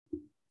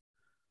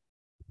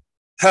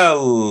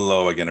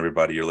Hello again,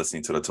 everybody. You're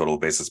listening to the Total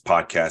Basis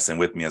podcast, and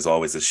with me, as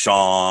always, is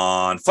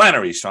Sean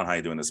Flannery. Sean, how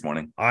you doing this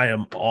morning? I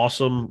am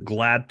awesome.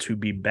 Glad to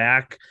be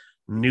back.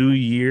 New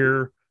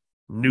year,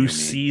 new New me,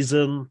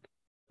 season.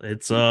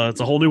 It's a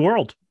whole new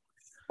world.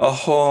 a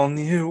whole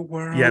new Yeah,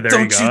 world. there you go.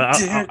 Don't you I, I,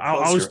 dare I I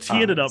close was your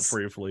teeing it up eyes.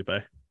 for you, Felipe.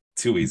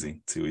 Too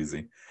easy, too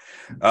easy.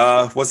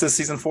 What's this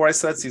season four? I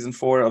said season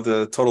four of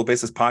the Total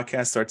Basis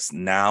podcast starts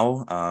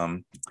now.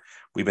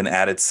 We've been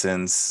at it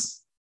since.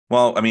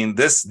 Well, I mean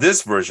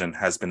this version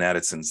has been at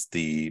it since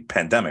the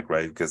pandemic,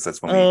 right? Because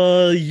that's when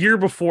we Year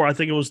before, I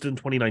think it was in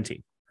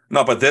 2019.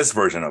 no, but this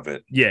version of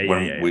it Yeah, yeah,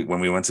 when yeah,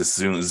 we went to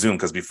Zoom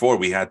because before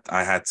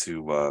I had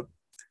to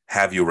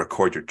have you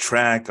record your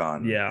track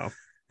on, yeah.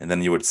 and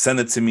then you would send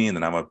it to me, and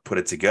then I would put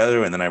it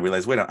together, and then I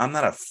realized, wait, I'm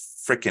not a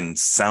freaking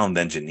sound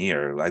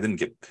engineer. I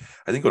didn't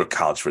go to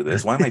college for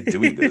this. Why am I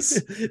doing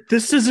this?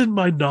 This isn't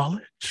my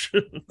knowledge.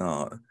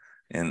 No,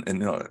 and you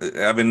know,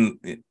 I've been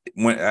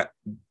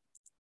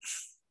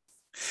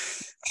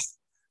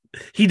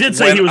He did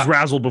say when he was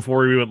razzled before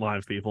we went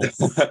live, people.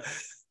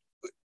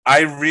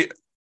 I re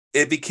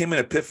it became an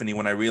epiphany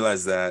when I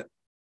realized that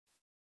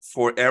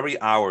for every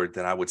hour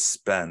that I would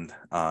spend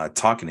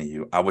talking to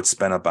you, I would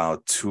spend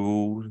about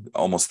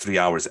almost 3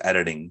 hours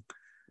editing,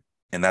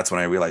 and that's when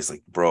I realized,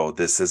 like, bro,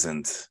 this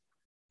isn't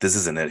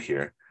it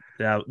here.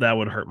 That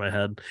would hurt my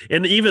head.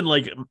 And even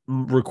like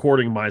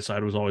recording my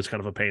side was always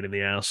kind of a pain in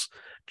the ass.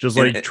 Just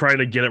And like trying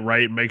to get it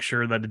right and make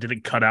sure that it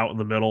didn't cut out in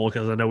the middle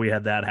because I know we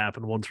had that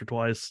happen once or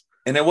twice.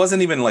 and it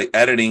wasn't even like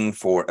editing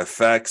for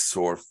effects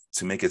or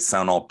to make it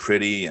sound all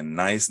pretty and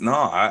nice. No,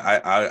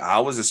 I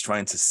was just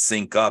trying to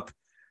sync up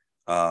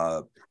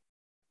uh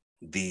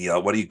the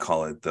what do you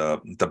call it,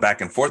 the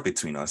back and forth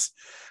between us.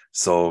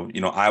 So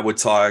I would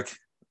talk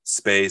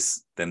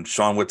space, then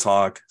Sean would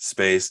talk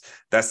space.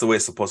 That's the way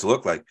it's supposed to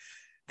look like.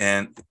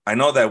 And I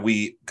know that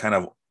we kind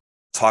of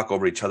talk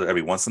over each other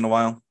every once in a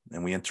while,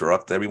 and we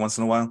interrupt every once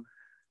in a while.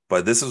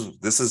 But this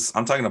is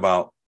I'm talking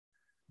about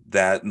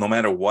that no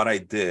matter what I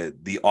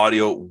did, the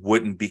audio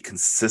wouldn't be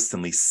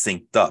consistently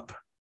synced up.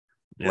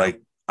 Yeah.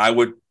 Like I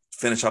would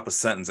finish up a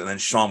sentence, and then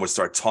Sean would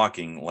start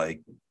talking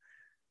like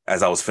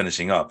as I was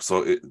finishing up.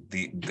 So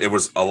there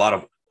was a lot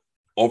of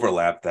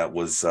overlap that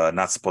was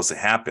not supposed to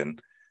happen.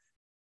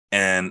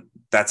 And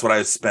that's what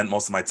I spent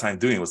most of my time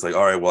doing. It was like,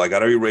 all right, well, I got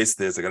to erase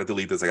this. I got to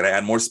delete this. I got to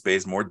add more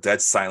space, more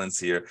dead silence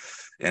here.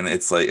 And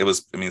it's like,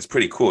 it's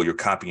pretty cool. You're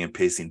copying and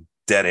pasting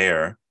dead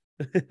air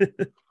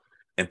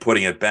and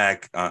putting it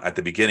back at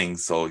the beginning.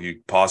 So you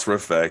pause for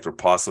effect or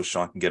pause so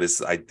Sean can get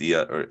his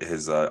idea or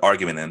his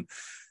argument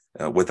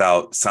in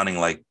without sounding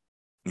like,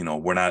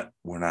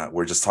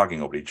 we're just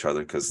talking over each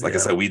other. Cause like I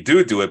said, we do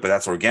it, but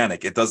that's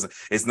organic.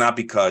 It's not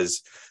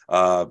because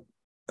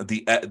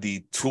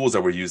the tools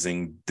that we're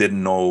using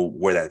didn't know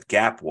where that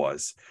gap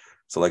was.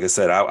 So like I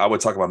said, I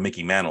would talk about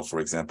Mickey Mantle, for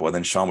example, and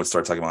then Sean would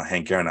start talking about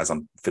Hank Aaron as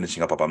I'm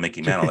finishing up about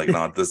Mickey Mantle. Like,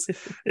 no, it's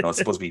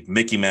supposed to be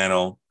Mickey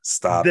Mantle.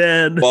 Stop.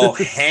 Then Well,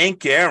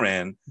 Hank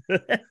Aaron,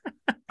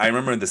 I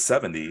remember in the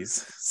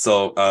 70s.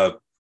 So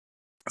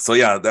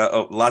yeah,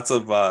 lots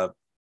of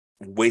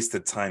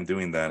wasted time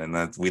doing that, and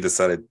that we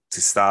decided to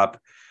stop,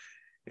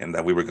 and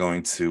that we were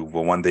going to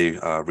one day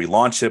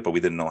relaunch it, but we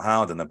didn't know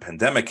how. Then the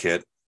pandemic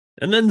hit.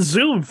 and then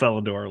Zoom fell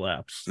into our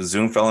laps.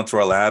 Zoom fell into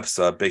our laps.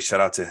 Big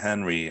shout out to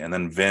Henry and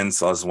then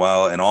Vince as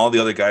well, and all the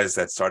other guys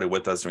that started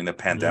with us during the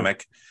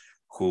pandemic,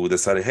 who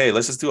decided, hey,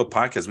 let's just do a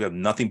podcast. We have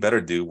nothing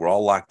better to do. We're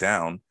all locked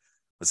down.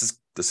 Let's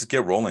just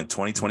get rolling.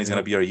 2020 is going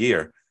to be our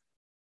year.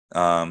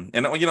 And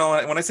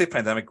when I say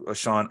pandemic,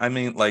 Sean, I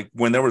mean like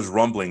when there was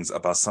rumblings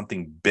about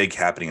something big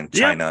happening in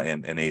China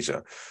and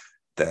Asia.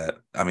 That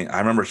I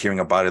remember hearing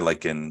about it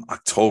like in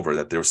October,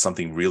 that there was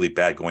something really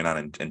bad going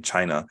on in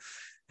China,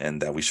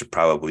 and that we should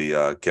probably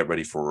get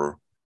ready for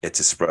it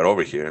to spread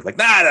over here. Like,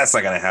 nah, that's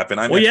not going to happen.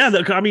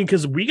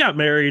 Because we got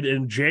married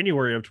in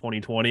January of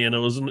 2020, and it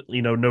was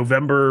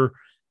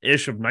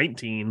November-ish of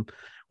 19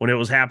 when it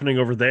was happening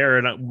over there,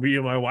 and me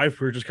and my wife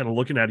were just kind of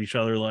looking at each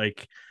other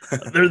like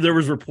there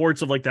was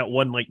reports of like that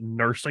one like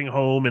nursing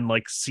home in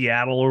like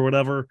Seattle or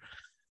whatever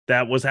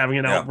that was having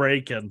an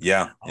outbreak, and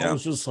I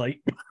was just like,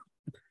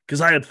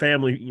 because I had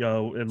family,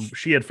 and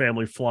she had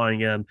family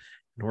flying in, and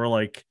we're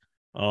like,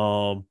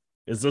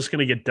 is this going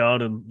to get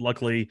done? And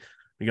luckily,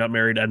 we got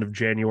married end of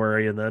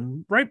January, and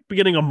then right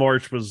beginning of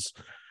March was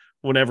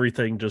when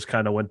everything just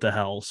kind of went to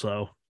hell.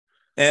 So,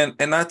 and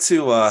not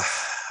to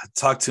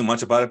talk too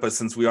much about it, but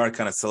since we are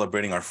kind of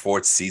celebrating our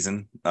fourth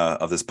season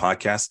of this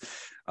podcast,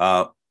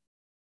 I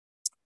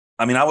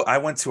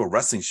went to a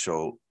wrestling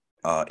show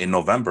in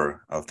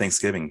November of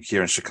Thanksgiving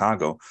here in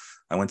Chicago.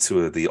 I went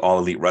to the All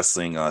Elite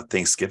Wrestling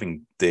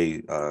Thanksgiving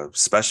Day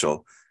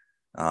special,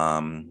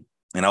 and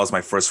that was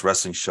my first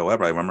wrestling show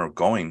ever. I remember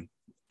going,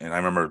 and I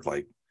remember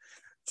like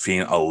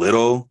feeling a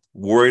little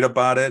worried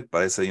about it,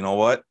 but I said, you know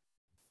what?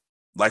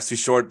 Life's too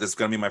short. This is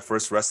going to be my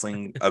first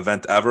wrestling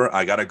event ever.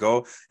 I got to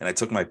go. And I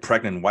took my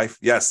pregnant wife.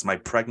 Yes, my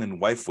pregnant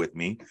wife with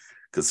me,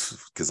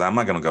 because I'm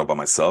not going to go by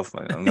myself.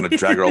 I'm going to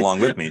drag her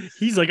along with me.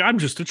 He's like, I'm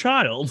just a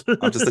child.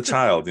 I'm just a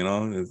child,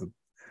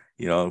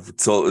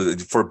 So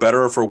for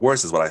better or for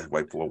worse is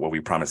what we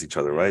promise each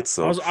other, right? I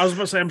So was I was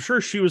about to say, I'm sure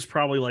she was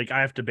probably like,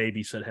 I have to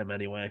babysit him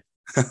anyway.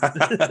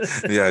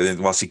 yeah,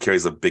 while she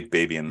carries a big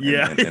baby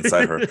Yeah.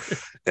 inside her,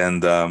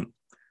 and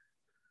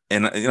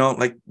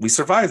like we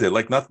survived it,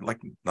 like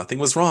nothing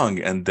was wrong,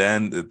 and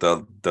then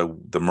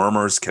the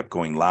murmurs kept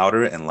going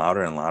louder and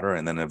louder and louder,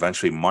 and then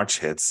eventually March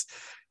hits.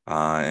 But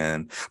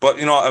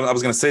I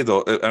was gonna say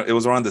though, it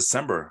was around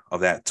December of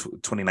that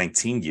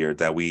 2019 year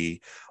that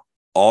we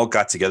all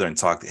got together and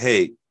talked.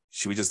 Hey,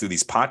 should we just do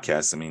these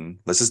podcasts? I mean,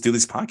 let's just do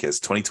these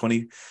podcasts.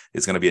 2020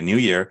 is going to be a new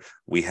year.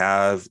 We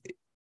have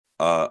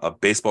a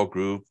baseball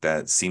group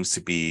that seems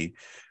to be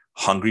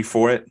hungry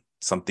for it,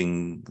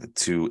 something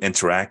to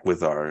interact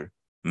with our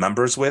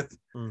members with.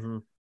 Mm-hmm.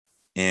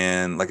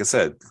 And like I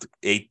said,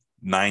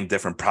 8-9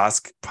 different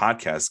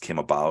podcasts came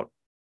about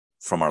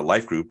from our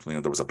life group.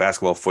 There was a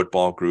basketball,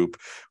 football group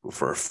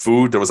for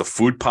food. There was a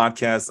food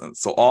podcast. And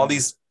so all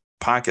these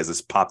podcasts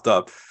just popped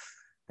up.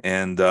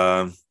 And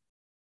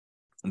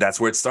that's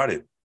where it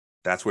started.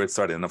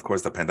 And of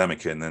course, the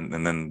pandemic hit.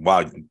 And then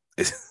wow,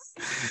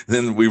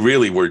 then we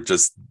really were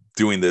just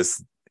doing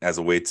this as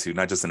a way to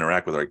not just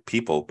interact with our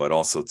people, but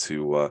also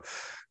to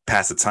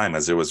pass the time,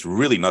 as there was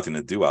really nothing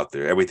to do out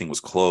there. Everything was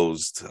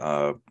closed,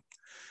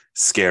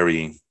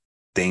 scary,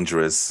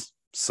 dangerous.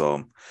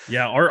 So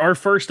yeah, our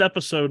first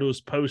episode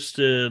was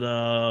posted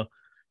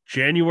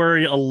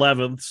January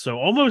 11th, so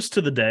almost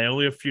to the day,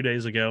 only a few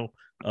days ago.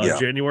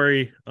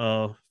 January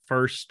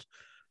 1st,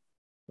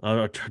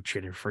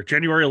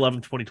 January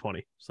 11th,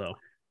 2020. So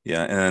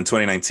yeah, and in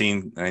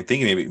 2019, and I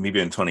think maybe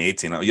in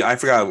 2018. Yeah, I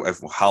forgot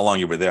how long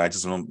you were there. I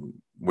just don't.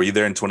 Were you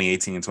there in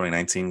 2018 and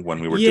 2019 when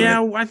we were doing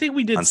it? I think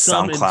we did on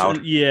some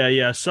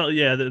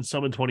SoundCloud.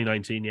 Some in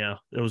 2019. Yeah,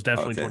 it was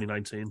definitely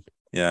 2019.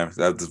 Yeah,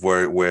 that's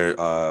where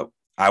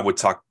I would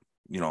talk.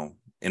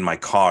 In my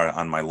car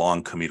on my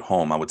long commute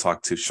home, I would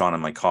talk to Sean in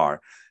my car.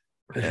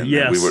 And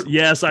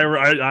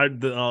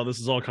this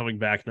is all coming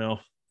back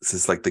now. This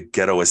is like the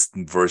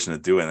ghettoest version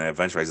of doing it. And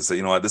eventually I just said,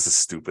 you know what, this is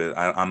stupid.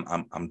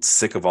 I'm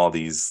sick of all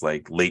these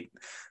like late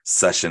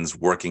sessions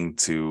working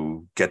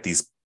to get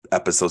these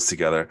episodes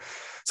together.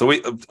 So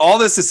all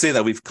this to say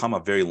that we've come a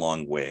very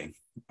long way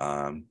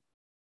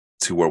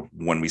to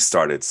when we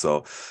started.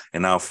 So,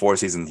 and now 4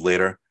 seasons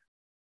later,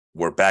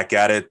 we're back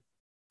at it.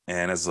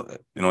 And as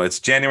it's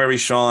January,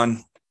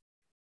 Sean.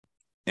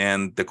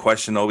 And the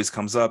question always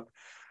comes up,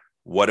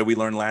 what did we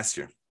learn last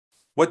year?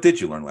 What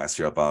did you learn last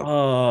year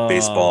about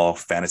baseball,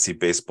 fantasy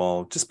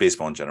baseball, just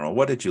baseball in general?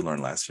 What did you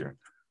learn last year?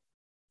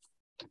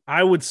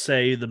 I would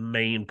say the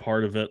main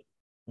part of it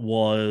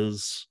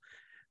was,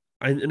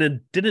 and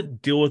it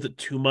didn't deal with it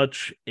too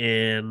much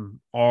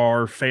in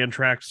our fan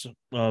tracks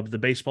of the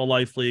Baseball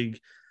Life League,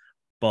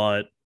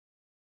 but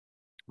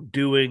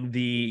doing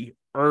the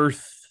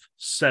Earth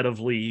set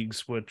of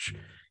leagues, which,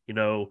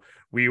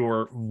 we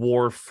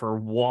wore for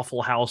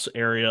Waffle House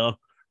area,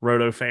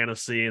 Roto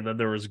Fantasy, and then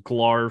there was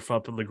Glarf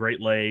up in the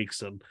Great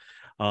Lakes, and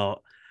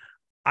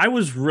I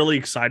was really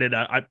excited.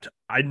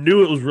 I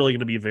knew it was really going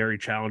to be very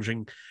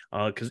challenging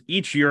because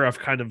each year I've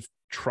kind of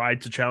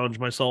tried to challenge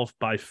myself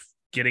by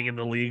getting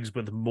into leagues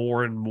with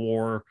more and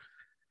more,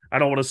 I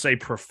don't want to say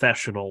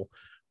professional,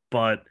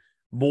 but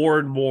more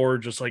and more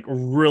just like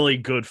really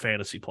good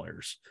fantasy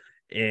players.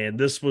 And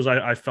this was,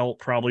 I felt,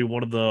 probably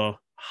one of the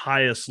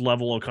highest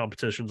level of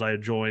competitions I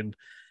had joined.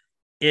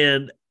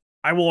 And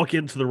I walk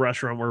into the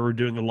restaurant where we're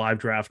doing a live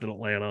draft in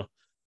Atlanta.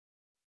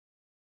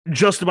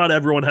 Just about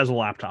everyone has a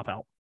laptop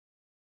out.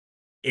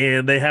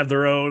 And they had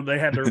their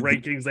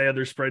rankings, they had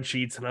their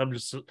spreadsheets, and I'm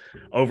just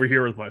over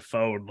here with my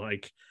phone,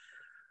 like,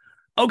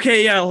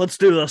 okay, yeah, let's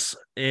do this.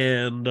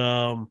 And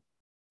I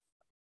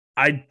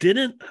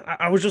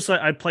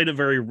played it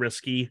very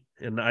risky,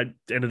 and I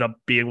ended up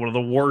being one of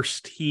the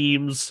worst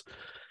teams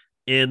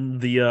in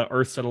the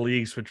Earth set of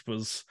leagues, which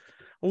was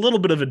a little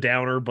bit of a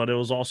downer, but it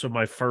was also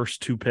my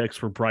first 2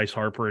 picks were Bryce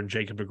Harper and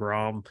Jacob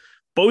deGrom,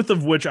 both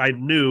of which I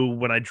knew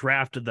when I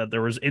drafted that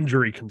there was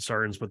injury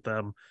concerns with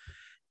them.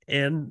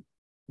 And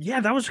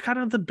yeah, that was kind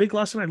of the big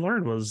lesson I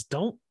learned was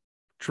don't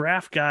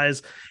draft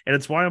guys. And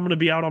it's why I'm going to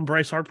be out on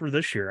Bryce Harper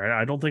this year.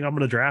 I don't think I'm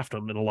going to draft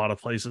him in a lot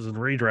of places in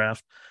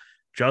redraft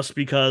just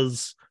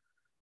because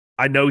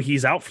I know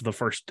he's out for the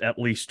first at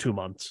least 2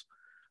 months.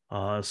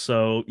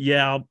 So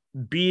yeah,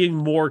 being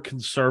more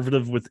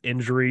conservative with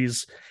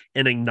injuries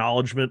and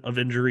acknowledgement of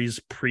injuries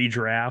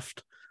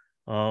pre-draft,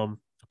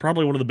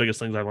 probably one of the biggest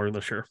things I learned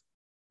this year.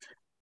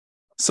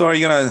 So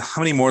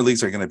how many more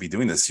leagues are you going to be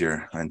doing this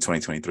year in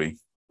 2023?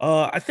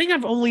 I think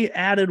I've only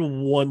added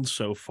one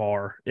so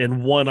far,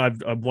 and one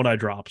I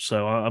dropped.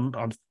 So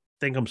I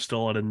think I'm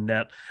still at a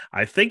net.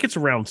 I think it's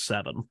around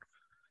 7.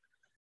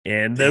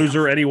 And those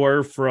are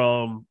anywhere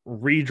from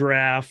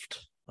redraft.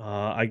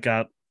 I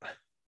got,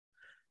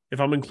 if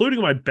I'm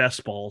including my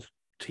best ball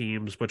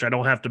teams, which I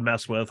don't have to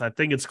mess with, I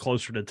think it's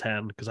closer to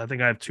 10 because I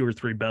think I have 2 or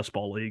 3 best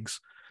ball leagues.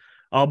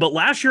 But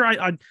last year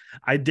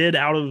I did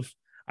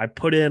I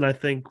put in, I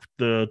think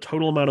the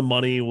total amount of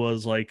money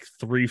was like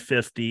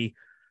 $350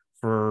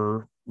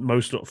 for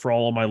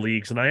all of my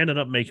leagues, and I ended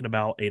up making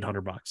about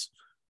 $800.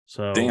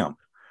 So Damn.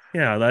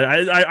 yeah,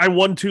 I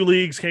won 2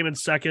 leagues, came in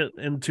second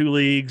in 2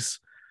 leagues.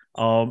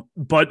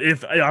 But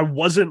if I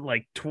wasn't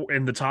like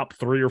in the top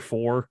 3 or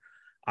 4,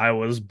 I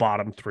was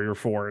bottom 3 or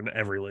 4 in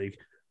every league.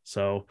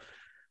 So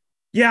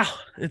yeah,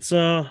 it's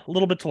a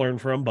little bit to learn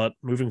from, but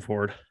moving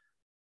forward.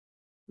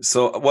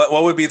 So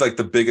what would be like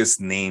the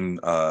biggest name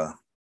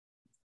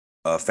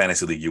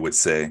fantasy league you would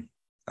say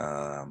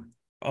um,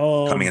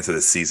 coming Um, into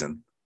this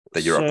season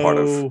that you're a part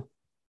of? so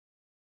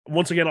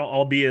once again,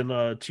 I'll be in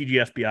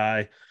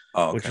TGFBI,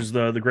 Oh, which okay. is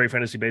the Great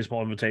Fantasy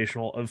Baseball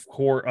Invitational. Of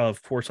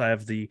course, I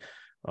have the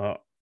uh,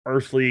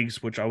 Earth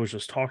Leagues, which I was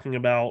just talking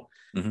about,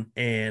 Mm-hmm.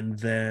 and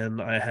then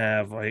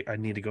I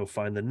need to go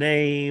find the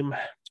name.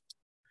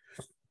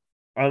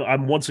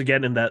 I'm once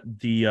again in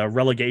the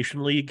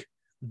relegation league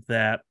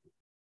that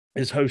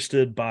is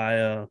hosted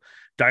by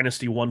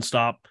Dynasty One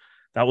Stop.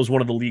 That was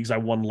one of the leagues I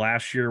won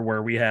last year,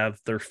 where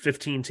there's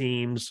 15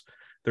 teams.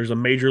 There's a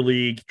major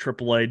league,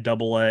 triple A,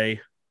 double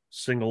A,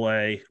 single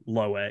A,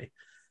 low A,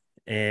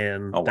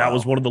 and Oh, that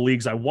was wow. one of the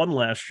leagues I won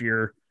last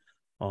year.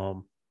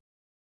 Um,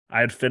 I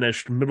had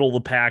finished middle of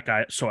the pack,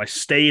 so I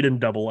stayed in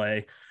double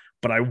A,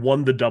 but I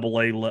won the double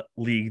A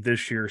league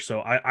this year,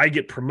 so I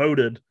get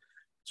promoted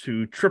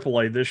to triple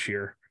A this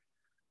year,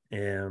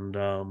 and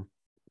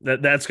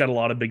that's got a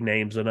lot of big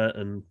names in it,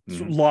 and it's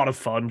a Mm-hmm. lot of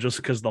fun just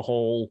because the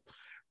whole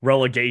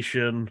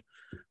relegation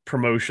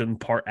promotion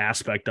part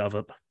aspect of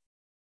it.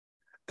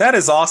 That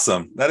is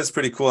awesome. That is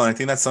pretty cool. And I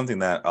think that's something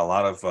that a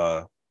lot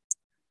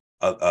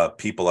of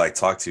people I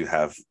talk to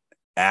have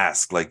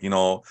asked. Like,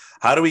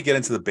 how do we get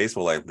into the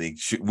baseball life league?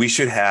 We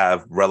should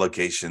have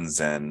relegations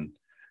and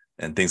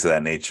things of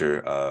that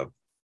nature.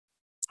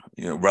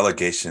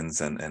 Relegations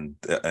and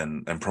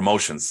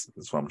promotions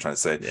is what I'm trying to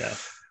say. Yeah.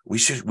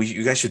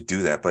 You guys should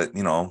do that. But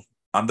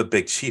I'm the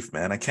big chief,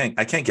 man. I can't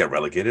get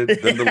relegated.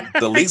 Then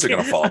the leagues are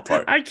gonna fall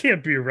apart. I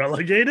can't be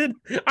relegated.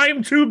 I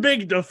am too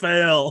big to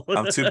fail.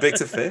 I'm too big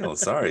to fail.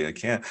 Sorry, I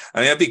can't.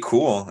 I mean, it'd be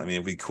cool. I mean,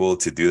 it'd be cool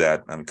to do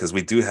that. Because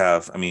we do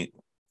have. I mean,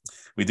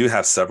 we do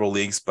have several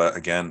leagues, but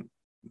again,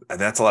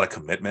 that's a lot of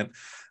commitment.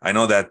 I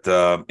know that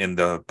in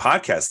the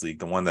podcast league,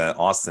 the one that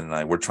Austin and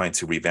I we're trying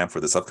to revamp for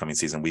this upcoming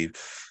season, we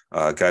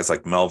guys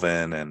like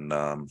Melvin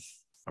and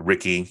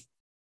Ricky.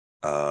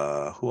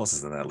 Who else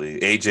is in that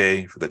league?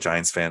 AJ, the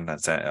Giants fan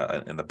that's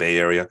in the Bay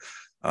Area.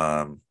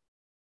 God,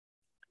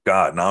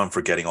 now I'm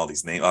forgetting all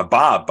these names.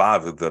 Bob,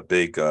 the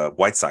big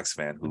White Sox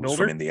fan who's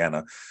from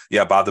Indiana.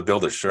 Yeah, Bob the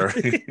Builder, sure.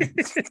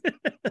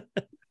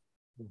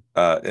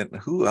 And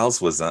who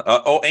else was that?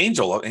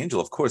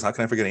 Angel, of course. How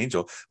can I forget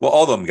Angel? Well,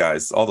 all those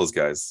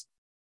guys,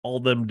 all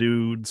them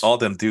dudes.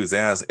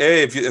 Ask,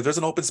 hey, if there's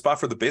an open spot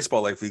for the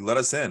baseball life league, let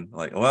us in.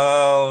 Like,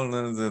 well,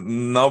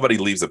 nobody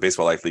leaves the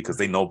baseball life league because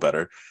they know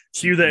better.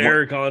 Cue the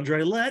Eric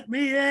Andre, let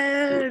me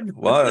in.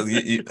 Well,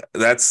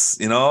 that's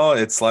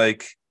it's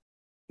like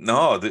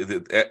no,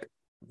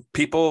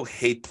 people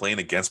hate playing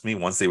against me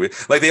once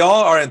they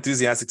all are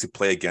enthusiastic to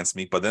play against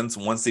me, but then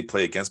once they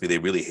play against me, they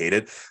really hate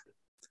it.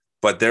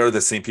 But they're the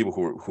same people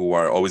who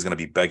are always going to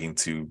be begging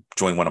to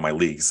join one of my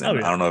leagues.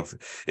 And I don't know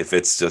if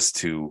it's just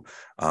to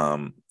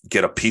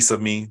get a piece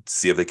of me,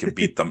 see if they can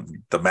beat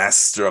the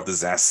master of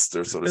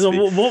disaster, so to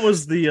speak. What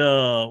was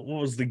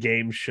the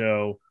game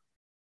show?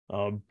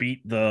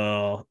 Beat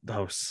the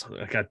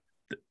I got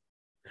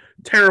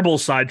terrible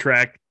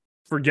sidetrack.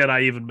 Forget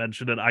I even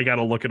mentioned it. I got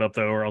to look it up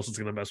though, or else it's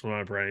going to mess with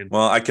my brain.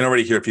 Well, I can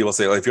already hear people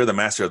say, if you're the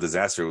master of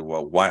disaster,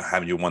 well, why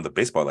haven't you won the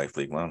baseball life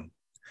league? Well,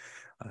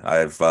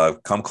 I've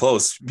come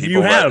close.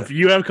 You have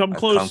come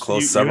close. Come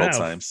close several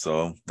times.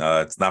 So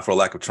it's not for a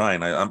lack of trying.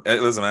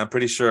 Listen, I'm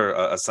pretty sure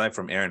aside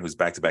from Aaron, who's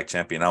back-to-back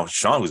champion, now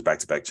Sean, who's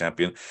back-to-back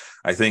champion,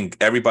 I think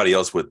everybody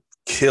else would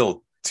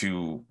kill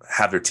to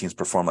have their teams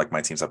perform like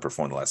my teams have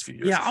performed the last few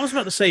years. Yeah, I was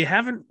about to say,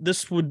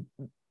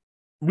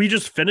 we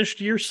just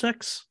finished year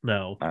 6?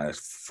 No.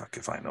 Fuck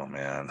if I know,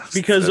 man.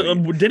 Because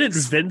didn't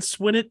Vince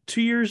win it 2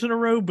 years in a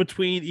row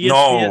between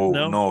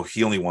ESPN? No,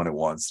 he only won it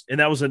once. And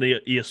that was in the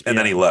ESPN. And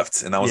then he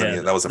left. And that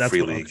was a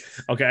free league.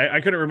 Okay,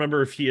 I couldn't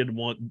remember if he had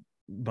won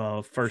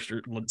first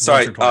or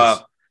sorry, or twice.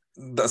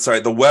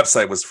 The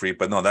website was free,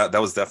 but no, that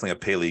was definitely a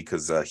pay league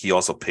because he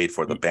also paid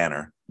for the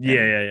banner.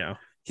 Yeah.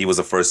 He was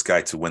the first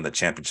guy to win the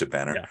championship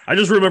banner. Yeah, I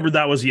just remembered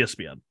that was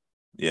ESPN.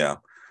 Yeah.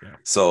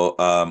 So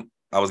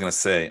I was gonna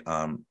say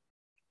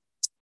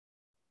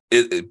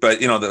but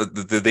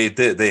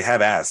they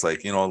have asked,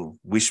 like,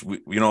 we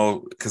should,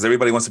 because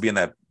everybody wants to be in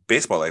that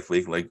baseball life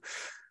league. Like,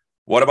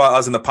 what about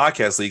us in the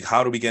podcast league?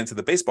 How do we get into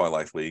the baseball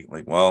life league?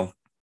 Like, well,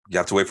 you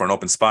have to wait for an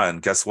open spot,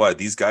 and guess what?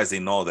 These guys, they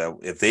know that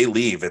if they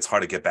leave, it's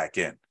hard to get back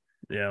in.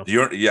 Yeah.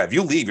 If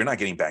you leave, you're not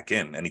getting back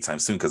in anytime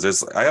soon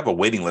because I have a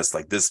waiting list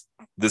like this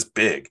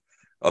big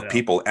of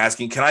people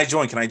asking, can I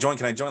join?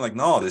 Like,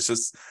 no, there's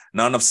just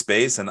not enough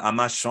space, and I'm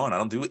not Sean. I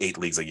don't do 8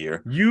 leagues a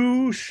year.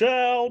 You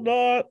shall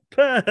not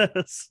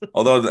pass.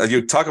 Although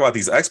you talk about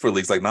these expert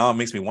leagues, like, now it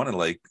makes me wonder,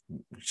 like,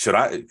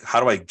 how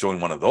do I join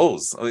one of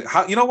those?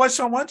 How, you know what,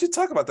 Sean, why don't you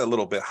talk about that a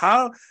little bit?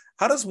 How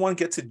does one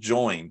get to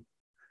join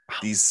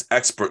these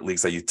expert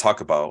leagues that you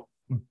talk about?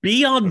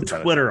 Be on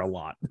Twitter a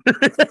lot.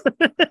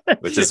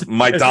 Which is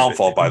my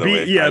downfall, by the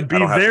way. Yeah, be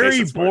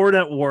very bored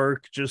at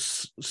work,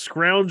 just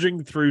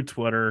scrounging through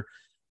Twitter.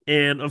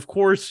 And of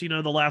course, the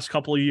last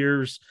couple of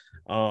years,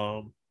 there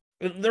are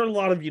a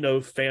lot of,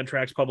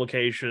 Fantrax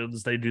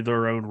publications. They do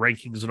their own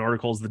rankings and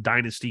articles. The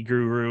Dynasty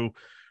Guru,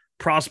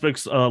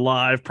 Prospects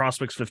Live,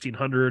 Prospects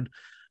 1500.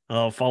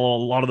 Follow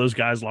a lot of those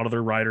guys, a lot of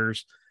their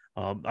writers.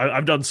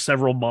 I've done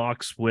several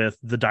mocks with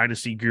the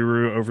Dynasty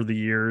Guru over the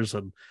years,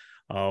 and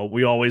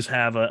we always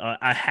have a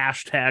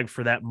hashtag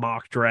for that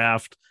mock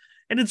draft.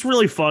 And it's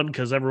really fun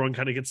because everyone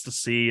kind of gets to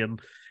see,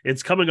 and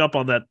it's coming up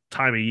on that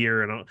time of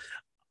year. And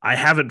I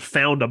haven't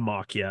found a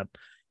mock yet.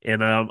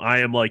 And I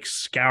am like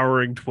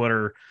scouring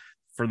Twitter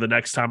for the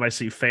next time I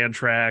see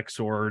Fantrax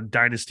or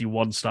Dynasty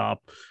One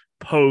Stop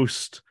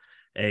post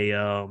hey,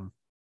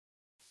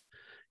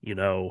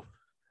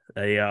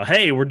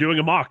 we're doing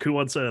a mock. Who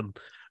wants in?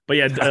 But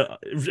yeah,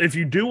 if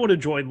you do want to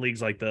join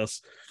leagues like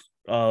this,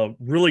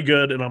 really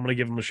good. And I'm going to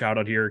give him a shout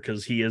out here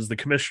because he is the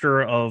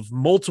commissioner of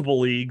multiple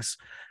leagues.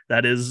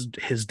 That is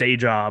his day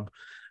job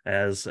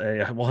as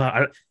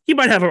he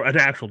might have an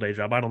actual day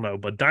job. I don't know,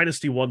 but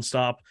Dynasty One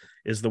Stop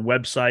is the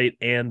website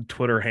and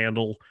Twitter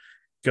handle.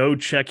 Go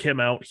check him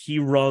out. He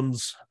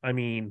runs,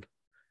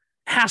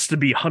 has to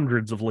be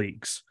hundreds of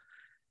leagues,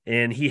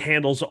 and he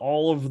handles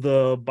all of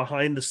the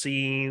behind the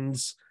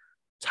scenes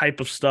type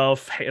of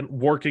stuff,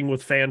 working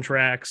with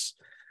Fantrax,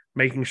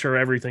 making sure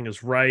everything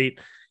is right,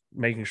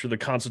 making sure the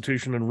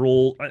Constitution and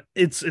rule.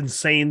 It's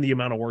insane the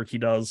amount of work he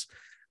does.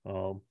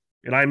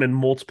 And I'm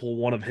in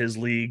one of his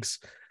leagues,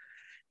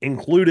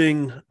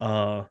 including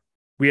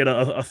we had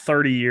a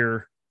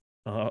 30-year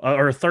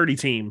or a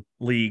 30-team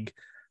league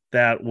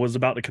that was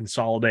about to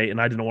consolidate,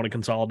 and I didn't want to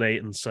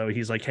consolidate. And so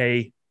he's like,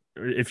 hey,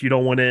 if you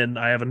don't want in,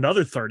 I have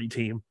another 30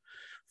 team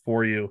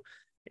for you.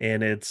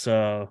 And it's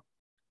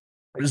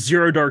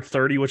Zero Dark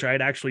 30, which I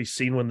had actually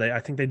seen when I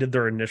think they did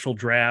their initial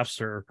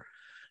drafts or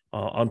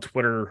on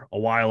Twitter a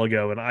while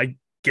ago. And I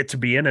get to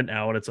be in it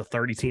now, and it's a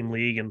 30-team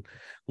league and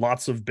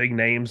lots of big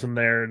names in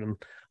there. And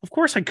of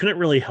course, I couldn't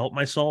really help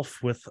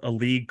myself with a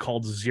league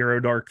called Zero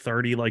Dark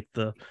 30, like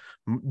the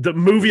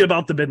movie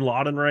about the Bin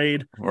Laden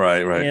raid.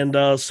 Right.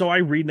 And so I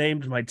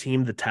renamed my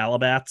team the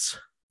Talibats.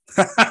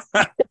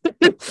 I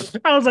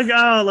was like,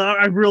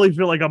 I really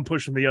feel like I'm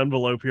pushing the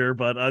envelope here,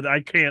 but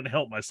I can't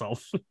help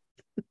myself.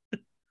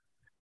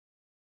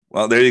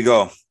 Well, there you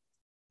go.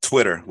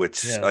 Twitter,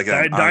 which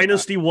again,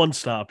 Dynasty One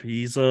Stop.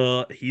 He's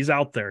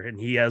out there, and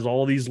he has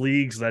all these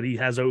leagues that he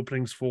has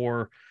openings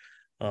for.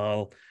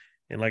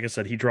 And like I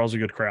said, he draws a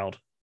good crowd.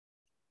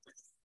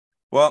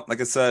 Well,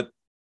 like I said,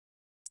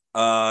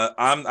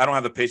 I don't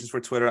have the patience for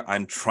Twitter.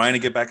 I'm trying to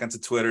get back onto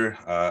Twitter.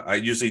 I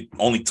usually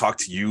only talk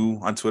to you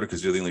on Twitter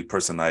because you're the only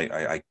person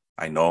I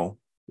know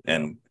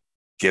and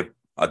give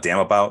a damn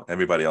about.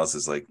 Everybody else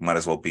is like, might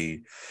as well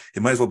be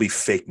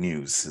fake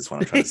news is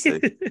what I'm trying to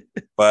say.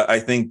 But I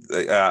think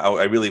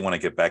I really want to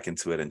get back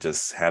into it and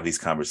just have these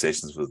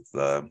conversations with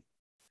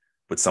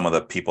some of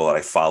the people that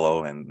I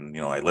follow and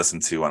I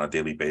listen to on a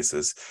daily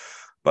basis.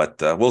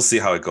 But we'll see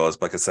how it goes.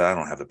 But like I said, I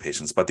don't have the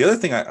patience. But the other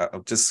thing, I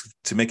just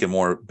to make it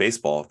more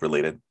baseball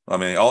related.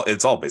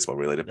 It's all baseball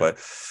related. Yeah.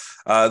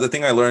 But the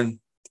thing I learned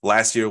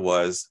last year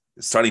was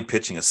starting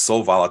pitching is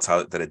so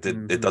volatile that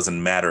it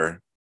doesn't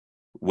matter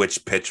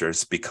which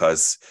pitchers,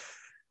 because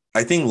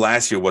I think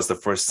last year was the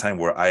first time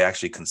where I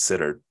actually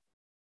considered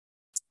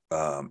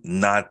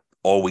not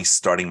always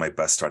starting my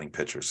best starting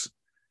pitchers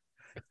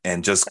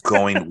and just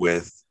going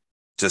with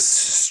just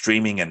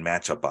streaming and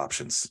matchup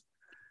options.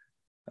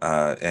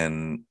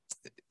 And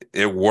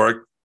it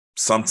worked.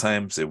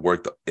 Sometimes it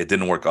worked. It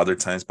didn't work other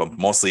times, but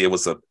mostly it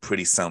was a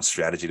pretty sound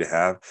strategy to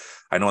have.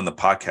 I know in the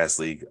podcast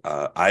league,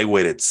 I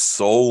waited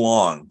so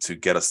long to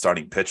get a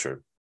starting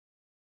pitcher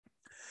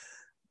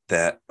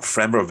that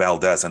Framber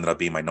Valdez ended up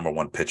being my number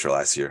one pitcher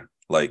last year.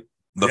 Like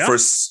the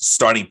first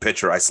starting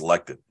pitcher I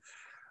selected.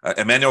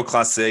 Emmanuel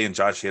Clase and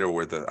Josh Hader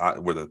were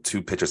the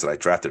two pitchers that I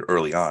drafted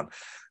early on.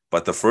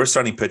 But the first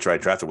starting pitcher I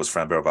drafted was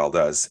Framber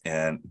Valdez.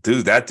 And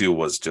that dude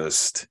was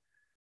just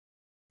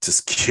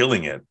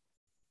killing it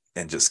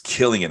and just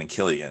killing it and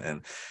killing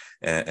it.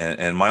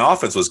 And my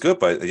offense was good,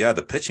 but yeah,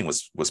 the pitching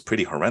was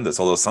pretty horrendous.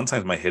 Although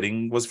sometimes my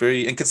hitting was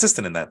very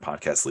inconsistent in that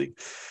podcast league.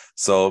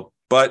 So,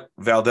 but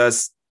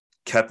Valdez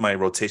kept my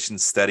rotation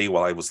steady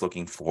while I was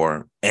looking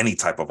for any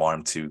type of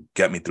arm to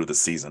get me through the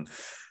season.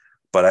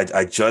 But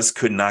I just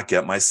could not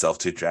get myself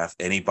to draft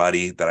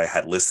anybody that I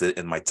had listed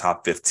in my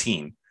top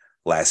 15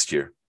 last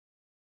year.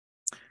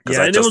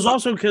 Yeah, and it was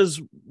also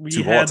because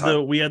we had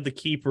the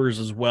keepers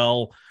as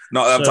well.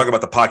 No, I'm talking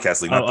about the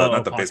podcast league,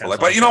 not the baseball league.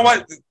 But you know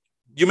what?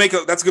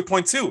 That's a good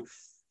point too.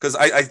 Because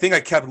I think I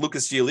kept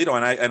Lucas Giolito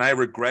and I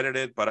regretted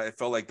it, but I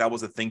felt like that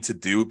was a thing to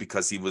do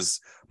because he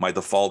was my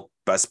default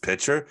best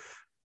pitcher.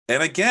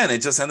 And again, it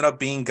just ended up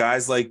being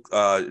guys like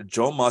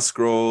Joe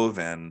Musgrove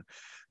and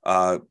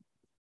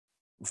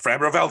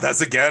Framber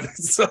Valdez again.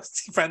 So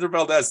Framber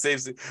Valdez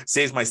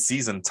saves my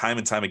season time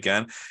and time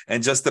again.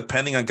 And just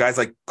depending on guys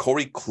like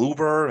Corey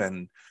Kluber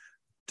and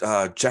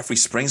Jeffrey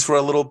Springs for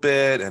a little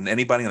bit, and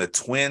anybody on the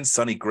Twins,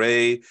 Sonny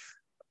Gray,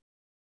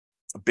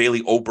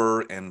 Bailey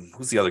Ober, and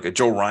who's the other guy?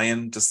 Joe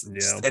Ryan. Just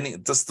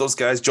those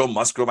guys. Joe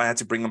Musgrove. I had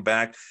to bring him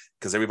back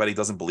because everybody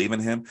doesn't believe in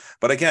him.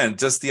 But again,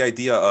 just the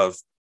idea of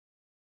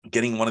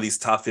getting one of these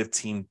top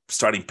 15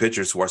 starting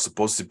pitchers who are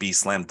supposed to be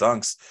slam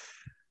dunks.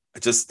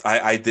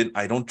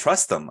 I don't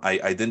trust them.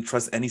 I didn't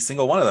trust any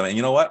single one of them. And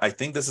you know what? I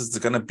think this is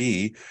going to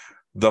be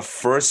the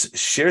first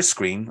share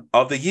screen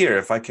of the year.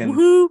 If I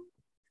can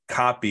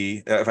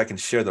if I can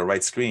share the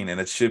right screen,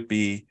 and it should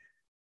be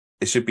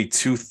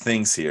two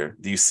things here.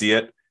 Do you see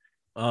it?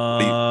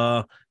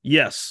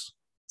 Yes.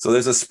 So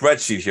there's a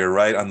spreadsheet here,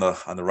 right on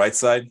the right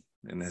side,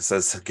 and it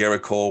says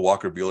Garrett Cole,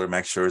 Walker Buehler,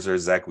 Max Scherzer,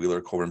 Zach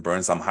Wheeler, Corbin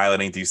Burns. I'm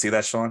highlighting. Do you see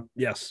that, Sean?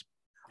 Yes.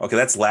 Okay,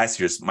 that's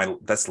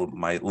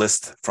my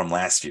list from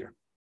last year,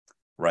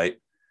 right?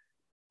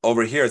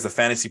 Over here is the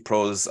Fantasy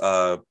Pros.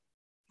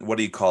 What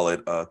do you call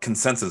it?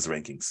 Consensus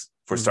rankings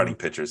for starting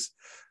pitchers.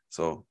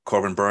 So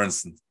Corbin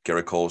Burns,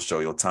 Garrett Cole,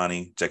 Shohei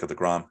Ohtani, Jacob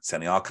deGrom,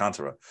 Sandy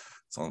Alcantara.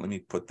 So let me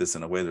put this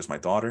in a way. There's my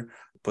daughter.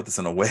 Put this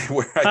in a way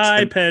where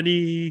Hi,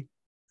 Penny.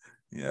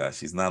 Yeah,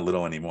 she's not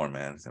little anymore,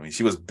 man. I mean,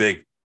 she was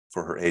big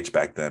for her age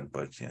back then,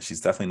 but yeah, she's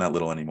definitely not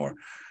little anymore.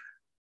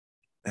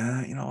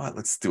 You know what?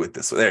 Let's do it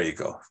this way. There you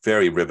go.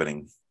 Very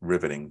riveting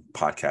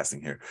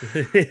podcasting here.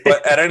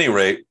 But at any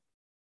rate,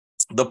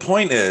 the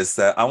point is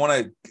that I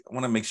want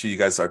to make sure you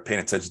guys are paying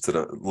attention to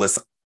the list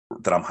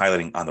that I'm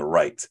highlighting on the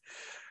right.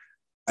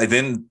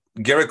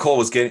 Garrett Cole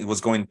was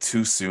going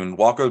too soon.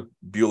 Walker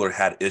Buehler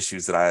had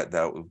issues that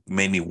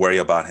made me worry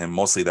about him.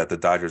 Mostly that the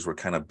Dodgers were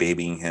kind of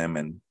babying him,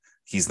 and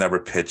he's never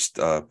pitched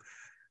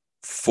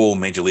full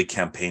major league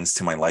campaigns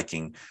to my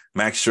liking.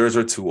 Max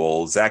Scherzer, too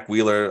old. Zach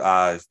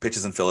Wheeler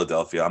pitches in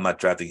Philadelphia. I'm not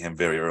drafting him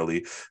very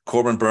early.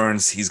 Corbin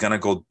Burns, he's going to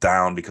go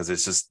down because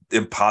it's just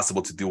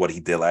impossible to do what he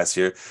did last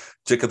year.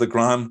 Jacob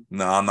deGrom,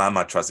 no, I'm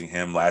not trusting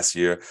him last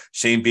year.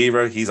 Shane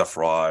Bieber, he's a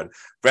fraud.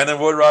 Brandon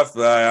Woodruff,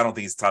 I don't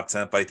think he's top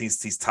 10, but I think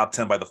he's top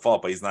 10 by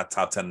default, but he's not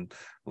top 10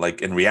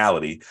 like in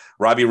reality.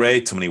 Robbie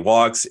Ray, too many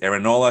walks.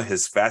 Aaron Nola,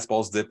 his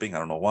fastball's dipping. I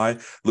don't know why.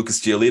 Lucas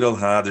Giolito,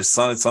 there's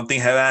something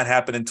that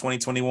happened in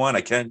 2021.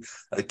 I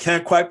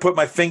can't quite put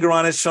my finger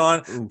on it,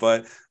 Sean,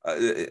 but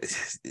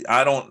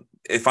I don't.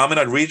 If I'm in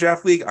a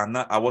redraft league,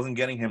 I wasn't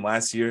getting him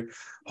last year.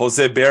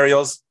 Jose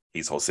Barrios,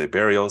 he's Jose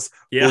Barrios.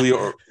 Yeah.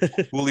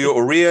 Julio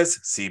Urias,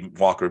 see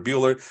Walker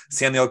Buehler.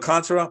 Sandy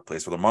Alcantara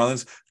plays for the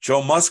Marlins.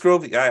 Joe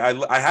Musgrove,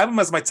 I have him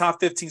as my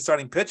top 15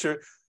 starting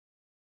pitcher.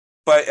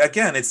 But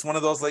again, it's one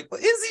of those like,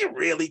 is he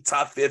really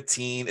top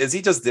 15? Is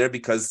he just there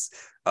because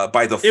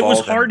by default? It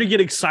was hard to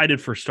get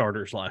excited for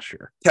starters last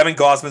year. Kevin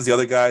Gausman's the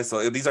other guy.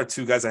 So these are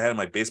two guys I had in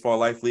my baseball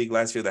life league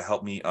last year that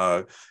helped me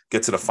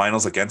get to the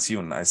finals against you,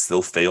 and I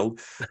still failed.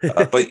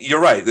 But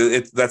you're right.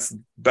 That's the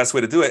best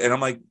way to do it. And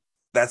I'm like,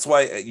 that's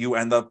why you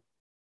end up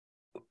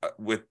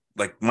with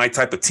like my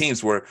type of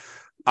teams where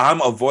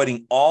I'm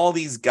avoiding all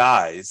these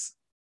guys.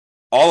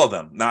 All of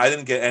them. Now, I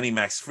didn't get any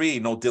Max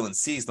Fried, no Dylan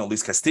Cease, no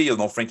Luis Castillo,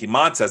 no Frankie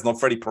Montas, no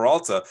Freddie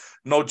Peralta,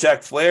 no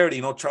Jack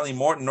Flaherty, no Charlie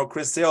Morton, no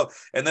Chris Sale.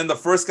 And then the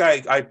first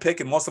guy I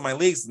pick in most of my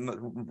leagues,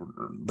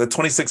 the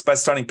 26th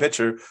best starting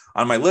pitcher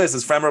on my list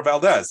is Framber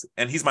Valdez.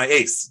 And he's my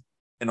ace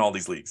in all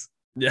these leagues.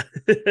 Yeah.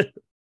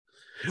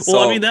 Well,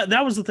 I mean,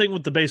 that was the thing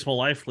with the Baseball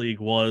Life League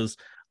was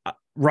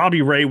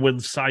Robbie Ray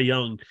wins Cy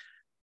Young.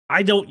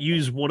 I don't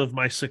use one of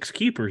my 6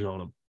 keepers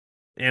on him.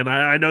 And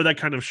I know that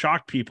kind of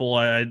shocked people.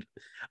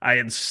 I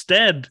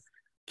instead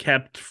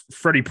kept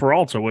Freddie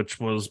Peralta, which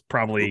was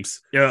probably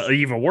an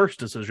even worse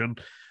decision.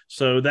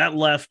 So that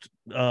left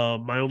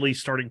my only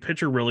starting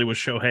pitcher really was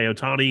Shohei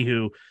Ohtani,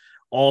 who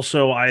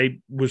also I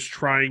was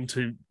trying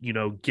to,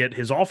 get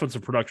his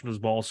offensive production as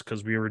balls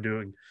because we were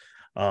doing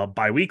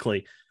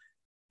biweekly.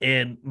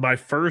 And my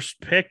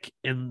first pick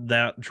in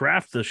that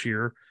draft this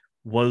year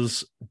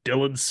was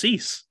Dylan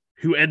Cease,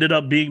 who ended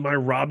up being my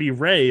Robbie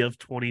Ray of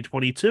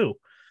 2022.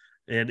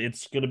 And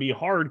it's going to be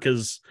hard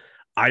because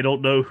I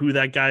don't know who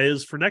that guy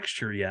is for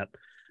next year yet.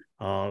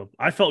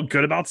 I felt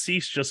good about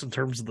Cease just in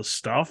terms of the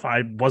stuff.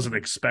 I wasn't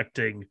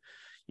expecting,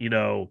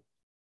 the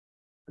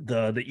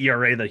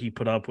ERA that he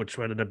put up, which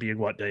ended up being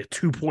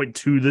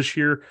 2.2 this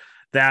year.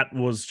 That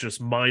was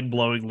just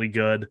mind-blowingly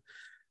good.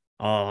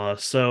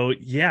 So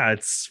yeah,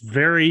 it's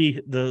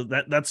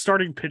that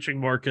starting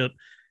pitching market.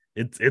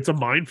 It's a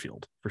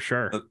minefield for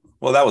sure.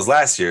 Well, that was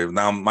last year.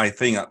 Now my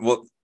thing,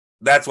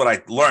 that's what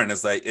I learned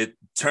is like it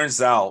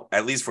turns out,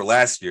 at least for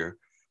last year,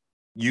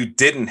 you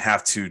didn't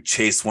have to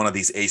chase one of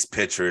these ace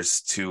pitchers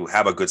to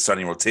have a good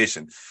starting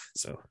rotation.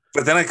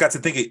 But then I got to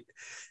thinking,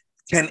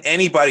 can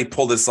anybody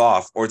pull this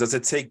off, or does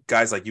it take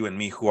guys like you and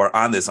me who are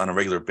on this on a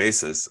regular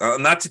basis?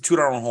 Not to toot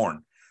our own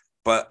horn,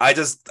 but I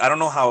don't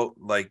know how.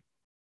 Like,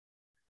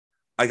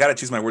 I got to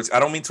choose my words. I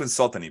don't mean to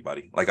insult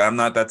anybody. Like, I'm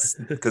not. That's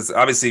because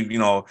obviously,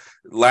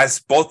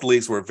 both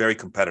leagues were very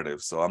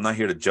competitive, so I'm not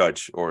here to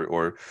judge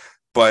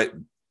but.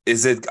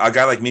 Is it a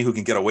guy like me who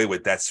can get away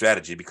with that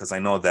strategy? Because I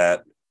know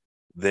that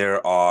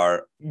there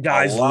are a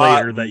Guys lot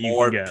later that you can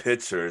more get.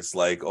 pitchers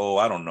like, oh,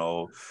 I don't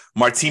know,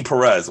 Martin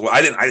Perez. Well,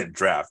 I didn't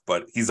draft,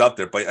 but he's up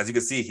there. But as you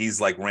can see,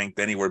 he's like ranked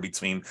anywhere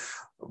between,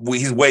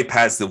 he's way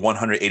past the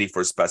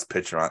 181st best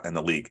pitcher in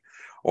the league.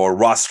 Or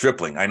Ross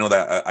Stripling. I know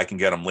that I can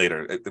get him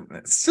later.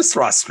 It's just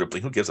Ross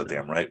Stripling. Who gives a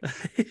damn, right?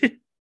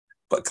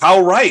 But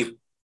Kyle Wright.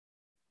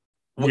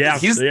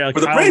 He's for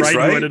the Kyle Braves, Wright,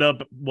 right? who ended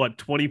up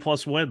 20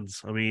 plus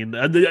wins. I mean,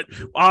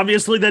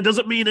 obviously that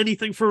doesn't mean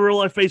anything for real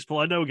life baseball.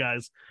 I know,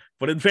 guys,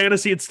 but in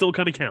fantasy, it still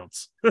kind of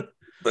counts. But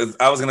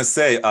I was gonna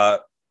say,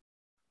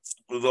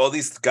 with all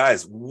these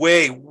guys,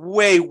 way.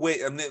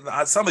 I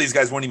mean, some of these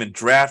guys weren't even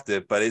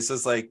drafted, but it's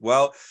just like,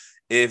 well,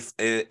 if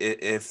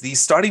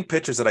these starting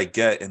pitchers that I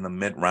get in the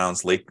mid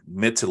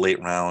to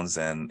late rounds,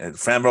 and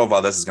Framber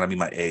Valdez is gonna be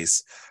my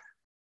ace.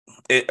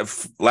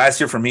 Last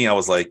year for me, I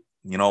was like,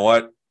 you know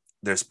what?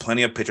 There's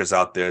plenty of pitchers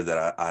out there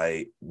that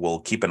I will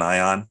keep an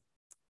eye on,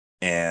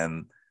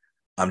 and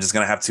I'm just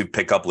gonna have to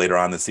pick up later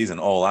on the season.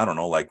 Oh, I don't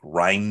know, like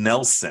Ryan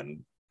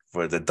Nelson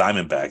for the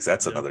Diamondbacks.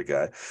 That's another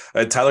guy.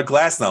 Tyler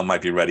Glasnow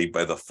might be ready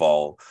by the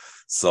fall.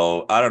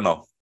 So I don't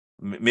know.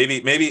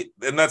 Maybe,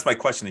 and that's my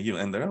question to you.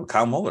 And there,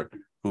 Kyle Muller,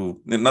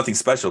 who nothing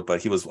special,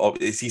 but he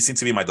seemed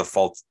to be my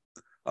default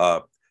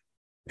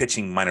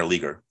pitching minor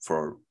leaguer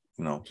for.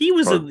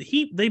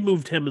 They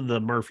moved him in the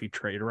Murphy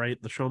trade, right?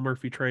 The Sean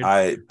Murphy trade.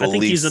 I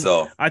believe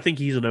so. I think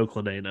he's in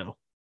Oakland A now.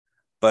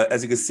 But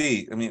as you can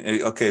see, I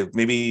mean, okay,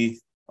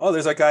 maybe. Oh,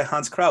 there's that guy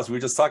Hans Kraus. We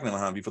were just talking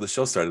about him before the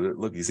show started.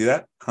 Look, you see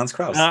that? Hans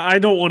Kraus. I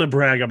don't want to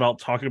brag about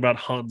talking about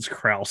Hans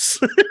Kraus.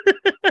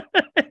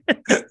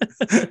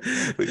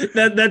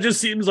 that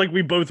just seems like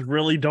we both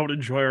really don't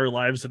enjoy our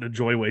lives and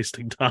enjoy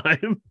wasting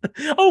time.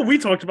 Oh, we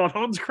talked about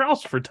Hans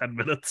Kraus for 10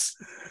 minutes.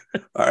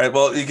 All right.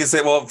 Well, you can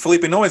say, well,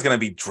 Felipe, no one's going to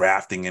be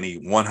drafting any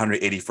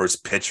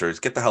 181st pitchers.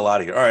 Get the hell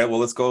out of here. All right. Well,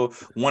 let's go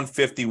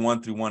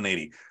 151 through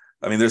 180.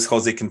 I mean, there's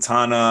Jose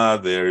Quintana.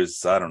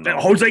 There's, I don't know.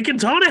 Jose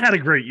Quintana had a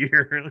great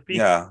year.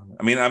 Yeah.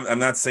 I mean, I'm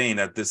not saying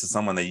that this is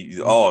someone that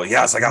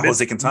yes, I got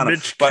Jose Quintana.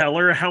 Mitch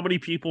Keller. How many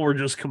people were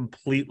just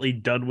completely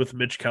done with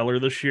Mitch Keller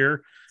this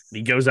year? And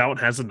he goes out and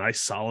has a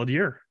nice, solid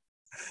year.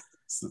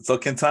 So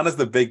Quintana's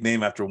the big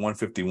name after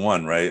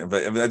 151, right?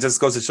 But it just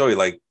goes to show you,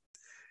 like,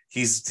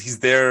 he's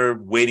there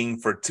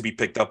waiting to be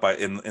picked up on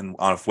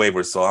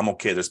waivers. So I'm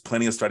okay. There's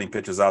plenty of starting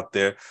pitchers out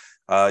there.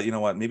 You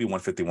know what? Maybe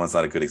 151 is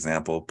not a good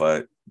example,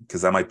 but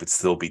because that might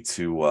still be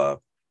too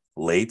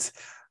late.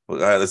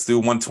 Let's do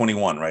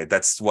 121, right?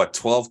 That's what,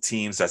 12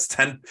 teams. That's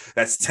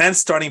 10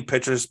 starting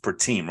pitchers per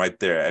team right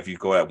there if you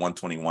go at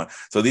 121.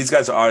 So these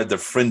guys are the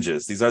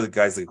fringes. These are the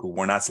guys who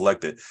were not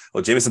selected.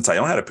 Well, Jameson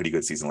Taillon had a pretty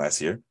good season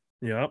last year.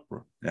 Yep.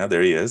 Yeah,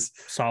 there he is.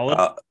 Solid.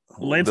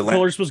 Lance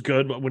McCullers was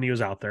good when he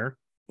was out there.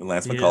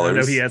 Lance McCullers. I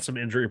know he had some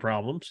injury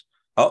problems.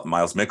 Oh,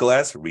 Miles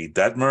Mikolas, Reed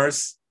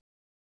Detmers.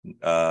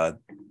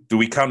 Do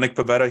we count Nick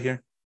Pivetta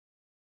here?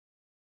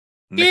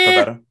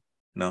 Pivetta?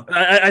 No.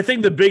 I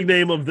think the big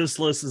name of this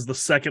list is the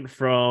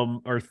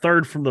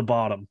third from the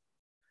bottom.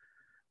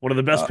 One of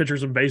the best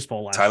pitchers in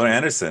baseball last year. Tyler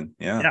Anderson.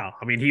 Yeah. Yeah.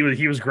 I mean,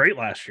 he was great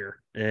last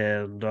year.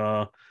 And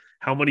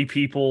how many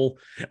people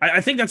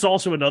I think that's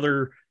also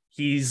another.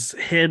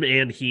 Him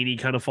and Heaney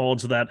kind of fall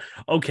into that.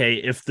 Okay,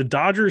 if the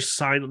Dodgers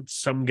sign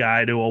some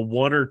guy to a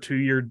 1 or 2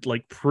 year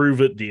like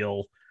prove it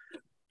deal,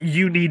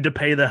 you need to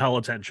pay the hell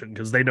attention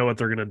because they know what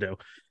they're going to do.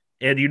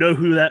 And you know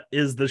who that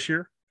is this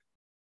year?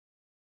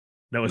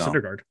 Noah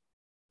Syndergaard.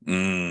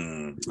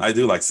 I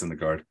do like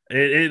Syndergaard.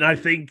 And I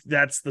think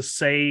that's the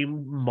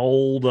same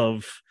mold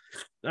of,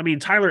 I mean,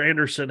 Tyler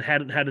Anderson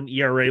hadn't had an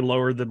ERA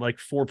lower than like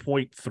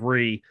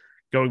 4.3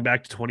 going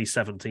back to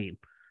 2017.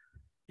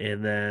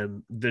 And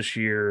then this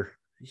year,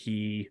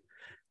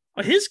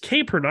 his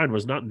K per 9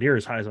 was not near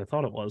as high as I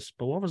thought it was.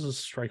 But what was his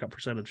strikeout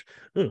percentage?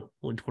 Only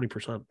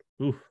 20%.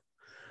 Ooh.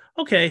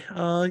 Okay.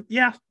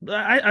 Yeah,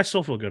 I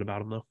still feel good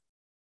about him though.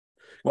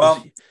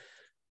 Well,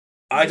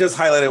 I just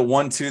highlighted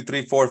 1, 2,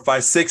 3, 4,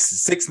 5,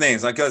 6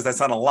 names. I guess that's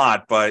not a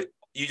lot, but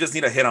you just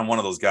need a hit on one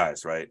of those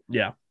guys, right?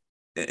 Yeah.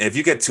 If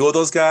you get 2 of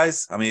those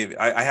guys, I mean,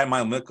 I had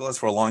Miles Mikolas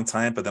for a long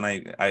time, but then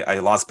I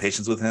lost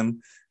patience with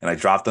him and I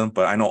dropped him.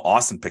 But I know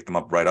Austin picked him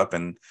up right up,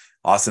 and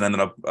Austin ended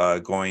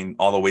up going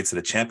all the way to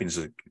the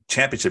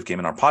championship game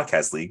in our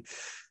podcast league.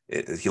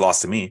 He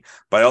lost to me,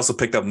 but I also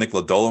picked up Nick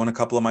Lodolo in a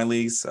couple of my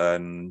leagues,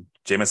 and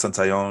Jameson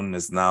Taillon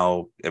is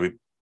now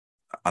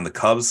on the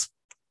Cubs,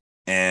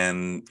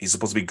 and he's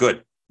supposed to be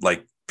good.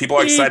 Like, people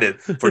are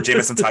excited for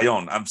Jameson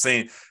Taillon. I'm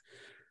saying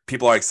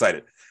people are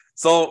excited.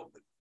 So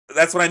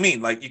that's what I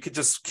mean. Like, you could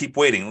just keep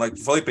waiting. Like,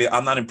 Felipe,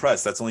 I'm not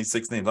impressed. That's only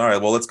 6 names. All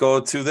right, well, let's go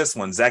to this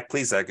one. Zach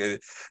Plesac,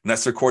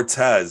 Nestor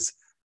Cortez,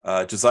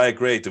 Josiah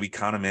Gray. Do we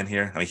count him in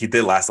here? I mean, he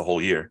did last the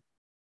whole year.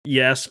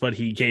 Yes, but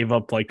he gave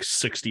up like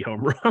 60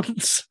 home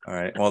runs. All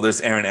right. Well, there's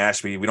Aaron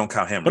Ashby. We don't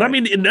count him. But right? I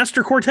mean,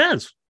 Nestor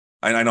Cortez.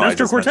 I know.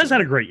 Nestor Cortez had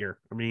a great year.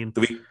 I mean,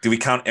 do we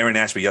count Aaron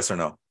Ashby? Yes or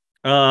no?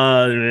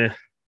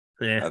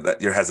 Yeah.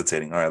 You're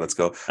hesitating. All right, let's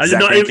go.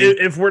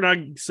 If we're not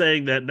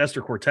saying that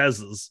Nestor Cortez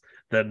is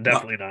Then No,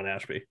 definitely not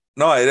Ashby.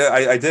 no,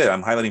 I did.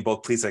 I'm highlighting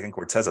both Plesac and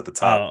Cortez at the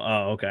top.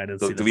 Okay. I didn't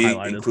So see do them we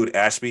highlighted. include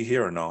Ashby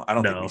here or no? I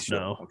don't think we No, should.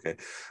 no, Okay.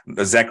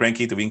 Zach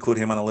Greinke, do we include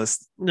him on the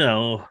list?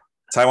 no.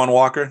 Taiwan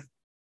Walker?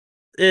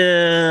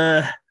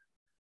 Eh,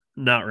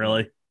 not Oh,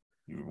 really.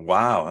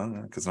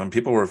 wow. Because when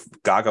people were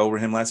gaga over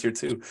him last year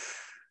too.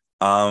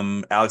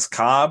 Alex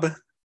Cobb,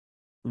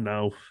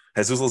 No.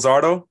 Jesus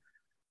Luzardo.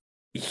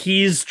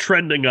 He's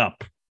trending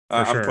up for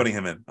I'm sure. putting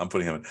him in. I'm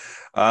putting him in.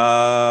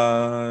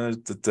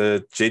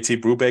 The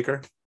JT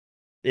Brubaker,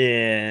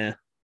 Yeah.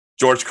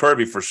 George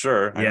Kirby for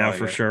sure. I know. Yeah,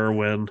 for sure.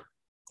 Win.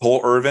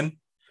 Cole Irvin,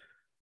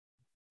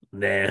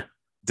 Nah.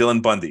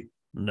 Dylan Bundy.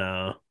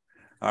 No.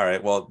 All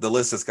right. Well, the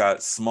list has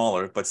got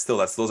smaller, but still,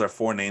 those are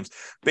 4 names.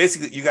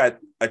 Basically, you got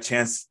a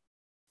chance.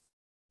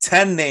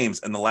 10 names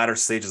in the latter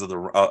stages of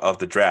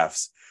the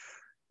drafts.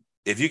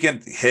 If you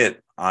can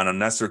hit on a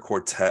Nestor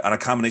Cortez, on a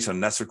combination of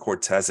Nestor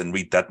Cortez and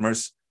Reed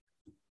Detmers,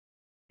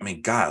 I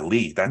mean,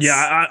 golly, Yeah, that's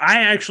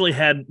I actually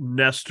had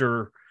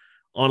Nestor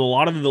on a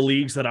lot of the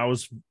leagues that I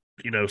was,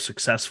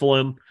 successful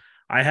in.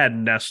 I had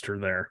Nestor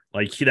there.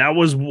 Like that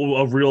was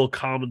a real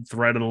common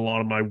thread in a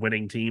lot of my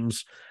winning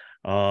teams.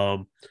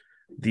 Um,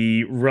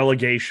 the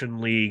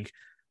relegation league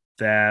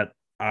that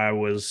I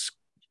was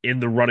in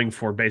the running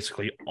for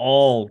basically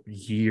all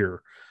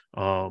year.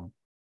 Um,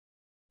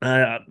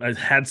 I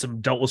had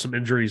dealt with some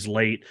injuries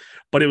late,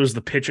 but it was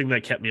the pitching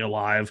that kept me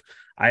alive.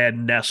 I had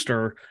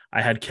Nestor,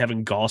 I had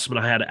Kevin Gossman,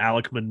 I had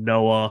Alek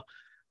Manoah,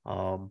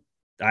 um,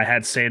 I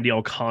had Sandy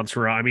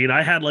Alcantara. I mean,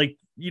 I had like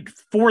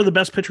 4 of the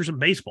best pitchers in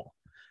baseball,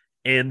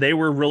 and they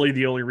were really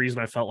the only reason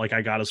I felt like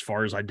I got as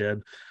far as I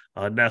did.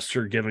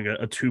 Nestor giving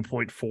a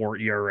 2.4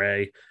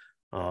 ERA.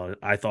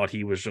 I thought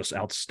he was just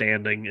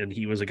outstanding, and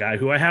he was a guy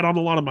who I had on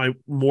a lot of my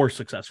more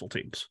successful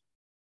teams.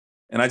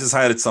 and I just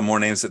highlighted some more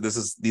names.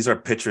 These are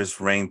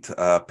pitchers ranked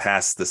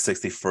past the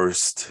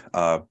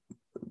 61st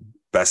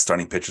best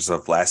starting pitchers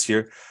of last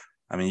year.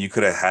 I mean, you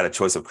could have had a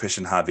choice of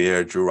Christian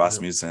Javier, Drew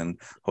Rasmussen,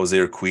 Jose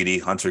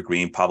Urquidy, Hunter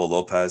Green, Pablo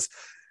Lopez.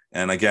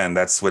 And again,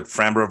 that's with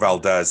Framber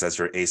Valdez as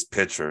your ace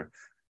pitcher.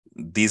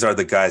 These are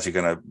the guys are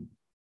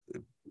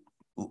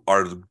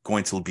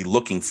going to be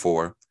looking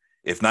for.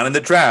 If not in the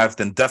draft,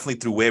 then definitely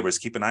through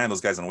waivers. Keep an eye on those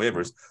guys on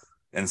waivers.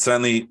 And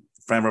certainly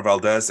Framber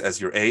Valdez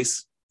as your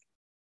ace.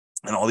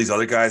 And all these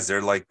other guys,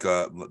 they're like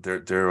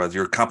they're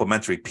your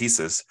complementary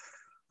pieces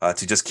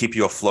to just keep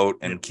you afloat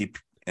and keep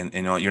and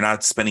you're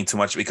not spending too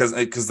much because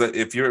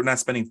if you're not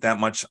spending that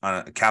much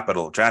on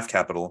draft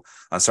capital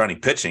on starting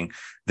pitching,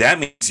 that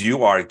means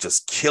you are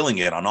just killing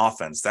it on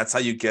offense. That's how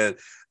you get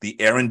the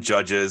Aaron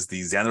Judges,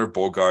 the Xander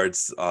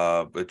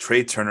Bogaerts,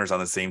 Trey Turner's on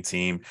the same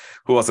team.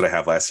 Who else did I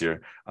have last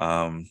year?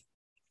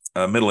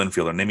 Middle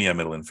infielder. Name me a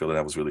middle infielder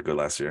that was really good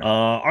last year.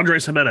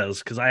 Andres Jimenez,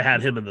 because I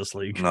had him in this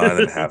league. No, I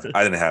didn't have.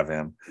 I didn't have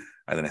him.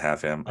 I didn't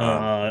have him.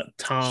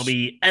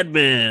 Tommy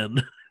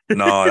Edman.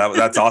 No,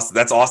 that's Austin.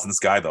 That's Austin's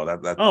guy though.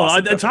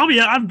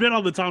 Tommy. I've been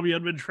on the Tommy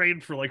Edman train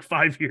for like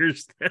 5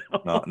 years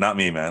now. No, not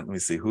me, man. Let me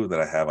see who did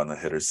I have on the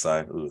hitter's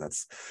side. Ooh,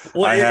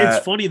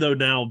 it's funny though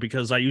now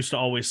because I used to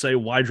always say,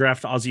 why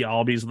draft Ozzy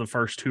Albies in the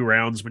first 2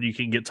 rounds when you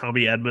can get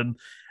Tommy Edman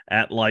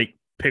at like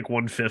pick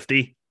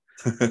 150.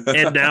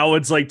 And now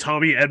it's like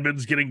Tommy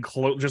Edman's getting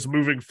close, just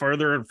moving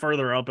further and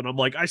further up. And I'm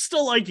like, I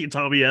still like you,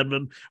 Tommy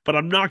Edman, but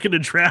I'm not going to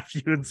draft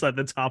you inside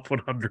the top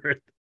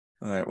 100.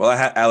 All right. Well, I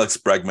had Alex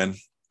Bregman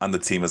on the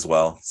team as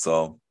well.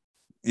 So,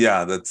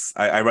 yeah,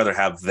 I'd rather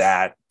have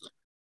that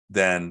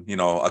than,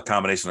 a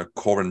combination of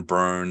Corbin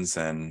Burns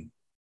and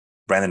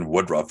Brandon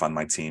Woodruff on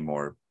my team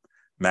or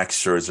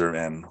Max Scherzer.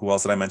 And who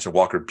else did I mention?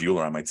 Walker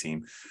Buehler on my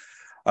team.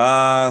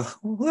 Yeah,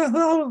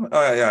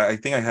 I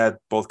think I had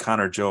both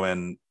Connor Joe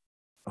and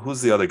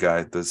who's the other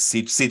guy? The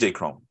CJ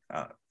Cron,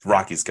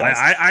 Rockies guys.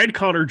 I had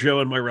Connor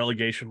Joe in my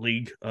relegation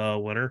league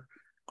winner.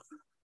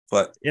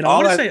 But I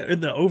want to say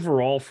in the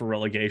overall for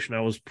relegation,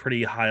 I was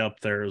pretty high up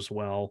there as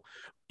well.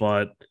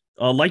 But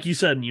like you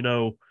said,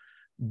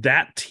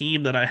 that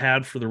team that I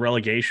had for the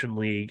relegation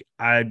league,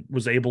 I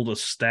was able to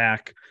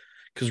stack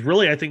because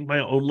really, I think my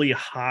only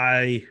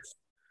high.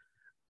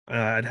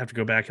 I'd have to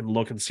go back and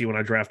look and see when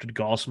I drafted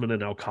Gossman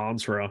and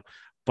Alcantara.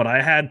 But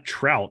I had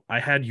Trout, I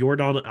had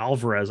Yordan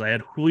Alvarez, I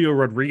had Julio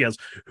Rodriguez,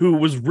 who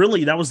was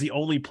that was the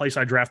only place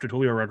I drafted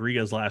Julio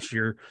Rodriguez last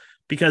year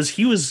because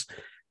he was.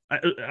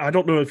 I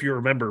don't know if you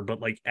remember,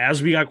 but like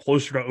as we got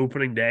closer to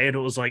opening day, and it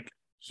was like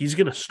he's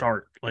gonna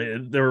start. Like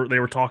they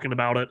were talking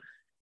about it.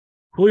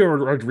 Julio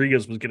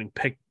Rodriguez was getting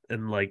picked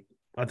in like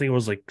I think it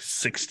was like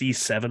 60s,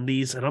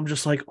 70s, and I'm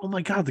just like, oh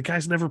my god, the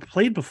guy's never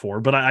played before.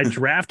 But I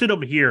drafted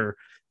him here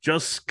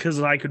just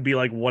because I could be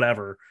like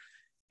whatever,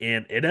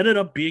 and it ended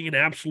up being an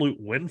absolute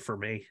win for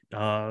me.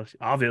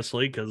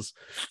 Obviously, because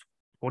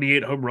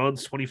 28 home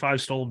runs,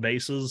 25 stolen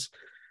bases.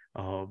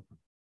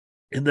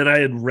 And then I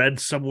had read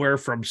somewhere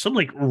from some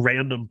like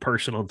random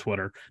person on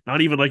Twitter,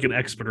 not even like an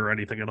expert or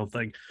anything, I don't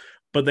think,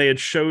 but they had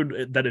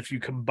showed that if you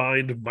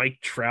combined Mike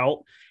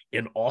Trout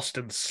and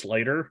Austin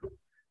Slater,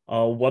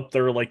 what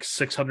their like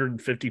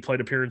 650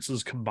 plate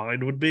appearances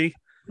combined would be.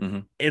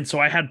 Mm-hmm. And so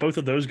I had both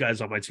of those guys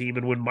on my team.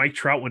 And when Mike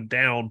Trout went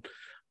down,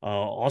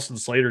 Austin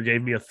Slater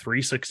gave me a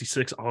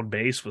 366 on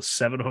base with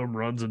 7 home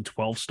runs and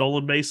 12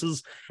 stolen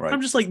bases. Right.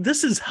 I'm just like,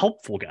 this is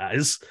helpful,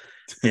 guys.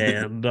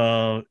 And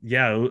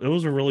yeah, it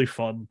was a really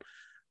fun.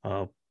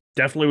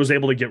 Definitely was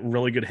able to get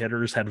really good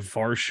hitters. Had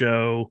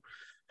Varsho,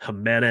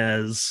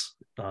 Jimenez,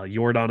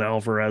 Yordan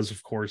Alvarez,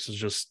 of course, is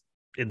just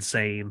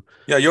insane.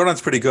 Yeah,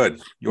 Jordan's pretty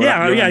good.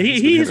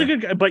 He's a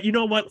good guy. But you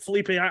know what,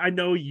 Felipe? I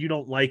know you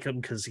don't like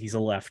him because he's a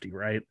lefty,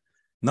 right?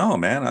 No,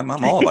 man, I'm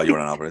all about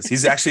Yordan Alvarez.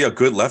 He's actually a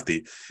good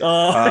lefty.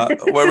 Well,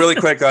 really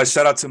quick,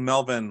 shout out to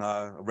Melvin,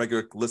 a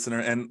regular listener,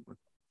 and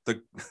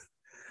the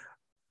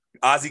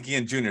Ozzie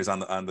Guillen Jr. is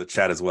on the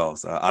chat as well.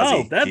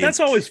 So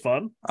that's always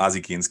fun. Ozzie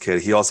Guillen's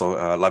kid. He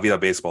also La Vida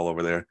Baseball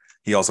over there.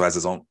 He also has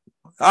his own.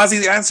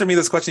 Ozzie, answer me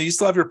this question. You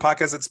still have your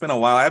podcast? It's been a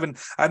while. I've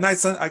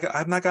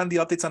not gotten the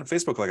updates on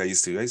Facebook like I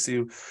used to. I used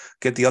to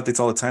get the updates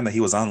all the time that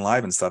he was on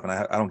live and stuff, and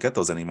I don't get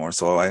those anymore.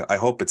 So I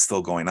hope it's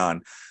still going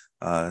on.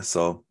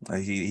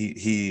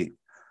 He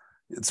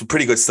it's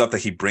pretty good stuff that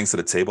he brings to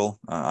the table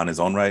on his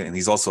own right, and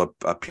he's also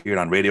appeared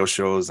on radio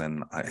shows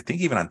and I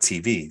think even on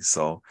TV.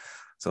 So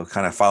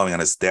kind of following on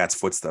his dad's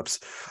footsteps.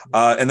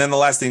 And then the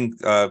last thing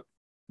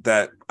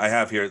that I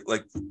have here,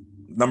 like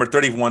number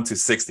 31 to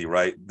 60,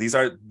 right?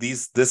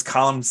 This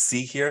column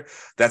C here,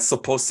 that's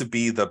supposed to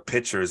be the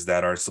pitchers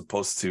that are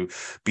supposed to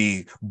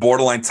be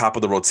borderline top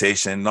of the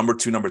rotation, number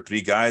 2, number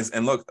 3 guys.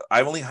 And look,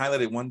 I've only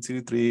highlighted 1,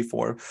 2, 3,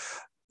 4,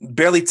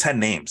 barely 10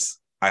 names.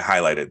 I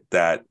highlighted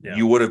that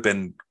you would have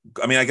been.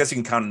 I mean, I guess you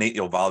can count Nate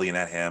Eovaldi and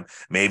add him.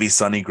 Maybe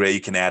Sonny Gray, you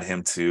can add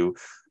him too.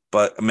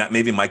 But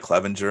maybe Mike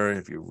Clevenger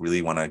if you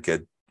really want to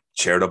get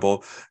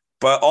charitable.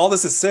 But all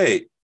this to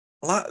say,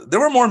 there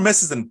were more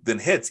misses than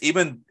hits.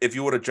 Even if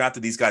you would have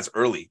drafted these guys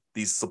early,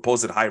 these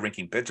supposed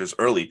high-ranking pitchers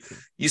early,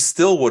 you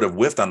still would have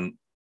whiffed on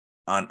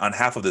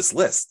half of this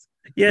list.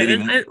 Yeah,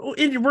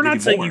 and we're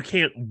not saying you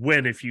can't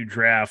win if you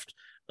draft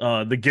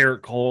the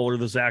Garrett Cole or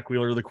the Zach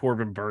Wheeler or the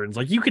Corbin Burns.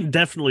 Like, you can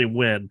definitely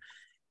win.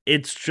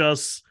 It's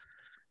just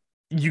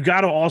you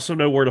got to also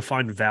know where to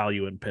find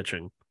value in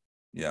pitching.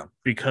 Yeah,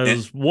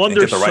 because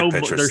there's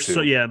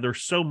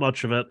so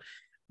much of it.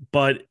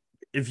 But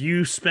if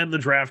you spend the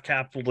draft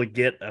capital to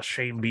get a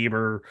Shane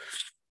Bieber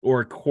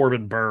or a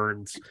Corbin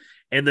Burns,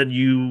 and then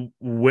you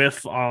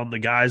whiff on the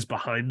guys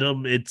behind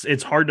them,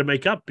 it's hard to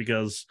make up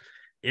because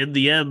in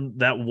the end,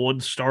 that one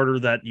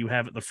starter that you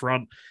have at the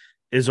front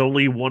is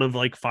only one of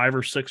like 5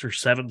 or 6 or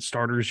 7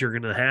 starters you're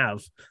going to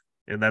have.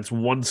 And that's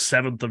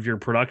 1/7 of your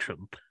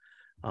production.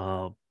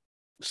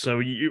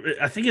 So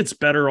I think it's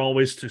better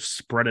always to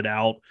spread it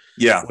out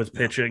with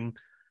pitching.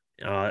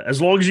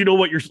 As long as you know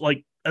what you're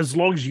like, as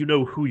long as you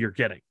know who you're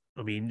getting.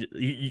 I mean,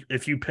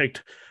 if you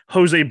picked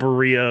Jose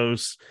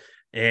Barrios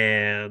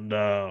and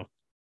I'm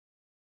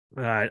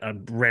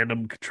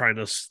random trying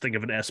to think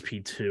of an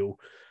SP2.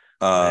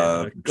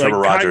 Trevor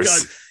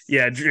Rogers.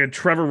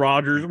 Trevor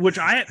Rogers,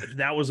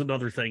 that was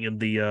another thing in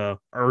the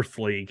Earth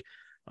League.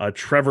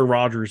 Trevor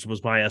Rogers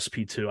was my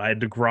SP2. I had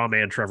DeGrom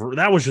and Trevor.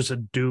 That was just a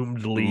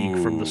doomed league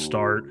from the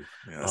start.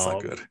 Yeah, that's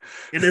not good.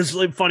 It is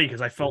like funny because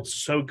I felt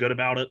so good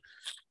about it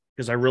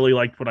because I really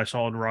liked what I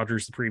saw in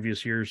Rogers the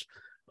previous years.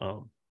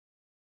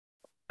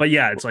 But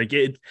yeah, it's like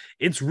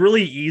it's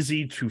really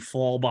easy to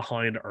fall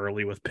behind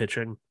early with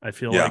pitching. I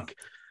feel like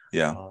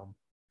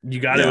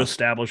you got to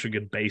establish a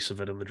good base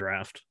of it in the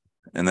draft.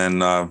 And then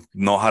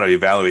know how to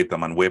evaluate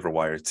them on waiver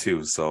wire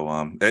too.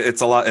 So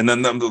it's a lot. And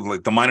then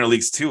like the minor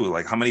leagues too.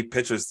 Like how many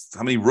pitchers,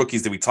 how many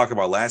rookies did we talk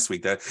about last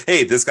week? That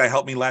hey, this guy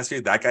helped me last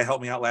year. That guy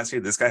helped me out last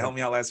year. This guy helped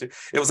me out last year.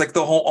 It was like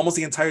almost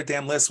the entire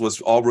damn list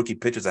was all rookie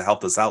pitchers that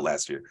helped us out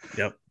last year.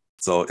 Yep.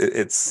 So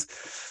it's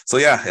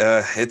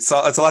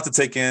a lot to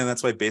take in.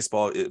 That's why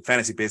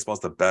fantasy baseball is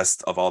the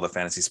best of all the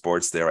fantasy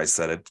sports. There, I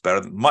said it.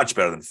 Much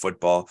better than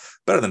football,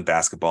 better than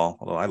basketball.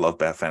 Although I love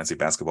fantasy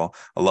basketball.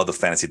 I love the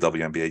fantasy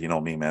WNBA. You know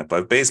me, man.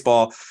 But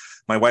baseball,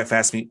 my wife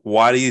asked me,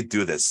 "Why do you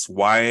do this?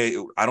 Why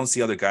I don't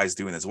see other guys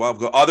doing this?"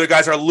 Well, other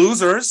guys are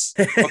losers.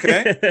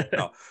 Okay.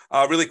 No.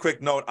 Really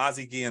quick note: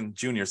 Ozzie Guillen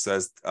Jr.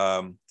 says.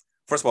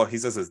 First of all, he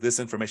says, this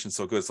information is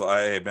so good. So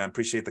I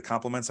appreciate the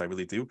compliments. I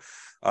really do.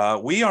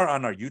 We are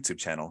on our YouTube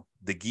channel,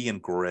 The Guillen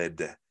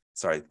Grid.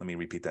 Sorry, let me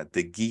repeat that.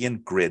 The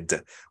Guillen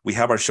Grid. We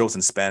have our shows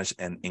in Spanish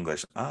and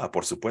English.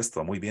 Por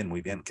supuesto. Muy bien, muy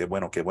bien. Qué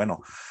bueno, qué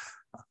bueno.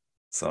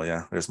 So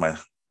yeah, there's my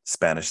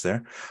Spanish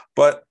there.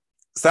 But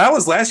so that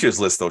was last year's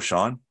list, though,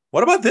 Sean.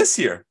 What about this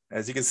year?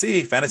 As you can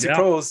see, Fantasy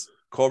Pros.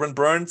 Corbin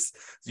Burns.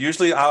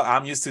 Usually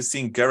I'm used to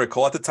seeing Garrett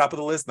Cole at the top of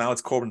the list. Now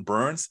it's Corbin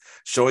Burns.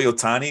 Shohei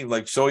Ohtani.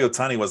 Like Shohei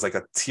Ohtani was like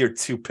a tier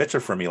 2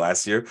 pitcher for me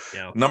last year.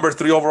 Yeah. Number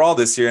 3 overall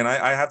this year. And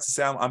I have to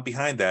say I'm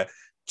behind that.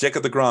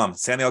 Jacob deGrom,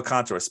 Sandy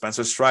Alcantara,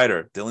 Spencer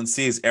Strider, Dylan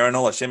Cease, Aaron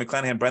Nola, Shane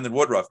McClanahan, Brandon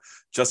Woodruff,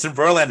 Justin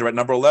Verlander at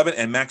number 11,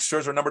 and Max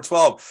Scherzer at number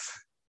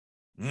 12.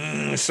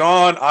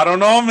 Sean, I don't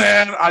know,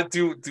 man.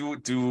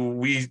 Do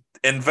we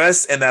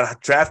invest in that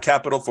draft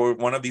capital for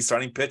one of these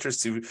starting pitchers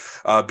to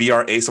be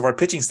our ace of our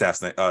pitching staffs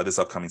this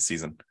upcoming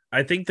season?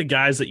 I think the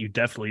guys that you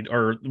definitely,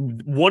 or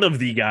one of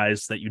the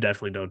guys that you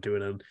definitely don't do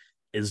it in,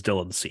 is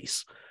Dylan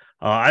Cease.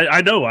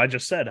 I know. I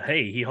just said,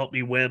 hey, he helped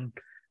me win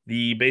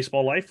the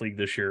Baseball Life League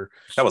this year.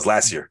 That was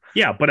last year.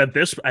 Yeah, but at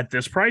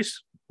this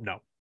price,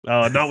 no,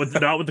 not with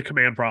the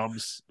command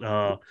problems.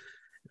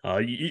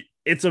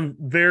 It's a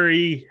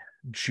very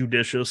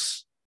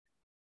judicious.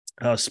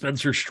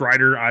 Spencer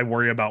Strider, I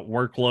worry about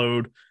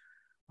workload.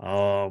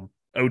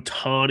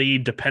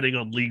 Ohtani, depending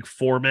on league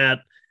format,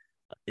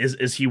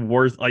 is he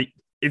worth, like,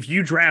 if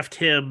you draft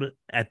him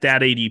at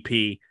that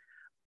ADP,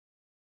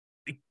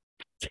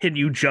 can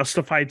you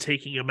justify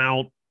taking him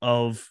out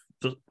of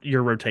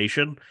your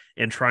rotation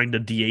and trying to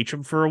DH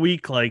him for a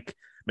week? Like,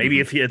 maybe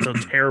if it's a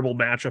terrible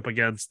matchup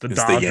against the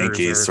Dodgers, the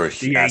Yankees or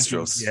the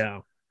Astros. Yeah.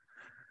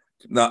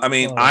 No, I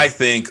mean, I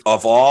think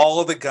of all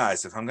of the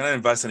guys, if I'm going to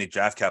invest any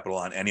draft capital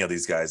on any of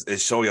these guys,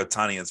 it's Shohei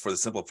Ohtani, and it's for the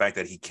simple fact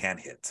that he can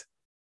hit.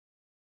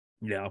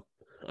 Yeah.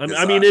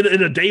 I mean,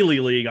 in a daily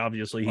league,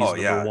 obviously, he's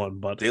number one.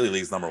 But daily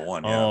league's number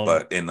one, yeah.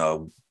 But in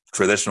a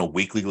traditional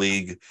weekly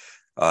league,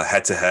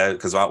 head-to-head,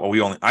 because I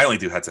only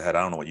do head-to-head.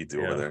 I don't know what you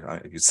do over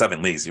there.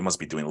 7 leagues. You must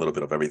be doing a little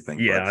bit of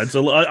everything. Yeah,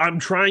 I'm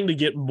trying to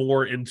get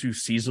more into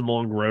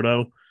season-long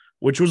roto,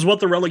 which was what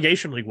the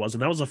relegation league was,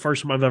 and that was the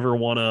first time I've ever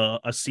won a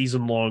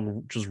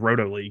season-long just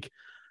roto league.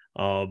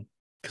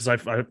 Because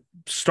I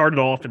started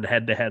off in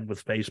head-to-head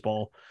with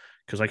baseball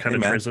because I kind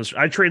of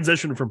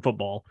transitioned from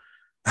football,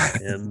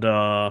 and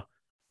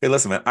hey,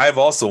 listen, man, I've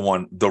also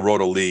won the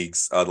roto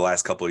leagues the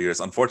last couple of years.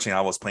 Unfortunately, I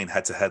was playing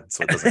head-to-head,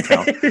 so it doesn't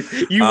count.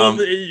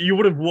 You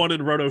would have won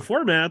in roto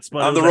formats,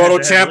 but I'm the roto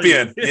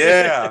champion.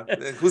 Yeah.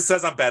 Who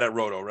says I'm bad at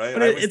roto, right?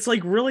 But it's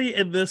like, really,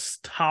 in this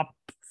top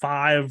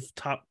 5,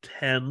 top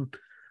 10,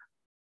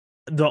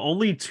 the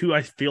only 2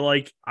 I feel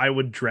like I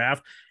would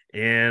draft,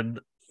 and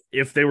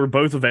if they were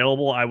both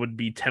available, I would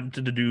be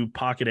tempted to do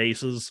pocket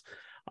aces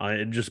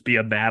and just be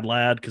a mad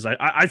lad, because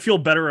I feel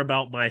better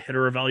about my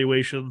hitter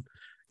evaluation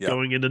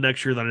going into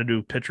next year than I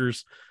do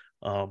pitchers.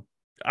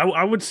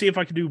 I would see if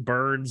I could do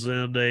Burns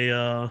and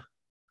a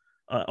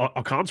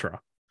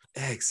Alcantara.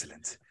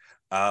 Excellent.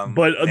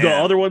 But the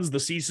other ones, the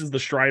Ceases, the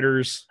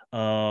Striders,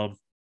 even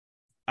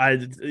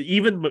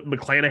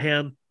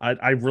McClanahan,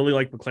 I really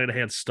like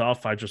McClanahan's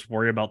stuff. I just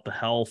worry about the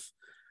health.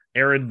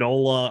 Aaron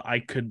Nola, I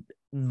could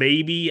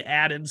maybe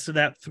add into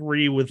that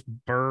 3 with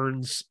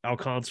Burns,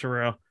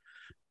 Alcantara,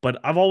 but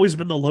I've always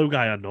been the low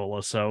guy on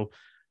Nola, so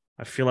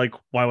I feel like,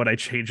 why would I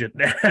change it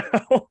now?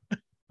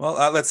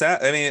 Well, let's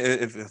add. I mean,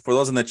 if for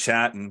those in the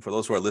chat and for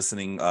those who are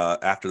listening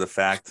after the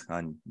fact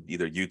on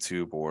either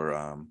YouTube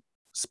or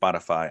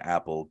Spotify,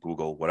 Apple,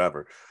 Google,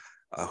 whatever,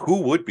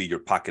 who would be your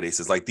pocket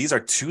aces? Like, these are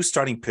 2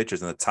 starting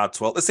pitchers in the top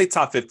 12. Let's say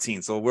top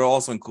 15. So we're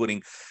also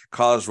including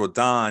Carlos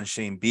Rodon,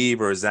 Shane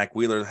Bieber, Zach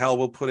Wheeler. Hell,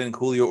 we'll put in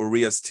Julio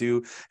Urias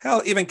too.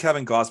 Hell, even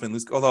Kevin Gausman.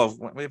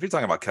 Although, if you're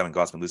talking about Kevin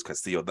Gausman, Luis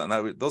Castillo,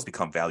 those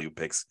become value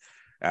picks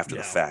after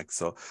the fact.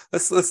 So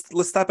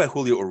let's stop at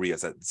Julio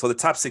Urias. So the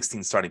top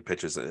 16 starting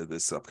pitchers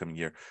this upcoming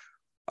year.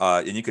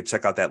 And you can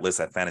check out that list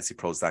at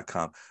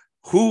fantasypros.com.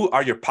 Who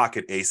are your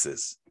pocket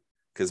aces?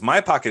 Because my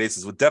pocket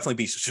aces would definitely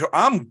be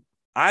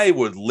I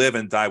would live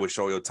and die with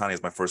Shohei Ohtani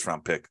as my first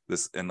round pick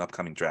in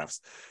upcoming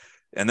drafts.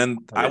 And then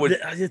I would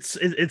it's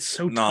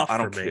so tough. I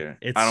don't care.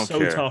 It's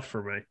so tough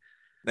for me.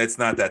 It's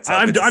not that tough.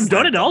 I've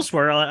done it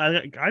elsewhere.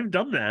 I've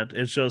done that.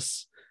 It's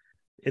just,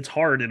 it's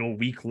hard in a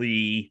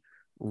weekly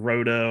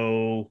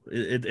roto.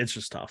 It's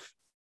just tough.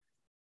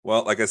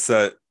 Well, like I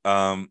said,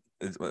 and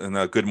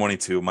good morning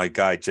to my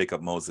guy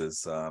Jacob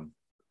Moses.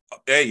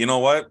 Hey, you know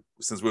what?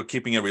 Since we're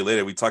keeping it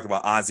related, we talked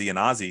about Ozzy and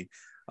Ozzy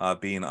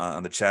being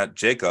on the chat.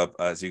 Jacob,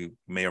 as you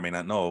may or may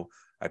not know,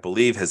 I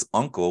believe his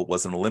uncle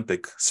was an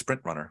Olympic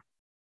sprint runner.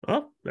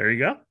 Oh, there you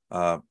go.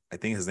 I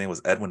think his name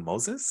was Edwin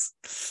Moses.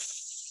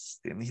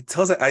 And he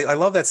tells it. I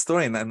love that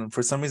story, and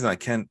for some reason I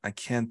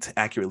can't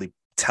accurately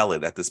tell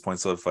it at this point.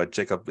 So if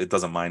Jacob, it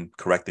doesn't mind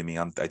correcting me,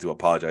 I do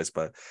apologize,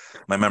 but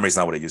my memory's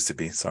not what it used to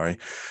be. Sorry.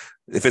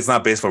 If it's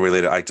not baseball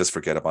related, I just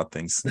forget about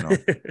things. You know,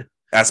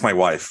 ask my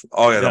wife.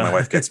 Oh yeah, my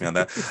wife gets me on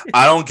that.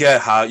 I don't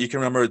get how you can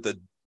remember the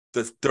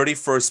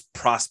 31st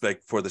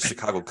prospect for the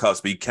Chicago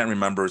Cubs, but you can't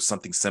remember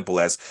something simple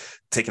as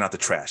taking out the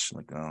trash.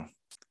 Like, oh,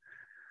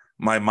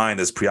 my mind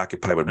is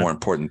preoccupied with more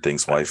important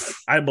things,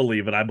 wife. I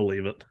believe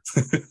it.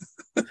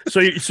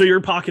 So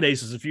your pocket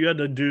aces, if you had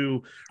to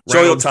do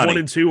rounds 1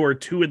 and 2 or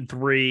 2 and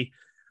 3,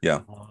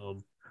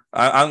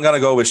 I'm gonna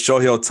go with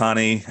Shohei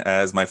Ohtani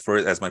as my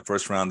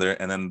first rounder,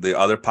 and then the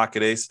other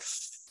pocket ace.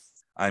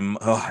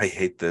 I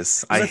hate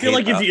this. I feel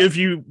like if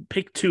you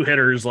pick 2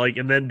 hitters, like,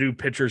 and then do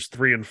pitchers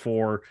 3 and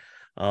 4,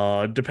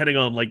 depending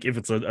on like if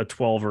it's a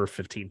 12 or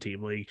 15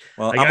 team league.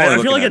 Well, like,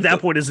 I feel like at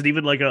that point, is it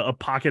even like a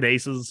pocket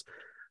aces?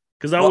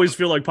 Because I always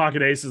feel like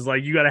pocket aces,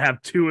 like, you got to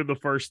have 2 in the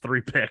first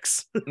 3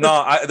 picks.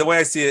 No, the way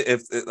I see it,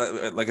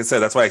 like I said,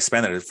 that's why I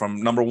expanded it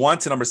from number 1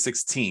 to number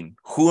 16.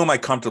 Who am I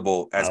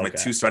comfortable as my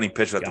 2 starting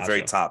pitchers at the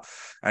very top?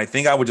 And I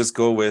think I would just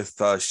go with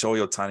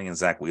Shohei Ohtani and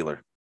Zach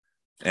Wheeler.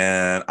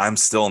 And I'm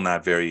still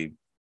not very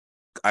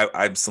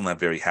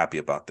happy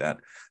about that.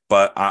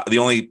 But the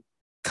only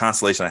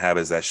consolation I have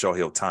is that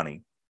Shohei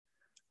Ohtani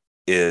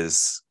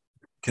is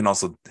can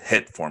also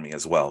hit for me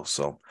as well.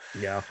 So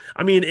Yeah.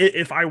 I mean,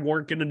 if I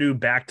weren't going to do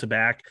back to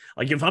back,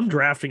 like if I'm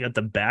drafting at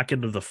the back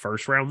end of the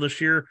first round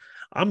this year,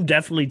 I'm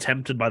definitely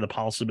tempted by the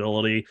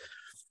possibility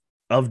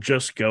of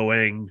just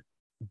going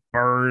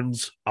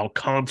Burns,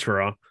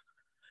 Alcantara,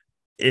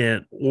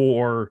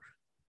 or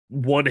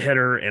one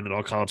hitter and an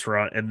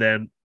Alcantara, and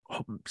then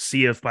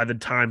see if by the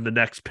time the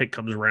next pick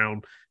comes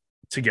around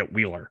to get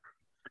Wheeler.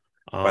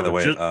 by the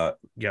way,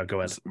 yeah,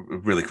 go ahead.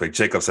 really quick,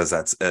 Jacob says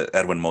that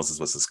Edwin Moses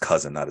was his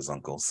cousin, not his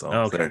uncle. So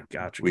okay,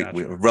 gotcha. We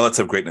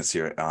relative greatness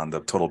here on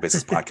the Total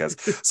Basis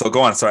podcast. So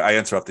go on. Sorry, I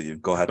interrupted you.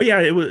 Go ahead. But yeah,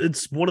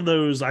 it's one of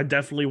those. I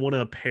definitely want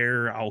to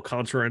pair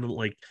Alcantara, and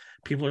like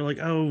people are like,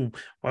 oh,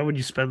 why would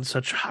you spend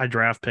such a high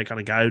draft pick on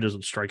a guy who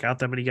doesn't strike out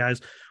that many guys?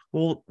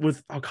 Well,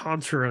 with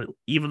Alcantara,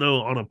 even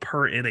though on a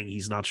per inning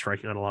he's not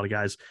striking out a lot of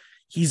guys,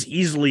 he's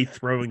easily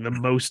throwing the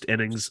most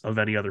innings of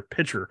any other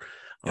pitcher.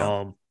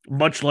 Yeah.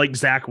 Much like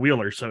Zach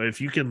Wheeler. So if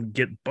you can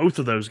get both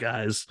of those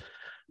guys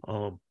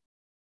in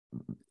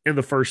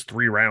the first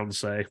 3 rounds,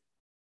 say,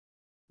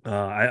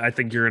 I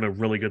think you're in a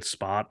really good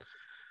spot.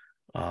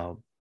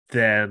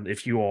 Then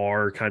if you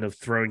are kind of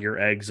throwing your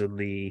eggs in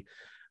the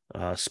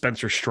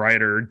Spencer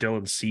Strider,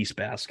 Dylan Cease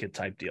basket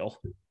type deal.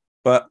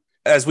 But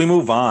as we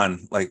move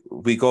on, like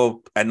we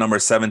go at number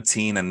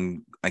 17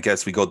 and I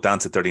guess we go down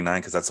to 39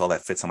 because that's all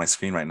that fits on my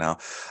screen right now.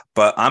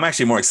 But I'm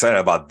actually more excited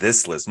about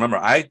this list. Remember,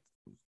 I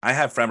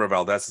have Framber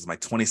Valdez as my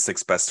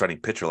 26th best starting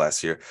pitcher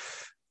last year.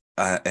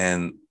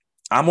 And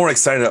I'm more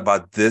excited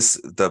about this,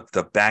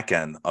 the back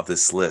end of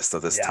this list,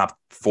 of this top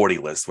 40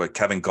 list, where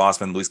Kevin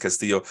Gausman, Luis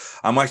Castillo.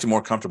 I'm actually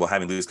more comfortable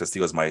having Luis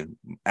Castillo as my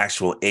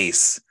actual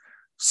ace,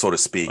 so to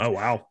speak. Oh,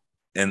 wow.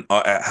 And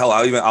hell,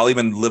 I'll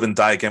even live and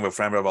die again with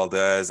Framber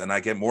Valdez, and I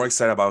get more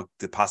excited about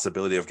the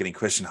possibility of getting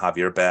Christian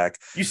Javier back.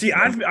 You see,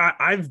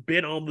 I've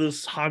been on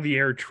this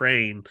Javier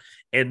train,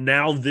 and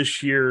now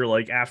this year,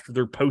 like after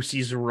their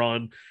postseason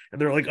run, and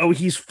they're like, oh,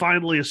 he's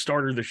finally a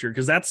starter this year,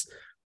 because that's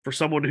for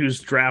someone who's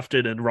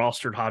drafted and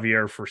rostered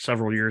Javier for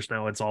several years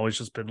now. It's always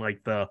just been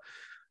like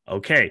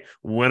okay,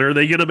 when are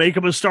they going to make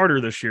him a starter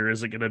this year?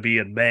 Is it going to be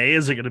in May?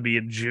 Is it going to be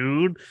in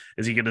June?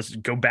 Is he going to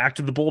go back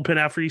to the bullpen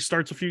after he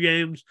starts a few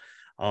games?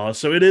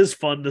 So it is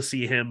fun to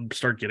see him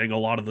start getting a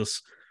lot of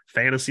this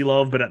fantasy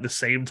love, but at the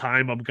same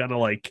time, I'm kind of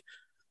like,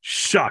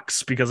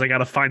 shucks, because I got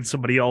to find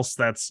somebody else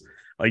that's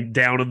like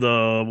down in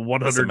the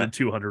 100 and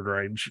 200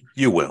 range.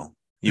 You will.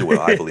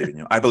 I believe in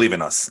you. I believe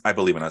in us.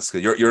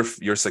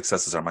 Your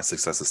successes are my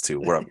successes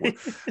too.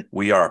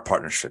 We are a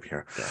partnership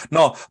here. Yeah.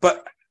 No,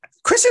 but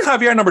Christian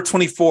Javier, number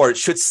 24,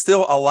 should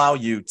still allow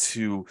you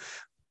to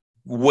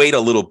wait a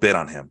little bit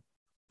on him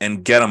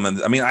and get him.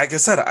 And I mean, like I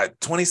said,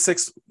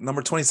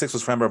 number 26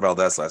 was Framber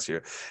Valdez last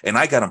year, and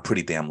I got him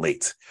pretty damn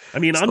late. I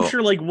mean, I'm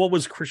sure, like, what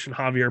was Christian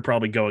Javier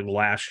probably going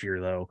last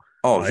year, though?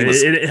 Oh,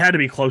 it had to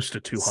be close to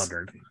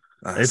 200.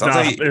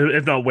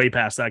 If not way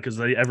past that, because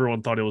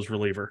everyone thought it was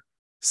reliever.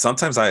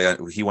 Sometimes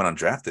he went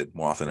undrafted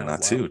more often than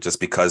not too, just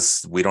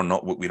because we don't know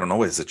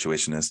what his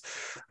situation is.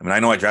 I mean, I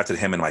know I drafted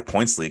him in my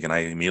points league and I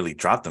immediately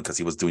dropped him because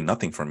he was doing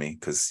nothing for me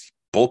because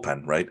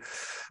bullpen, right?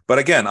 But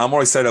again, I'm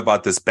more excited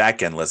about this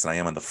back end list than I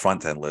am on the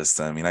front end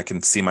list. I mean, I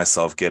can see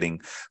myself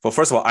getting. Well,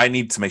 first of all, I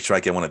need to make sure I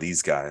get one of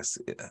these guys: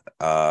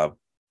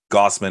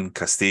 Gausman,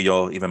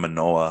 Castillo, even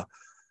Manoah,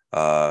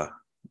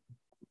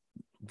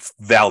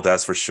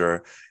 Valdez for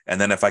sure. And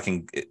then if I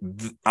can,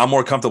 I'm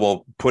more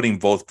comfortable putting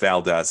both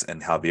Valdez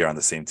and Javier on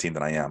the same team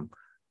than I am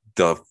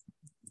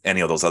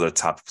any of those other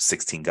top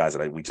 16 guys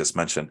that we just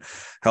mentioned.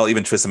 Hell,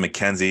 even Tristan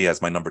McKenzie as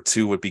my number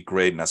 2 would be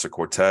great. Nestor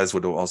Cortez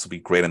would also be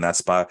great in that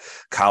spot.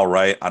 Kyle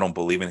Wright, I don't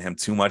believe in him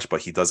too much, but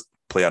he does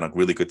play on a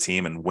really good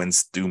team, and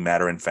wins do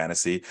matter in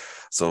fantasy.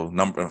 So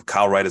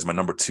Kyle Wright is my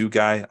number 2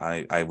 guy.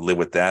 I live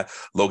with that.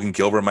 Logan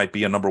Gilbert might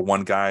be a number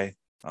 1 guy.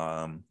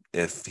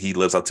 If he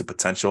lives up to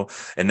potential,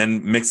 and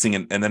then mixing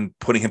and then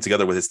putting him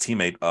together with his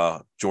teammate,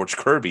 George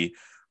Kirby,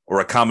 or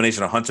a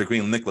combination of Hunter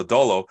Green and Nick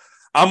Lodolo.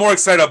 I'm more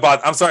excited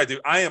about, I'm sorry,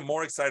 dude. I am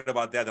more excited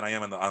about that than I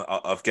am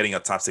of getting a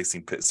top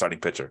 16 starting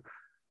pitcher.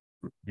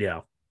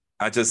 Yeah.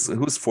 Who's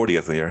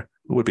 40th here?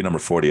 Who would be number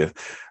 40th?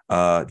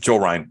 Joe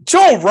Ryan.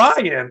 Joe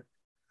Ryan!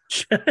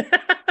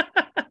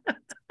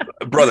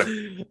 Brother,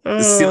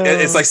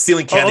 it's like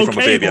stealing candy from a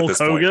baby Hulk at this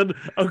Hogan. point.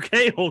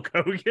 Okay, Hulk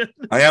Hogan.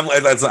 I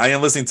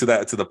am listening to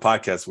the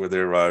podcast where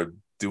they're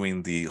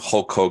doing the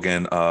Hulk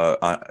Hogan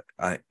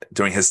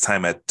during his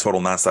time at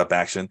Total Nonstop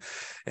Action,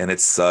 and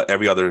it's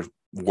every other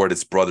word.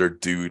 It's brother,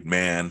 dude,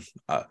 man.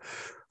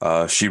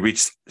 She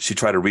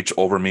tried to reach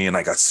over me, and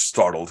I got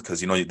startled because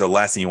the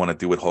last thing you want to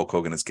do with Hulk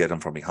Hogan is get him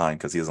from behind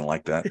because he doesn't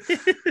like that.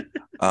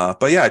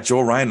 But yeah,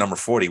 Joe Ryan, number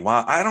 40.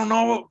 Wow, I don't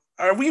know.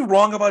 Are we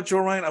wrong about Joe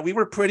Ryan? We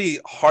were pretty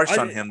harsh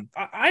on him.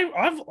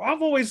 I've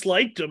always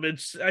liked him.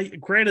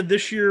 Granted,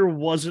 this year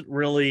wasn't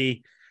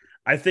really.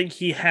 I think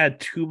he had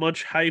too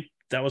much hype.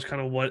 That was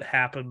kind of what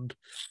happened,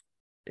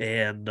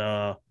 and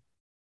I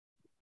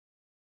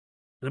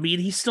mean,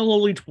 he's still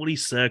only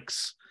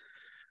 26.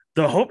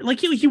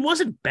 He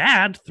wasn't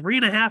bad.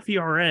 3.5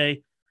 ERA.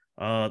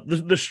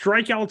 The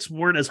strikeouts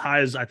weren't as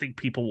high as I think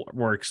people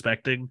were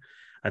expecting.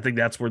 I think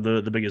that's where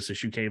the biggest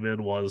issue came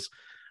in was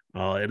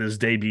in his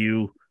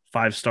debut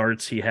 5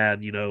 starts, he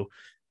had,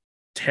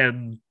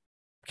 10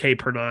 K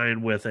per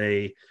nine with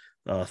a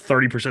 30%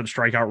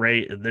 strikeout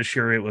rate, and this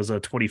year it was a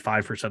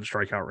 25%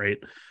 strikeout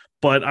rate.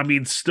 But I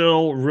mean,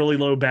 still really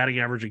low batting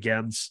average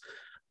against.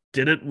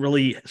 Didn't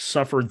really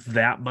suffer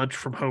that much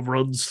from home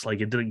runs.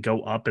 Like, it didn't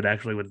go up; it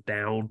actually went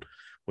down,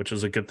 which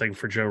is a good thing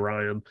for Joe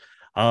Ryan.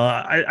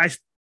 I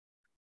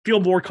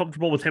feel more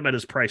comfortable with him at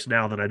his price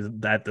now than I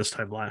did at this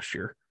time last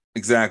year.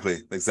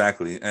 Exactly.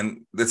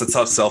 And it's a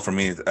tough sell for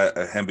me,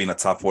 him being a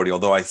top 40.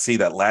 Although I see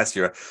that last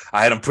year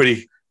I had him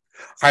pretty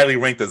highly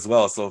ranked as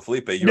well. So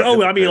Felipe, I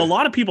mean, a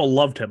lot of people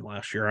loved him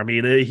last year. I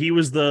mean, he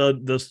was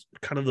the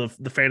kind of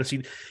the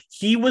fantasy.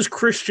 He was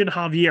Christian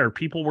Javier.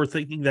 People were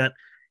thinking that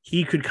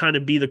he could kind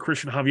of be the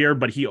Christian Javier,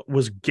 but he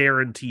was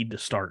guaranteed to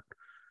start.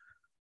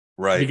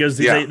 Right. Because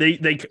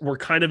they were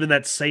kind of in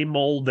that same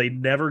mold. They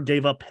never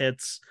gave up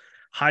hits,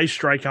 high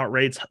strikeout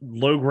rates,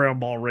 low ground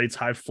ball rates,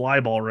 high fly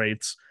ball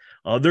rates.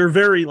 They're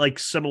very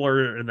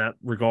similar in that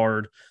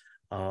regard.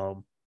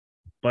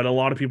 But a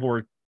lot of people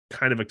were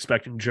kind of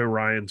expecting Joe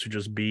Ryan to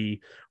just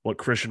be what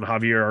Christian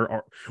Javier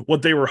or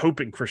what they were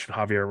hoping Christian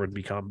Javier would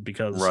become,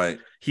 because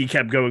he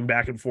kept going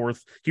back and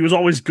forth. He was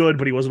always good,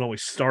 but he wasn't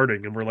always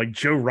starting. And we're like,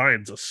 Joe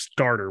Ryan's a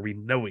starter. We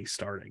know he's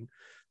starting.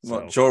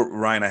 Well, Joe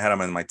Ryan, I had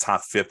him in my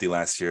top 50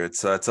 last year.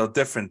 It's a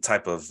different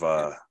type of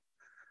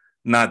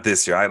not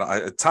this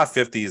year. Top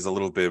 50 is a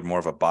little bit more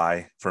of a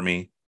buy for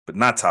me, but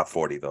not top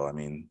 40 though. I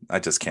mean, I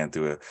just can't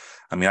do it.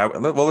 I mean,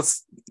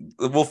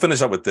 we'll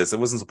finish up with this. It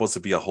wasn't supposed to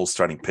be a whole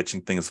starting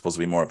pitching thing. It's supposed to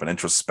be more of an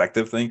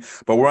introspective thing,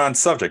 but we're on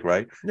subject,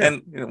 right? Yeah.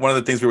 And one of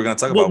the things we were going to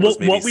talk about was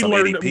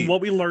maybe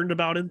what we learned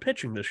about in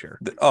pitching this year.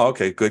 Oh,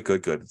 okay.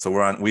 Good. So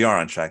we are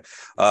on track.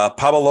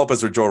 Pablo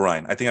Lopez or Joe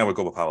Ryan? I think I would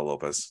go with Pablo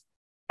Lopez.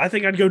 I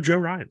think I'd go Joe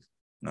Ryan.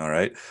 All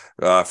right.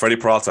 Freddie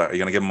Peralta, are you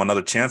going to give him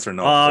another chance or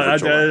no?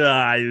 That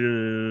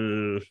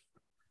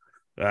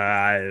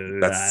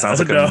sounds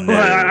like no.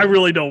 I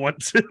really don't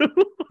want to.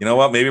 You know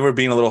what? Maybe we're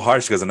being a little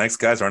harsh because the next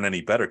guys aren't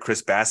any better.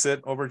 Chris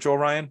Bassett over Joe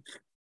Ryan.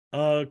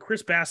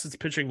 Chris Bassett's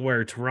pitching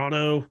where?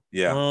 Toronto.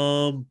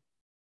 Yeah.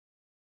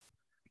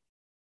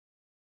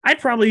 I'd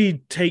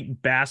probably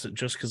take Bassett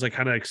just because I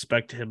kind of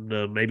expect him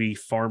to maybe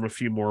farm a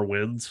few more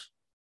wins.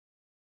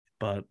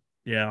 But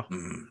yeah.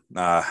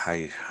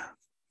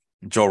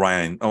 Joe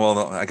Ryan. Oh,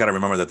 well, I got to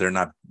remember that they're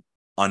not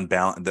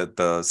unbalanced, that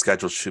the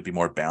schedule should be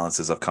more balanced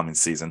this upcoming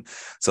season.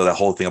 So that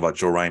whole thing about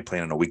Joe Ryan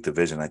playing in a weak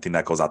division, I think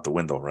that goes out the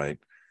window, right?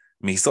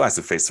 I mean, he still has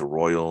to face the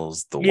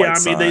Royals, the White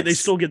Sox. They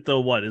still get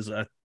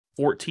the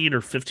 14 or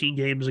 15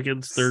 games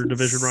against their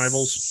division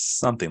rivals,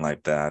 something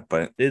like that.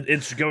 But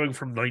it's going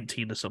from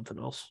 19 to something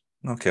else.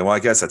 Okay, well, I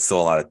guess that's still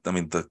a lot of. I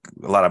mean, a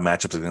lot of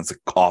matchups against the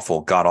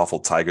god awful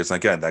Tigers. And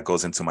again, that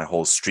goes into my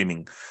whole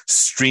streaming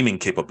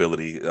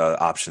capability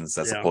options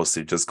as opposed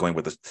to just going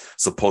with the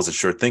supposed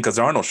sure thing, because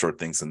there are no sure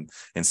things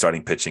in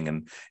starting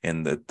pitching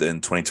in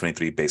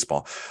 2023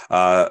 baseball.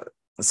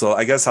 So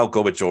I guess I'll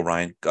go with Joe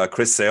Ryan,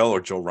 Chris Sale or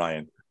Joe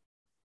Ryan.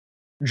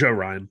 Joe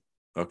Ryan.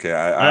 Okay,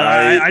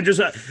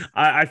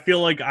 I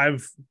feel like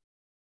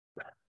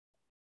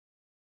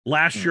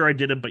last year I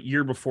didn't, but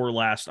year before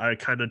last, I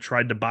kind of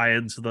tried to buy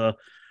into the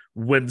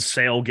when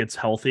Sale gets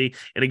healthy.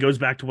 And it goes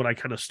back to what I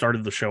kind of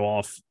started the show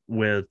off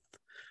with.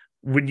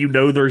 When you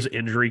know there's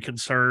injury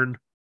concern,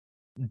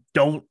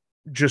 don't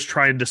just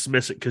try and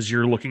dismiss it because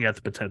you're looking at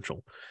the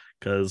potential.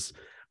 Because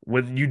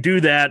when you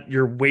do that,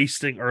 you're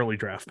wasting early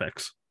draft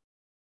picks.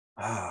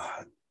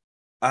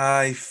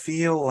 I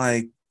feel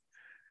like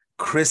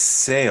Chris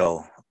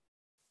Sale.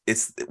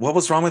 What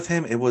was wrong with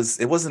him? It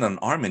wasn't an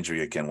arm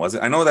injury again, was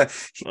it? I know that.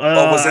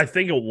 I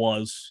think it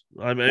was.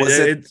 I mean,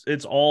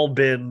 it's all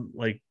been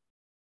like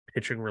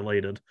pitching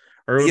related,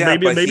 or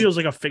maybe it was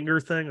like a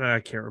finger thing. I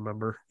can't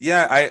remember.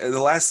 Yeah,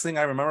 the last thing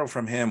I remember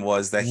from him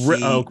was that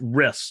he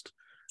wrist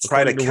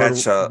tried to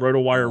catch a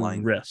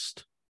RotoWire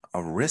wrist,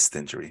 a wrist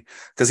injury,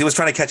 because he was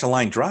trying to catch a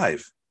line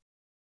drive.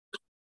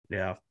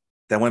 Yeah.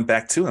 That went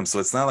back to him. So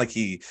it's not like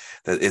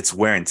that it's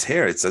wear and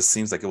tear. It just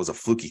seems like it was a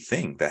fluky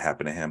thing that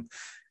happened to him.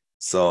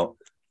 So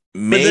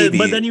maybe,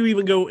 but then you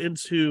even go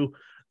into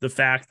the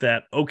fact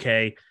that,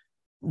 okay,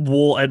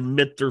 we'll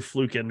admit they're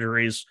fluke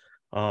injuries.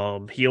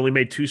 He only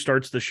made 2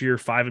 starts this year,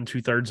 5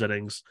 2/3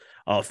 innings.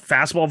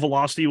 Fastball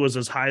velocity was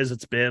as high as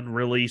it's been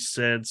really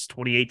since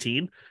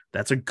 2018.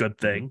 That's a good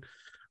thing.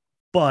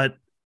 But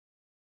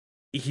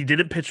he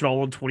didn't pitch at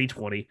all in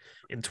 2020.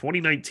 In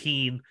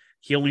 2019,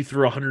 he only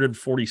threw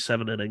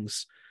 147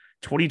 innings.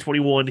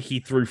 2021,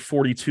 he threw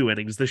 42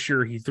 innings. This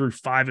year, he threw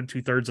 5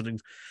 2/3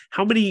 innings.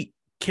 How many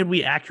can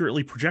we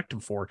accurately project him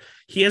for?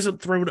 He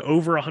hasn't thrown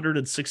over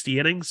 160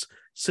 innings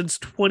since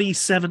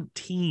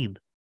 2017.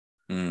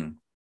 And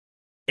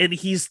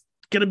he's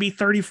going to be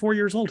 34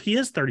 years old. He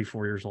is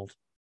 34 years old.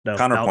 No,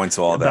 counterpoint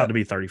to all that. About to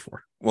be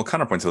 34. Well,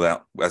 counterpoint to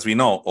that, as we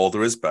know,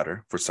 older is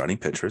better for starting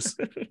pitchers.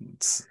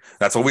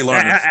 That's what we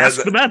learned.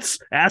 Ask the Mets.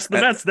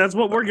 That's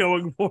what we're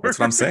going for. That's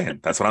what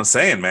I'm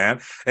saying,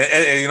 man.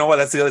 And you know what?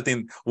 That's the other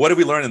thing. What did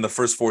we learn in the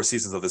first 4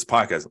 seasons of this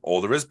podcast?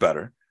 Older is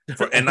better.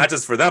 and not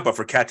just for them, but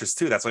for catchers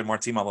too. That's why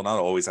Martin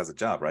Maldonado always has a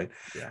job, right?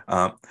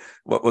 Yeah.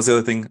 What was the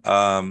other thing?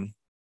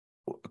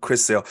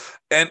 Chris Sale.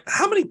 And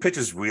how many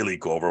pitchers really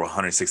go over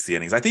 160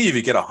 innings? I think if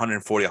you get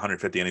 140,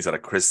 150 innings out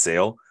of Chris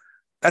Sale,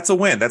 that's a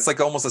win. That's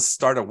like almost a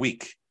start a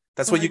week.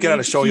 That's what you get out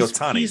of Shohei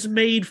Ohtani. He's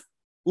made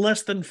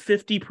less than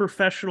 50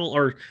 professional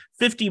or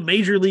 50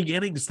 major league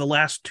innings the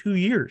last 2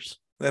 years.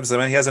 Man,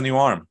 he has a new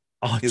arm.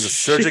 Oh, he's a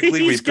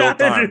surgically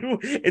rebuilt arm.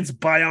 It's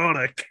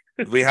bionic.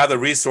 We have the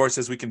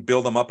resources. We can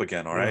build them up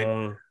again. All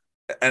right.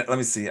 And let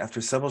me see. After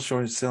several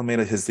short, Sale made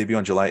his debut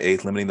on July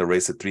 8th, limiting the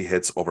Rays to 3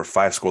 hits over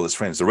 5 scoreless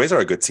frames. The Rays are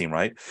a good team,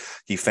 right?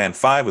 He fanned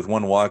 5 with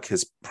 1 walk.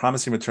 His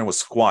promising return was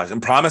squashed.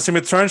 And promising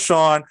return,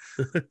 Sean,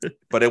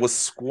 but it was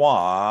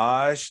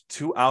squashed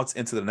 2 outs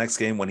into the next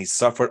game when he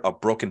suffered a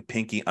broken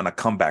pinky on a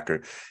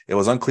comebacker. It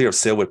was unclear if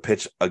Sale would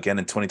pitch again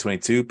in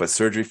 2022, but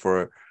surgery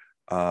for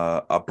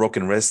a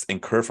broken wrist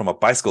incurred from a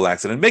bicycle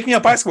accident. Make me a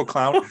bicycle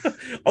clown.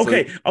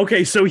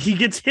 Okay. So he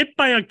gets hit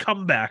by a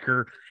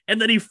comebacker, and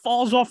then he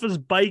falls off his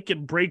bike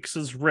and breaks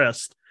his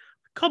wrist.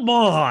 Come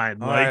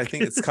on. I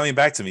think it's coming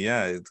back to me.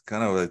 Yeah, it's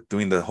kind of like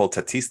doing the whole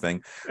Tatis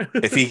thing.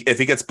 If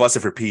he gets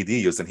busted for PED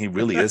use, then he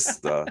really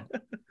is the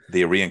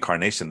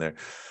reincarnation there.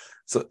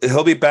 So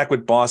he'll be back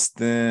with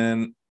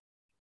Boston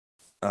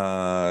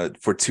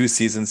for 2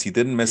 seasons. He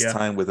didn't miss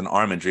time with an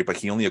arm injury, but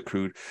he only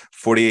accrued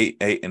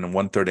 48 and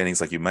 1/3 innings,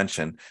 like you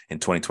mentioned, in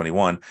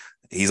 2021.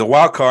 He's a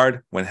wild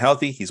card. When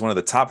healthy, he's one of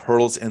the top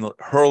hurlers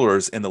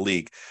in the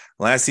league.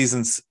 Last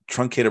season's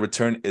truncated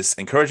return is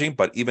encouraging,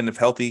 but even if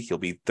healthy, he'll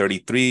be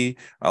 33,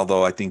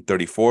 although I think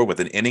 34 with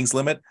an innings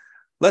limit.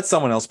 Let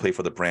someone else play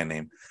for the brand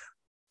name.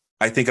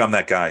 I think I'm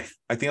that guy.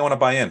 I think I want to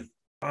buy in.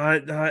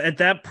 At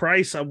that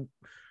price,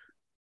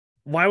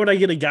 why would I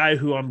get a guy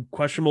who I'm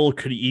questionable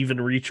could even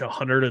reach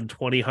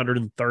 120,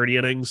 130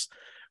 innings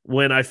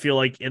when I feel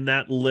like in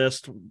that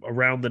list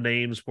around the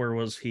names, where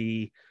was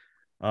he?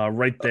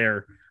 Right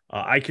there.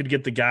 I could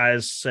get the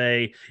guys,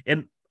 say,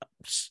 and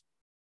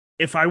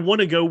if I want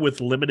to go with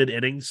limited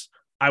innings,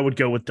 I would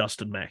go with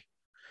Dustin May.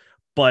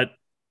 But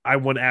I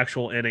want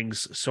actual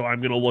innings, so I'm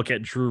going to look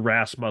at Drew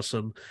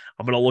Rasmussen.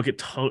 I'm going to look at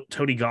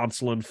Tony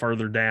Gonsolin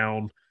further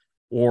down.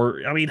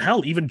 Or, I mean,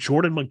 hell, even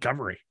Jordan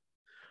Montgomery.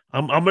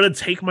 I'm going to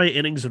take my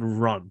innings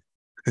and run.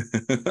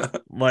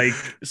 Like,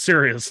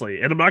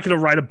 seriously. And I'm not going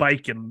to ride a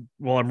bike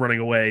while I'm running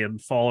away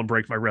and fall and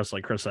break my wrist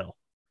like Chris Sale.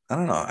 I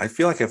don't know. I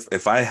feel like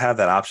if I have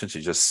that option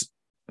to just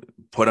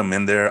put him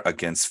in there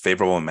against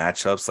favorable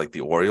matchups like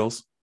the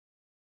Orioles,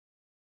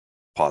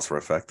 pause for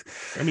effect.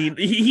 I mean,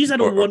 he's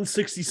at a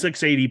 166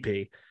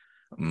 ADP.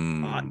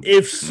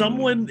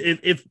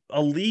 If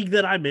a league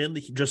that I'm in,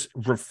 he just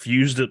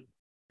refused to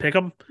pick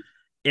him,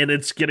 and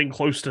it's getting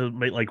close to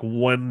like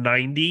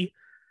 190,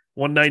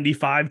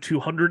 195,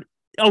 200,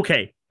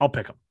 okay, I'll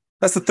pick him.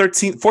 That's the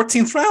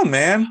 14th round,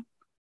 man.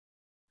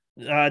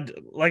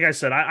 Like I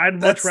said, I'd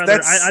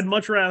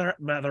much rather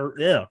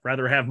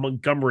have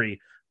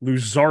Montgomery,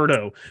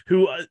 Luzardo,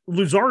 who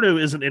Luzardo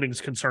is an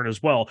innings concern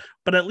as well,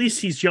 but at least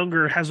he's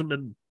younger, hasn't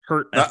been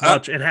hurt as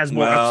much, and has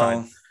more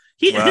upside.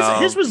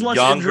 His was less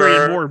injury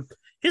and more.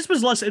 His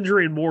was less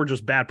injury and more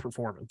just bad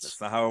performance.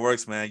 That's not how it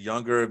works, man.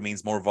 Younger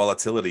means more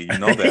volatility. You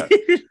know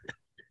that.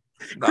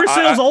 Chris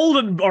Sale's old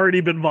and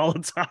already been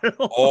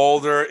volatile.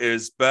 Older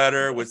is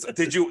better.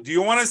 Do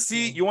you want to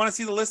see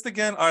the list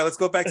again? All right, let's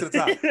go back to the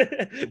top.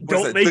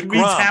 Don't make me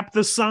tap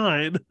the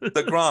sign.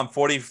 DeGrom,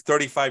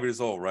 35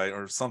 years old, right?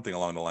 Or something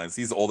along the lines.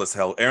 He's old as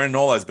hell. Aaron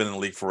Nola has been in the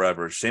league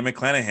forever. Shane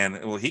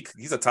McClanahan, well,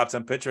 he's a top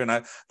 10 pitcher. And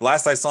the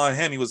last I saw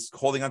him, he was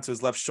holding onto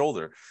his left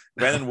shoulder.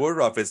 Brandon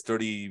Woodruff is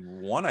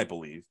 31, I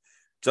believe.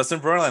 Justin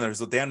Verlander is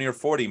damn near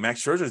 40.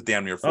 Max Scherzer is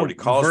damn near 40.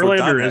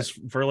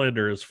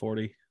 Verlander is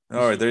 40.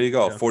 All right, there you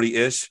go,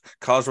 40-ish.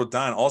 Carlos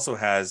Rodon also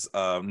has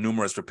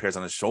numerous repairs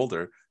on his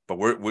shoulder, but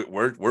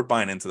we're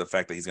buying into the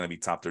fact that he's going to be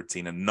top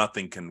 13, and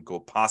nothing can go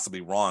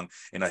possibly wrong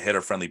in a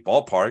hitter-friendly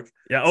ballpark.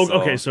 Yeah.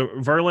 Okay. So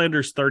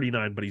Verlander's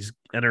 39, but he's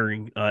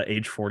entering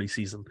age 40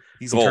 season.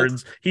 He's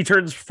old. He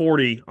turns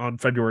 40 on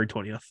February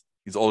 20th.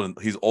 He's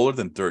older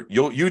than dirt.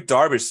 You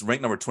Darvish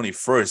ranked number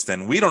 21st,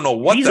 and we don't know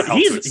what the hell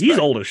to expect. He's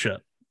old as shit.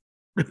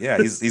 Yeah,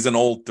 he's an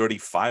old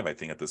 35, I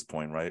think, at this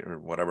point, right? Or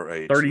whatever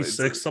age.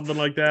 36, something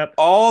like that.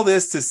 All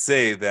this to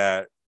say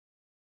that,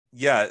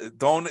 yeah,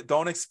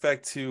 don't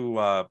expect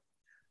to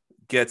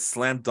get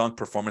slam dunk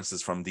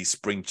performances from these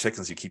spring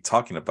chickens you keep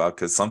talking about,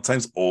 because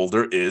sometimes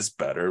older is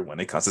better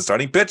when it comes to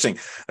starting pitching.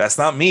 That's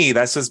not me.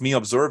 That's just me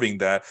observing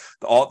that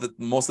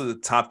most of the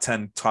top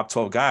 10, top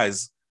 12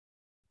 guys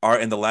are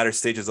in the latter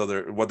stages of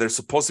they're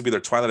supposed to be their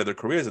twilight of their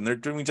careers, and they're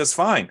doing just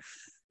fine.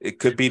 It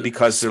could be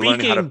because they're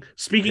learning how to.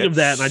 Speaking of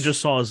that, and I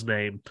just saw his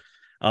name,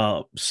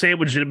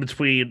 sandwiched in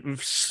between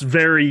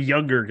very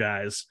younger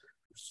guys,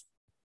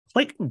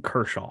 Clayton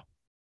Kershaw.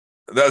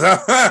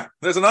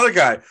 There's another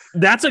guy.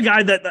 That's a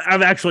guy that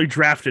I've actually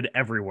drafted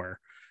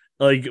everywhere,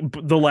 like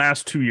the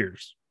last 2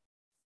 years.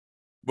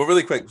 But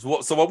really quick,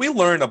 so what we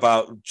learned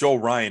about Joe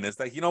Ryan is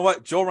that, you know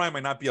what, Joe Ryan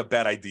might not be a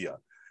bad idea.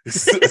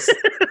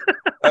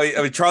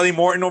 I mean, Charlie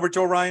Morton over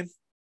Joe Ryan.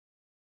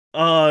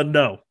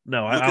 No.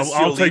 Lucas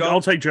I'll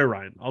Giolito? take Joe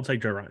Ryan. I'll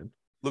take Joe Ryan.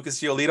 Lucas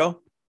Giolito?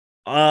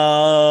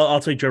 I'll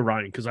take Joe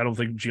Ryan because I don't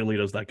think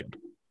Giolito's that good.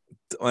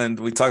 And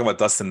we talk about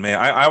Dustin May.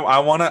 I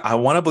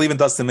wanna believe in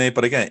Dustin May,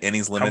 but again,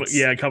 innings limits.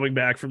 Coming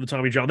back from the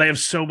Tommy John, they have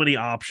so many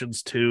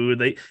options too.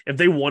 If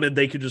they wanted,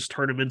 they could just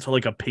turn him into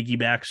like a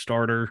piggyback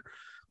starter.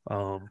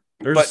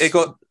 But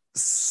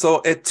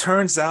so it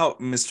turns out,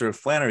 Mr.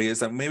 Flannery,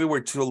 is that maybe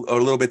we're a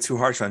little bit too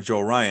harsh on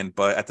Joe Ryan,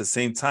 but at the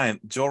same time,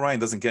 Joe Ryan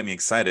doesn't get me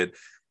excited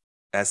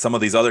as some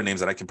of these other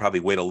names that I can probably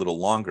wait a little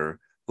longer,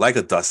 like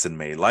a Dustin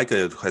May, like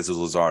a Jesus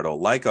Luzardo,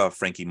 like a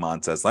Frankie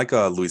Montes, like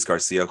a Luis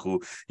Garcia,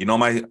 who,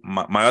 my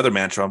other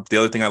mantra, the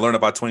other thing I learned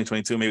about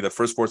 2022, maybe the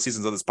first 4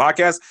 seasons of this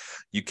podcast,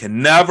 you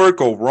can never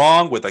go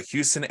wrong with a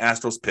Houston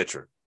Astros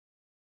pitcher.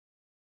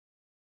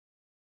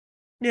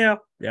 Yeah.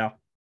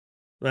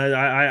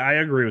 I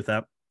agree with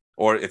that.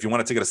 Or if you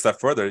want to take it a step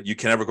further, you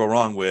can never go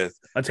wrong with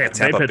a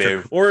Tampa Bay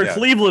pitcher or a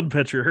Cleveland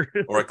pitcher.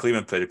 Or a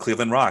Cleveland pitcher.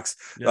 Cleveland rocks.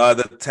 Yeah.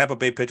 The Tampa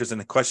Bay pitchers in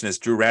the question is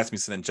Drew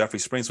Rasmussen and Jeffrey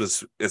Springs,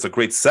 which is a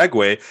great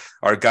segue.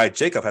 Our guy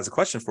Jacob has a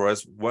question for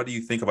us. What do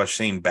you think about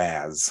Shane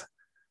Baz?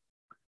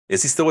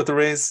 Is he still with the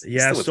Rays?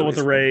 Yeah, still with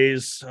the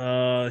Rays.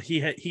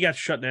 He got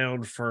shut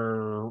down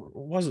for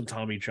wasn't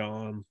Tommy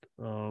John.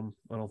 I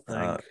don't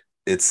think.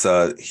 It's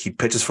he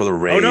pitches for the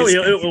Rays. Oh no,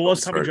 it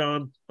was Tommy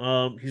John.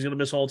 He's gonna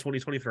miss all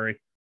 2023.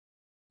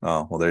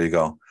 Oh, well, there you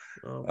go.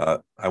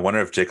 I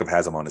wonder if Jacob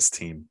has him on his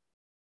team.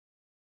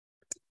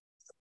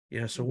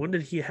 Yeah, so when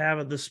did he have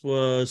it? This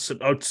was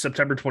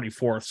September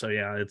 24th. So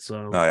yeah, it's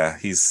oh yeah,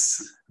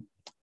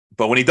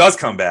 but when he does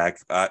come back,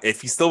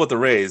 if he's still with the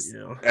Rays,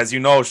 as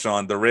you know,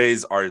 Sean, the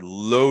Rays are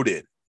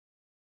loaded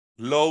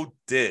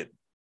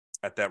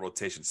at that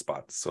rotation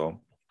spot.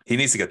 So he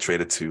needs to get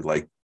traded to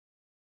I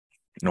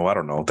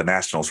don't know, the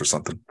Nationals or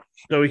something.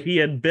 So he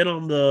had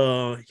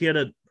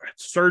a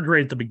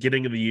surgery at the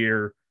beginning of the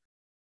year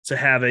to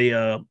have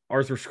a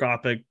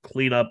arthroscopic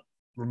cleanup,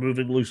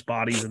 removing loose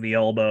bodies in the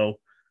elbow.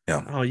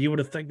 Yeah. Oh, you would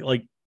have think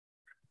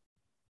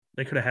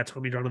they could have had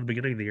Tommy John in the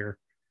beginning of the year.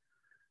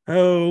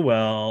 Oh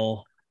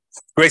well.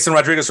 Grayson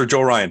Rodriguez or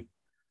Joe Ryan?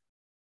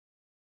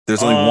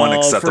 There's only one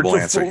acceptable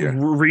answer here.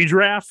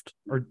 Redraft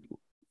or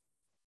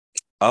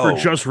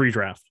just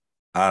redraft?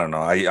 I don't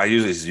know. I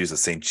usually just use the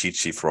same cheat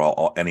sheet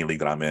for any league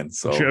that I'm in.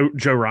 So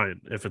Joe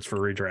Ryan, if it's for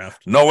redraft.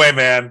 No way,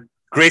 man.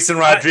 Grayson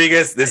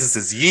Rodriguez, this is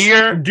his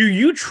year. Do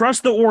you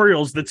trust the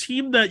Orioles, the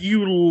team that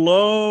you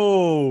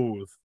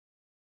loathe,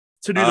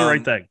 to do the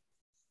right thing?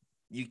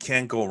 You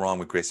can't go wrong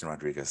with Grayson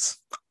Rodriguez.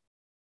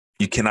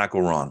 You cannot go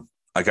wrong.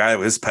 A guy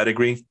with his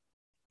pedigree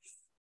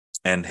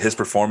and his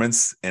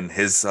performance and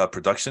his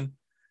production,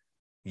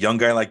 young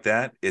guy like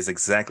that is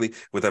exactly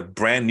with a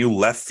brand new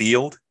left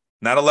field,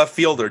 not a left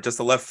fielder, just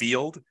a left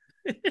field.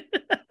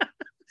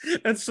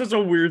 That's such a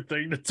weird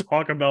thing to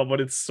talk about, but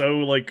it's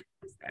so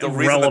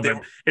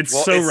relevant.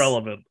 It's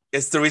relevant.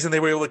 It's the reason they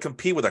were able to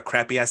compete with a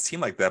crappy ass team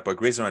like that. But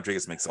Grayson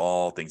Rodriguez makes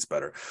all things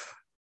better.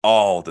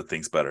 All the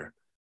things better.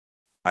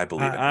 I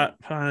believe it.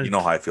 You know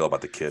how I feel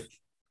about the kid.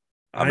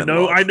 I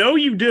know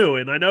you do,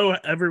 and I know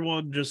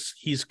everyone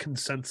he's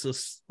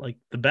consensus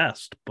the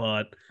best,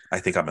 but I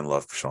think I'm in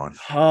love, Sean.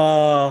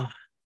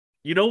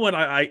 You know what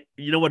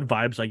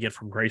vibes I get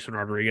from Grayson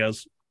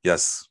Rodriguez?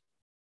 Yes.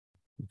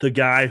 The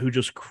guy who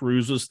just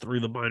cruises through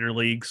the minor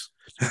leagues,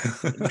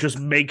 just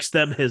makes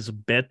them his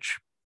bitch,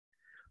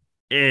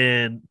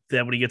 and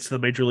then when he gets to the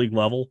major league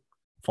level,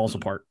 falls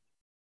apart.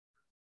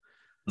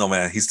 No,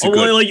 man, he's too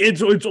good.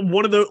 It's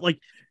one of the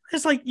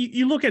it's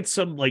you look at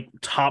some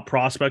top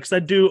prospects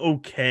that do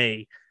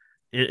okay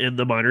in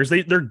the minors.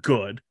 They're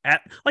good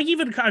at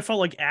even I felt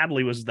like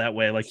Adley was that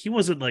way. He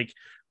wasn't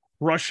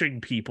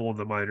rushing people in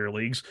the minor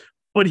leagues,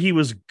 but he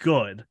was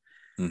good.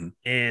 Mm-hmm.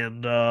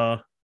 And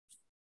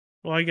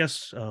well, I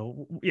guess, in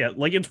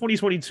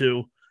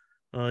 2022,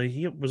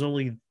 he was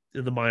only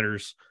in the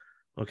minors.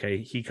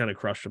 Okay, he kind of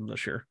crushed him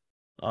this year.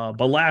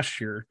 But last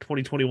year,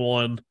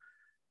 2021,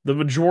 the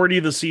majority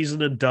of the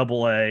season in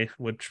Double-A,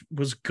 which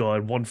was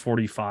good,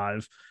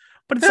 145.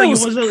 But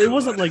it's it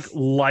wasn't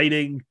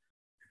lighting.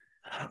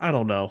 I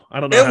don't know.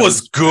 It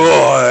was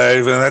good,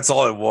 and that's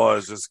all it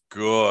was, just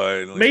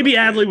good. Maybe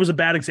Adley was a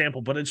bad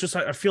example, but it's just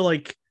I feel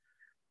like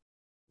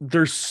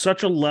there's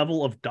such a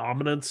level of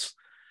dominance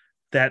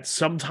that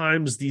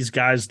sometimes these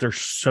guys, they're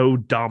so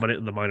dominant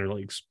in the minor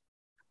leagues.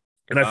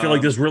 And I feel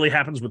like this really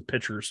happens with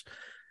pitchers,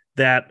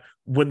 that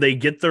when they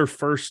get their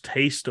first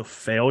taste of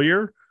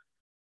failure,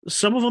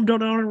 some of them don't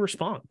know how to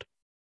respond.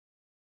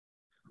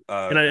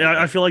 And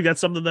I feel like that's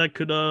something that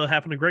could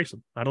happen to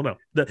Grayson. I don't know.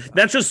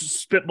 That's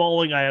just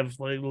spitballing. I have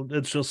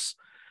it's just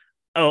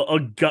a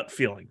gut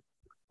feeling.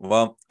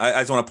 Well, I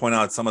just want to point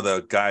out some of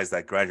the guys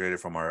that graduated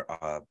from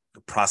our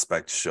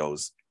prospect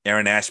shows.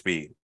 Aaron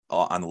Ashby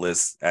on the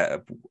list,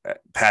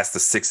 past the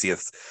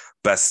 60th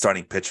best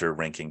starting pitcher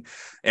ranking.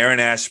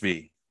 Aaron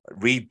Ashby,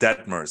 Reed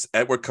Detmers,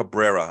 Edward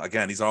Cabrera.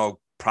 Again, these are all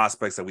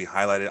prospects that we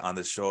highlighted on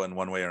the show in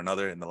one way or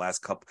another in the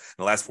last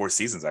 4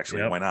 seasons.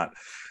 Actually, Yep. Why not?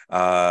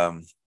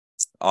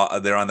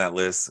 They're on that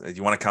list.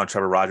 You want to count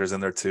Trevor Rogers in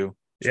there too?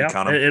 Should we Yeah,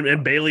 count him?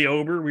 and Bailey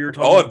Ober. We were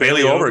talking Oh, about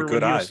Bailey Ober, when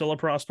good he eye. was still a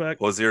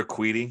prospect. Osier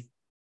Queedy.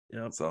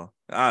 Yep. So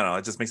I don't know.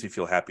 It just makes me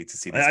feel happy to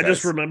see these I guys.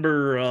 just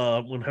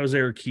remember when Jose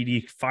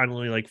Urquidy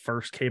finally like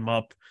first came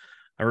up.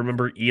 I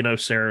remember Eno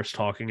Saris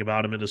talking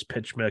about him in his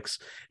pitch mix,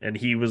 and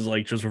he was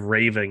like just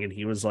raving, and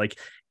he was like,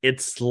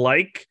 "It's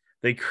like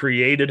they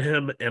created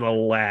him in a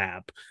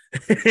lab,"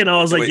 and I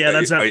was like, Wait, "Yeah,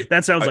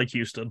 that sounds like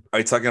Houston." Are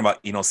you talking about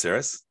Eno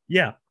Saris?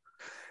 Yeah.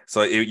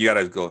 So you got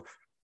to go.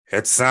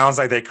 It sounds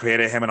like they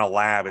created him in a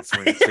lab. It's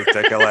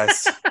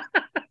ridiculous.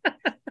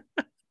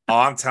 Oh,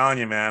 I'm telling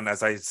you, man,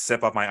 as I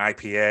sip up my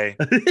IPA.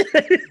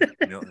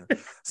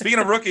 Speaking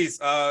of rookies,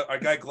 our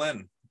guy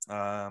Glenn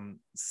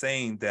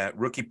saying that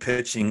rookie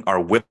pitching are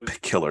whip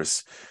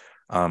killers.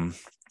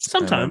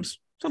 Sometimes.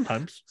 I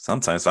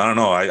don't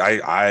know.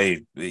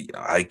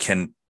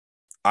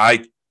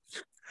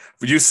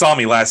 You saw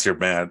me last year,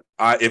 man.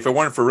 If it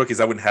weren't for rookies,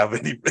 I wouldn't have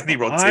any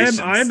rotations.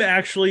 I'm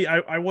actually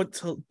I want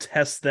to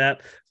test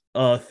that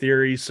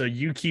theory. So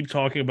you keep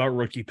talking about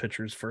rookie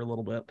pitchers for a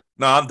little bit.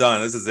 No, I'm done.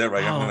 This is it,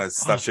 right? I'm gonna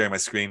stop sharing my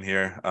screen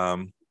here.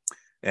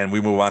 And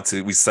we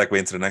segue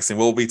into the next thing.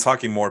 We'll be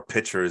talking more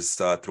pitchers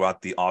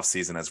throughout the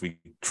offseason as we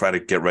try to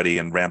get ready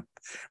and ramp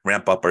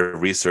up our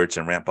research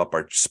and ramp up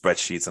our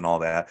spreadsheets and all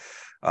that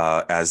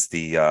as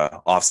the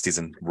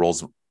offseason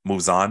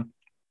moves on.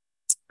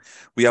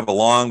 We have a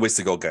long ways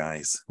to go,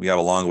 guys. We have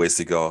a long ways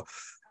to go.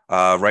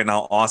 Right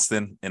now,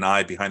 Austin and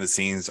I behind the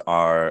scenes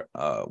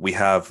we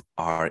have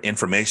our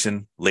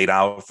information laid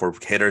out for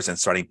hitters and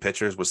starting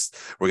pitchers.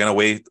 We're gonna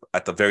wait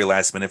at the very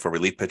last minute for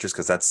relief pitchers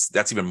because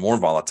that's even more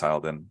volatile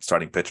than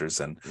starting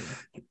pitchers, and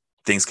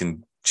things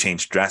can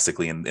change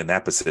drastically in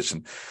that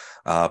position.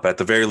 But at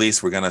the very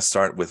least, we're gonna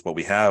start with what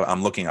we have.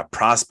 I'm looking at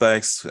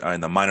prospects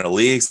in the minor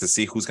leagues to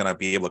see who's gonna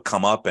be able to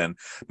come up and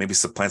maybe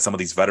supplant some of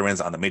these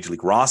veterans on the major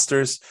league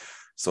rosters.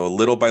 So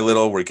little by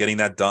little, we're getting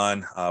that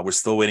done. We're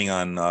still waiting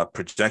on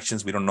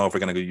projections. We don't know if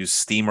we're going to use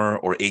Steamer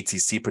or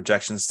ATC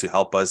projections to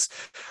help us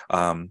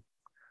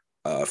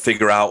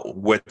figure out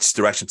which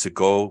direction to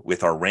go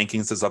with our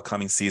rankings this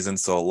upcoming season.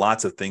 So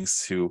lots of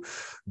things to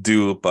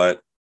do, but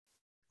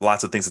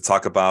lots of things to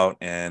talk about.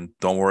 And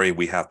don't worry,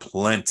 we have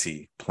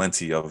plenty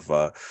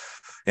of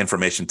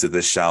information to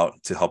this shout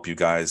to help you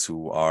guys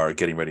who are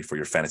getting ready for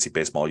your fantasy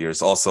baseball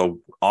years. Also,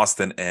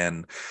 Austin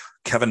and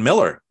Kevin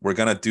Miller, we're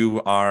going to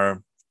do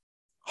our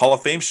Hall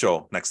of Fame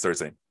show next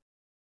Thursday,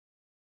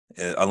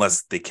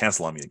 unless they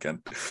cancel on me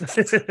again,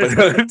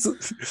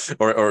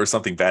 or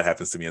something bad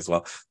happens to me as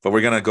well. But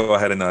we're gonna go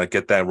ahead and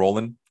get that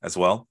rolling as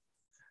well.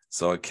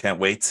 So I can't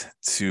wait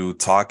to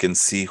talk and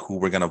see who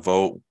we're gonna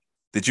vote.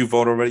 Did you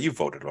vote already? You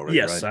voted already,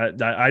 yes,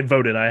 right? I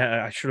voted.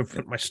 I should have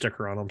put my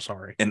sticker on. I'm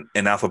sorry. In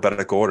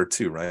alphabetical order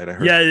too, right? I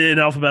heard. Yeah, in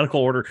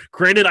alphabetical order.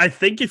 Granted, I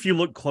think if you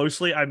look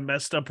closely, I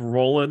messed up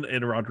Roland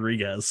and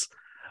Rodriguez,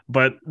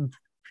 but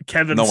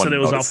Kevin said it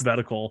was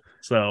alphabetical,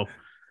 so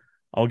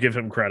I'll give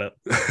him credit.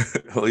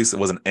 At least it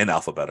wasn't in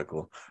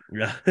alphabetical.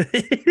 Yeah.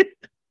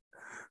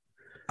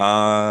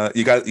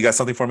 You got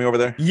something for me over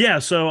there? Yeah,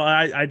 so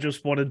I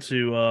just wanted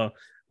to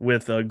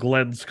with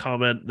Glenn's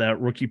comment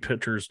that rookie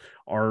pitchers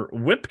are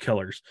whip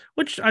killers,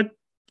 which I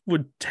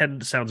would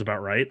tend sounds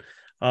about right.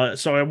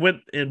 So I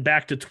went in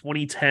back to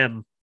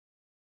 2010.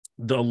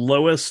 The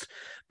lowest,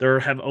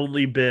 there have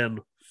only been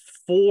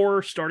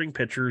 4 starting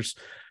pitchers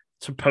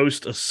to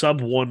post a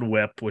sub-1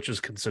 whip, which is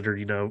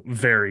considered,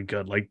 very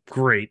good, like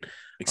great.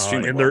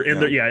 Extremely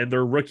in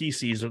their rookie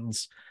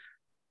seasons.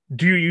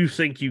 Do you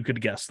think you could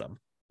guess them?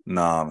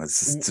 No,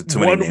 it's just too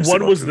many names.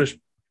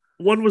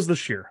 One was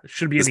this year. It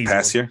should be this an easy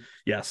past one. year.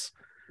 Yes.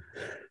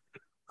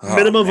 Oh,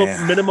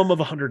 minimum of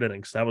 100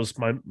 innings. That was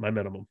my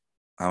minimum.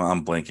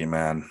 I'm blinking,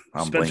 man.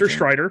 Spencer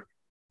Strider.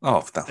 Oh,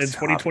 in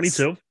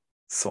 2022. Obvious.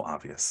 So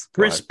obvious.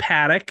 Chris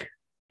Paddock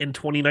in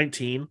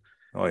 2019.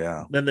 Oh,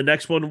 yeah. Then the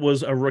next one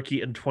was a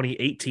rookie in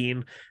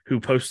 2018 who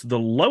posted the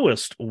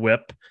lowest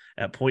whip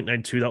at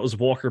 0.92. That was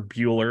Walker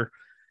Buehler.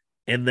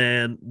 And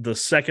then the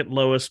second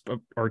lowest,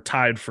 or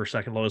tied for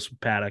second lowest,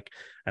 Paddock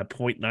at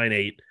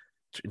 0.98.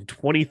 In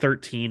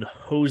 2013,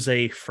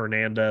 Jose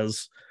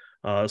Fernandez.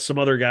 Some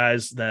other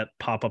guys that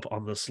pop up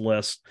on this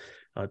list.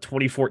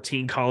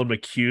 2014, Colin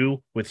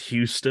McHugh with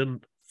Houston.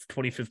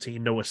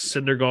 2015, Noah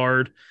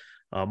Syndergaard.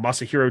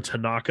 Masahiro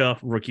Tanaka,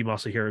 rookie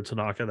Masahiro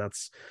Tanaka.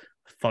 That's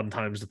fun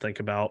times to think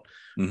about.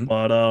 Mm-hmm.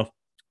 But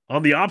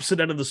on the opposite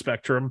end of the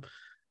spectrum,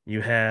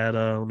 you had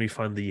let me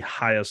find the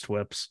highest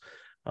whips.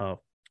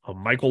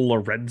 Michael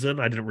Lorenzen.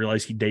 I didn't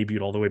realize he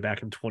debuted all the way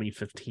back in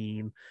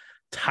 2015.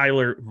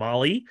 Tyler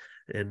Mahle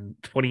in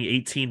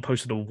 2018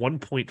 posted a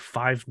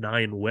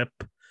 1.59 whip.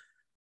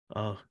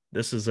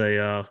 This is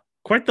a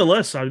quite the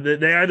list.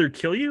 They either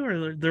kill you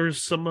or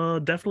there's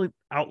some definitely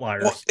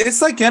outliers. Well,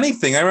 it's like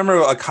anything. I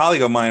remember a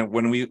colleague of mine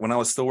when I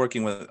was still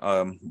working with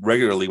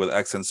regularly with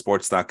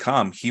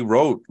xnsports.com, he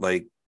wrote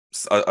like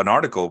an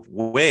article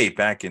way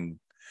back in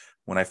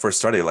when I first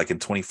started, like in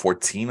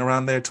 2014,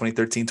 around there,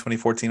 2013,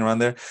 2014, around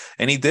there.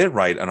 And he did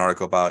write an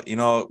article about,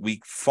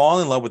 we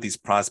fall in love with these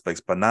prospects,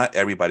 but not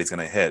everybody's going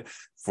to hit.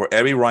 For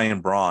every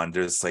Ryan Braun,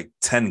 there's like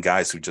 10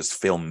 guys who just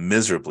fail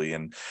miserably.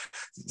 And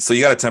so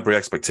you got to temper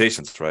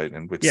expectations, right?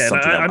 And which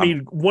I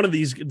mean, one of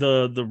these,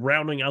 the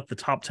rounding out the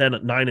top 10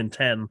 at 9 and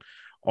 10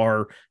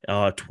 are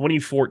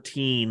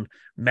 2014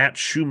 Matt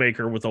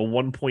Shoemaker with a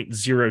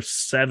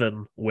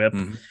 1.07 whip.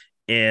 Mm-hmm.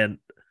 And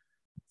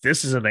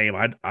this is a name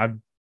I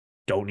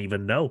don't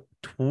even know.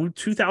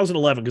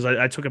 2011, because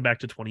I took it back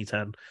to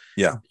 2010.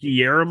 Yeah.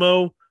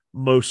 Guillermo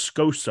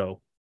Moscoso.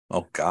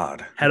 Oh,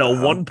 God. Had a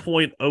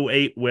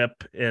 1.08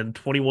 whip and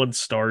 21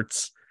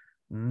 starts.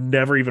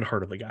 Never even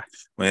heard of the guy.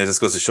 I mean, it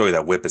just goes to show you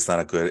that whip is not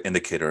a good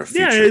indicator of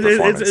future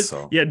performance.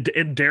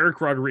 And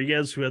Derek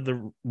Rodriguez, who had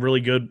the really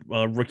good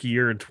rookie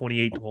year in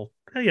 28. Well,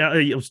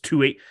 it was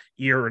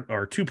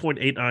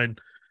 2.89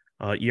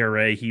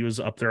 ERA. He was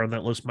up there on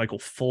that list. Michael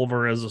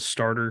Fulmer as a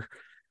starter.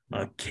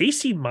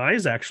 Casey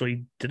Mize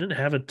actually didn't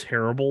have a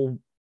terrible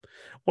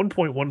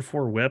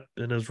 1.14 whip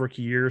in his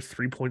rookie year,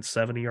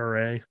 3.7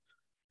 ERA.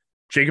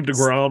 Jacob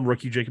deGrom,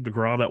 rookie Jacob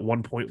deGrom at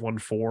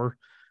 1.14,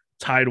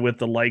 tied with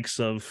the likes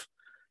of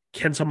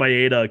Kenta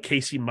Maeda,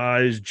 Casey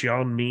Mize,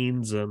 John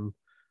Means, and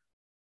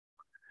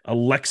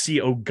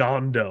Alexi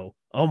Ogando.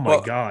 Oh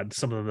my God,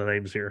 some of the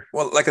names here.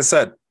 Well, like I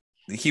said,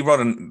 he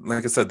wrote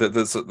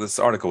this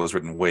article was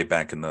written way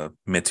back in the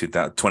mid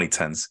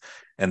 2010s,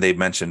 and they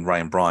mentioned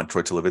Ryan Braun,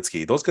 Troy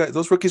Tulowitzki.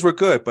 Those rookies were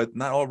good, but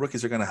not all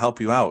rookies are going to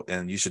help you out,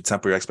 and you should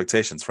temper your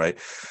expectations, right?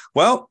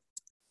 Well,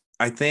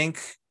 I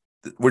think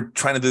we're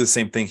trying to do the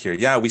same thing here.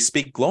 Yeah, we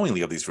speak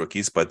glowingly of these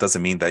rookies, but it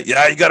doesn't mean that, you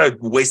got to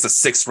waste a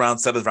 6th round,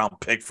 7th round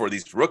pick for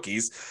these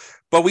rookies.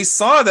 But we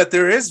saw that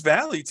there is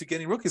value to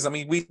getting rookies. I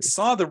mean, we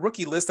saw the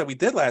rookie list that we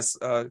did last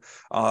a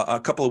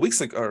couple of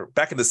weeks ago, or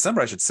back in December,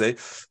 I should say.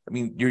 I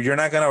mean, you're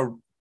not going to,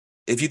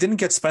 if you didn't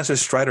get Spencer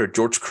Strider,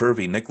 George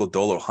Kirby, Nick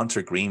Lodolo,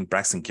 Hunter Green,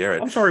 Braxton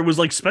Garrett. I'm sorry, was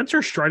like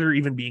Spencer Strider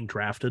even being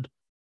drafted?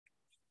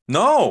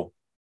 No.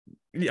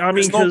 I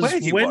mean,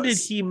 because when did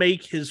he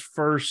make his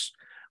first?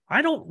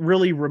 I don't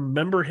really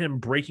remember him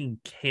breaking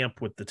camp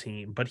with the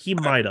team, but he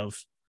might have.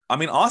 I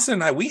mean, Austin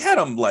and I, we had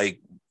him like,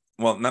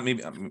 well, not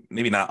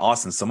maybe not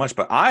Austin so much,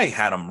 but I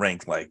had him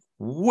ranked like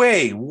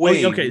way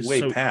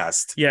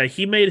past. Yeah,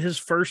 he made his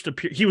first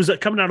appearance. He was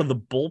coming out of the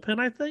bullpen,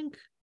 I think.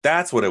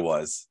 That's what it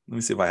was. Let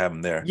me see if I have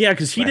him there. Yeah,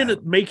 because he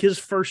didn't make his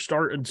first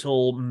start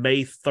until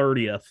May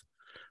 30th.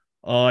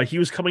 He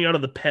was coming out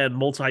of the pen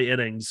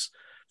multi-innings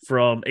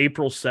from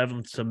April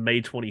 7th to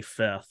May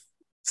 25th.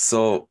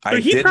 So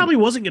he probably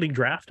wasn't getting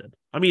drafted.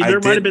 I mean, there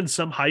might have been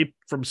some hype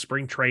from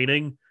spring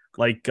training,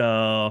 like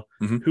Matt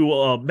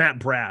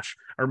Brash.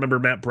 I remember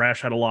Matt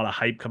Brash had a lot of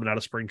hype coming out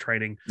of spring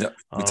training. Yeah,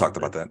 we talked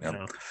about that.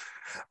 Yeah.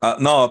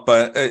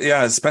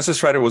 Spencer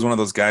Strider was one of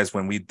those guys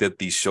when we did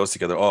these shows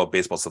together. Oh,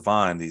 Baseball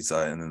Savant, these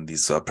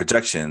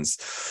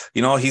projections.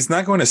 He's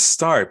not going to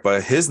start,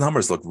 but his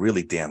numbers look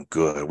really damn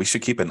good. We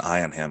should keep an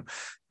eye on him.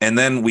 And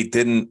then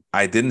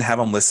I didn't have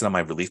him listed on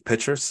my relief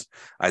pitchers.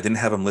 I didn't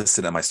have him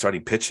listed on my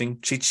starting pitching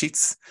cheat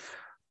sheets,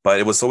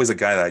 but it was always a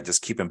guy that I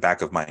just keep in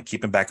back of mind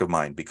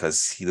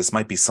because this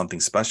might be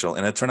something special.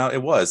 And it turned out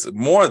it was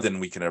more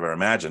than we can ever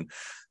imagine.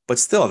 But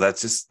still,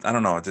 that's just, I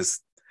don't know.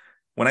 Just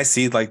when I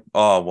see like,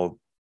 oh, well,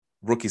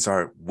 rookies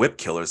are whip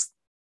killers.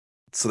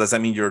 So does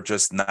that mean you're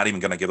just not even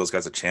going to give those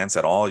guys a chance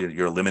at all?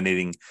 You're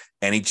eliminating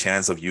any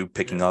chance of you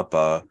picking up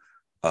a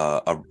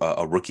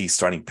rookie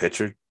starting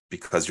pitcher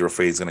because you're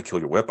afraid he's going to kill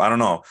your whip? I don't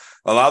know.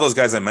 A lot of those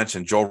guys I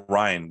mentioned, Joe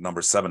Ryan,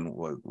 number 7,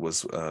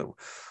 was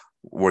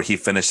where he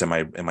finished in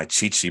my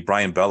cheat sheet.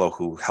 Brian Bello,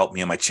 who helped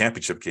me in my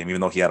championship game, even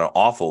though he had an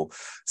awful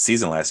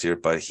season last year,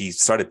 but he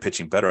started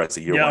pitching better as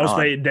the year went on.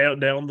 Yeah, I was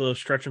down the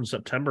stretch in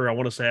September. I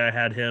want to say I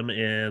had him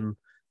in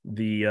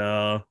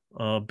the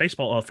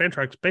baseball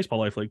Fantrax Baseball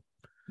Life League.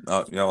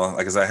 Well,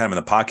 like I said, I had him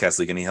in the podcast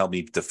league, and he helped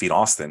me defeat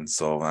Austin.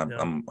 So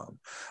I'm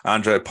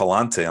Andre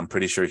Palante. I'm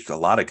pretty sure a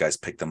lot of guys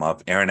picked him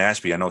up. Aaron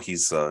Ashby, I know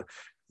he's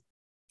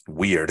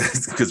weird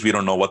because we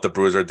don't know what the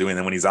Brewers are doing,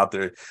 and when he's out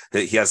there,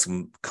 he has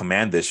some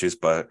command issues.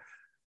 But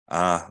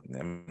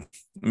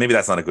maybe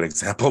that's not a good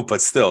example. But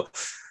still,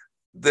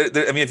 I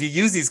mean, if you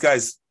use these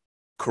guys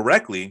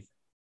correctly,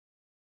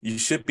 you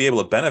should be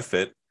able to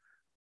benefit.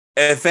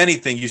 If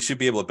anything, you should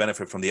be able to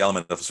benefit from the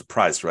element of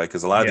surprise, right?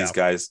 Because a lot of these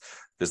guys,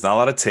 there's not a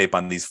lot of tape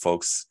on these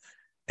folks,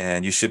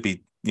 and you should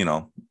be,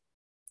 and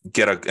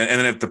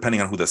then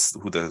depending on who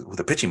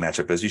the pitching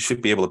matchup is, you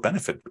should be able to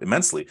benefit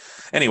immensely.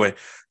 Anyway,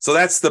 so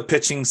that's the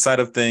pitching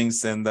side of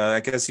things, and I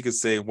guess you could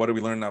say, what are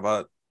we learning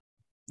about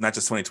not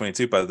just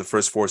 2022, but the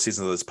first 4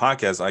 seasons of this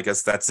podcast? I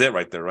guess that's it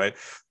right there, right?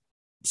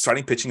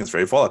 Starting pitching is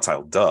very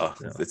volatile. Duh.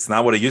 Yeah. It's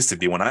not what it used to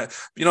be. When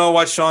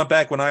Sean,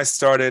 back when I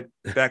started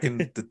back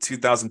in the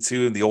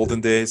 2002 in the olden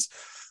days,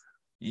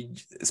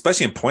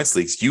 especially in points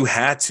leagues, you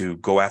had to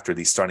go after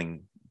these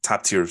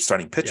top tier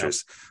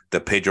pitchers. Yeah. The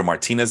Pedro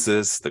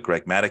Martinez's, the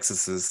Greg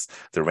Maddox's,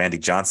 the Randy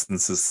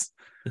Johnson's.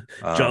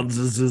 Um, John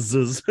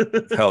Zzz.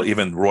 hell,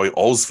 even Roy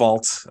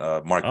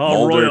Oswalt, Mark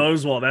Oh, Roy Mulder,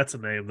 Oswald, that's a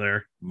name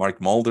there.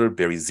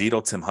 Barry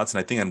Zito, Tim Hudson.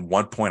 I think at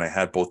one point I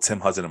had both Tim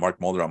Hudson and Mark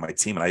Mulder on my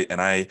team,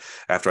 and I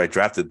after I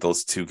drafted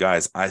those two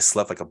guys, I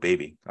slept like a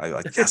baby. I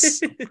like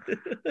yes,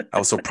 I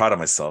was so proud of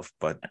myself.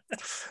 But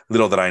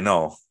little did I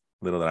know,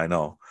 little did I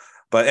know.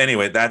 But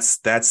anyway, that's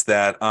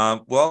that.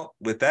 Well,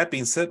 with that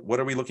being said, what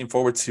are we looking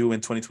forward to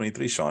in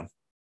 2023, Sean?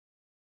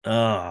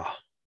 uh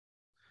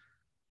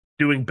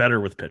Doing better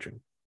with pitching.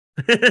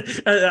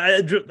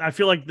 I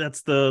feel like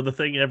that's the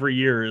thing every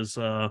year is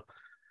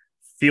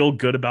feel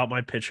good about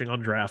my pitching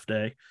on draft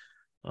day,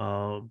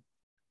 um,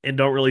 and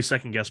don't really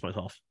second guess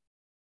myself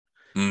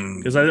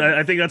because Mm,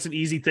 I think that's an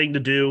easy thing to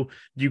do.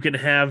 You can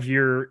have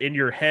your in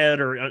your head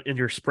or in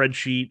your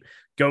spreadsheet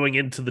going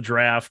into the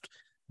draft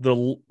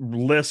the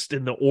list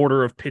in the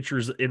order of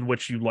pitchers in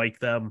which you like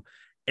them,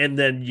 and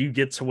then you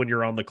get to when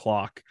you're on the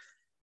clock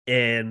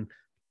and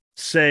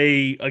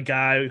say a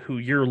guy who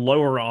you're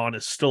lower on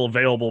is still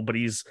available, but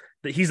he's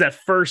that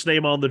first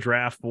name on the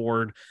draft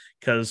board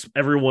because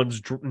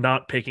everyone's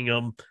not picking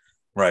him.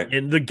 right.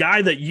 And the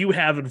guy that you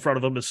have in front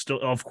of him is still,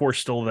 of course,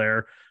 still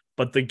there.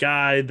 But the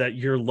guy that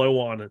you're low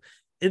on,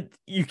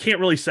 you can't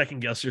really second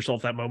guess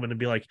yourself that moment and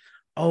be like,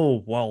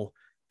 oh, well,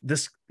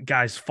 this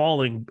guy's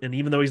falling. And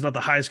even though he's not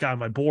the highest guy on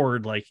my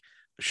board, like,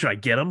 should I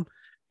get him?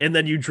 And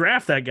then you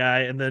draft that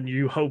guy, and then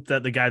you hope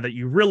that the guy that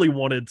you really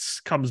wanted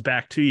comes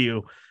back to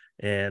you.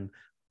 And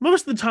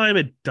most of the time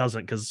it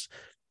doesn't, because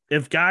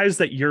if guys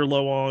that you're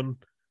low on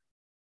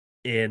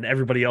and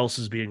everybody else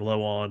is being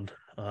low on,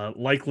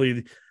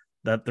 likely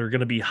that they're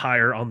going to be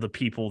higher on the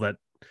people that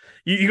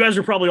you guys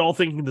are probably all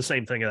thinking the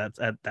same thing at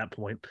that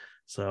point.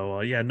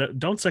 So yeah, no,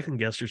 don't second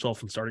guess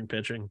yourself in starting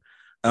pitching.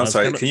 I'm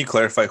sorry. Kinda, Can you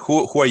clarify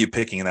who are you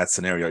picking in that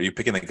scenario? Are you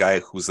picking the guy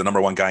who's the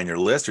number one guy in your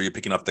list, or are you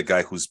picking up the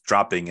guy who's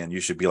dropping and you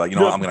should be like,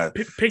 I'm gonna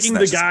picking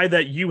the guy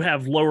that you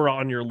have lower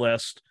on your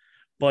list,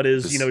 but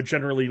is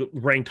generally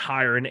ranked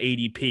higher in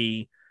ADP.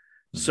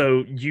 Mm-hmm.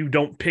 So you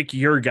don't pick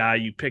your guy,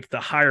 you pick the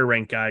higher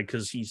ranked guy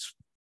because he's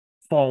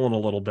fallen a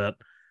little bit,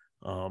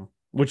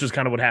 which is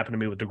kind of what happened to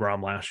me with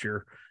DeGrom last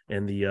year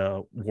in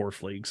the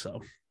Wharf League.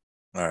 So,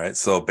 all right.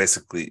 So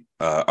basically,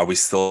 are we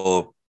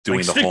still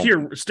doing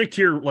stick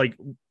to your like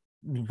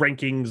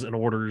rankings and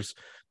orders?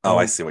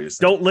 I see what you're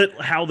saying. Don't let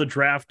how the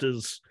draft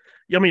is.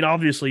 I mean,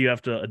 obviously you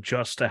have to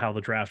adjust to how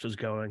the draft is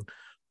going,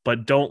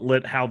 but don't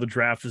let how the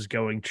draft is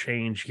going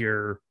change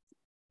your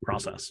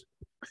process.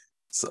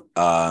 So,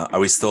 are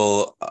we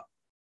still?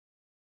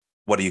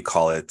 What do you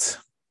call it?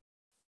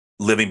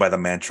 Living by the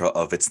mantra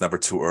of it's never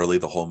too early,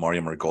 the whole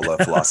Mario Margola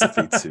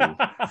philosophy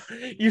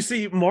too. You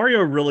see,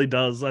 Mario really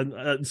does. And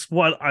it's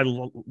what I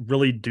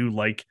really do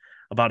like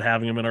about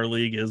having him in our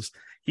league is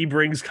he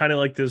brings kind of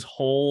like this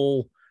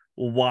whole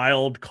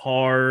wild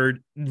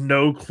card,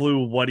 no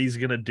clue what he's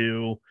going to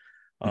do.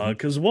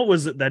 Because what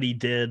was it that he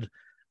did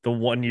the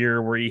one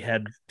year where he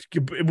had,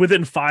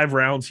 within 5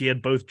 rounds, he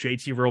had both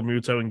JT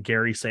Realmuto and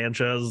Gary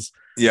Sanchez.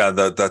 Yeah,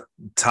 the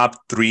top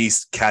 3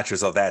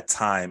 catchers of that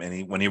time,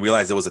 and when he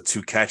realized it was a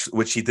 2 catch,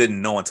 which he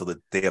didn't know until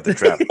the day of the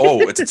draft.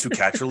 Oh, it's a 2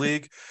 catcher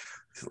league.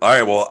 All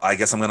right, well, I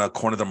guess I'm gonna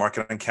corner the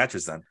market on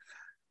catchers then.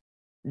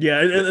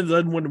 Yeah, and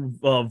then when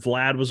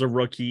Vlad was a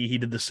rookie, he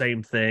did the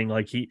same thing.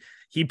 Like he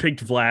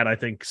picked Vlad, I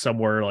think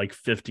somewhere like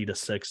 50 to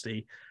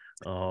 60.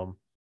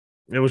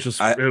 It was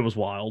just it was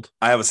wild.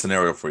 I have a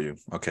scenario for you.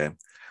 Okay,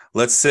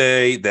 let's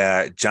say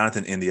that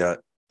Jonathan India.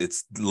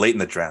 It's late in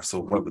the draft,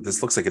 so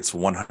this looks like it's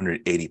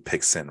 180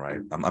 picks in, right?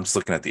 I'm just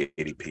looking at the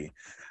ADP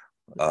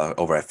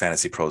over at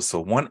Fantasy Pros. So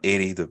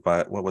 180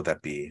 divided, what would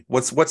that be?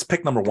 What's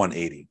pick number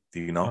 180?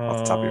 Do you know off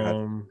the top of your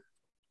head?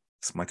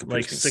 It's my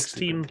like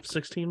 16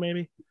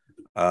 maybe.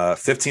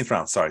 15th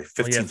round. Sorry,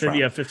 15th round.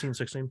 Yeah, 15,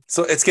 16.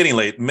 So it's getting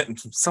late,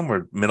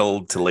 somewhere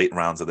middle to late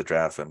rounds of the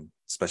draft, and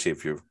especially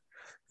if you're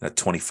in a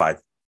 25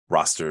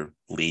 roster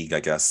league, I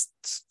guess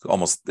it's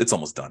almost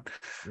done.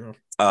 Yeah.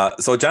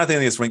 So Jonathan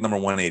India is ranked number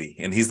 180,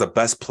 and he's the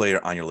best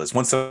player on your list.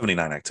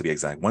 179 to be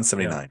exact,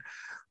 179. Yeah.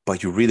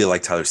 But you really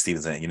like Tyler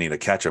Stevenson, and you need a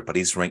catcher, but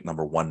he's ranked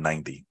number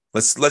 190.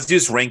 Let's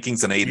use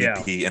rankings and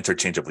ADP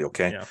interchangeably,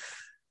 okay? Yeah.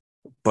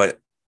 But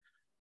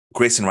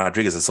Grayson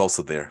Rodriguez is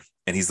also there,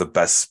 and he's the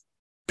best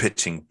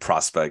pitching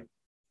prospect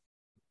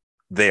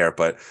there,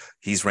 but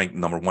he's ranked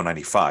number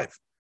 195.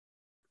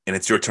 And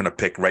it's your turn to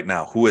pick right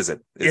now. Who is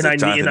it?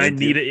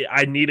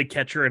 I need a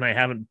catcher, and I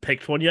haven't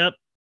picked one yet.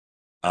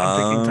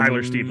 I'm picking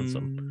Tyler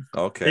Stevenson.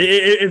 Okay.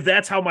 If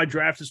that's how my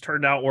draft has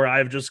turned out, where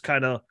I've just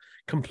kind of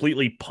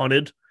completely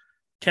punted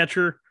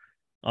catcher,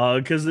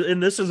 because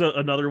and this is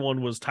another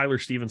one was Tyler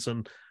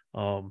Stevenson.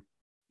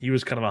 He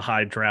was kind of a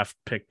higher draft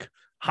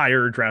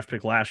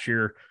pick last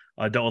year.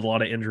 Dealt with a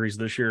lot of injuries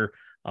this year.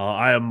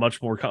 I am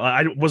much more.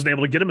 I wasn't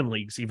able to get him in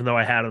leagues, even though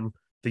I had him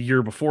the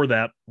year before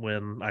that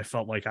when I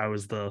felt like I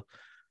was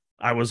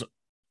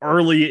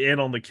early in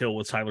on the kill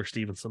with Tyler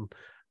Stevenson.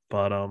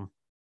 But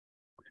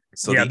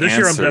so yeah,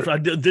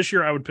 this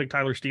year I would pick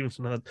Tyler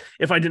Stevenson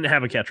if I didn't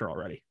have a catcher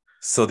already.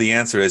 So the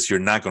answer is you're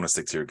not going to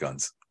stick to your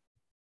guns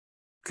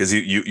because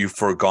you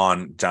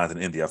foregone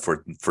Jonathan India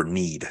for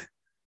need.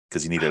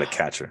 because you needed a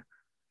catcher.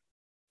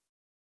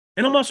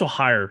 And I'm also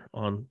higher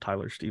on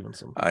Tyler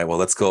Stevenson. All right, well,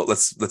 let's go.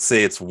 Let's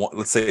say it's one.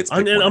 Let's say it's.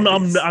 I'm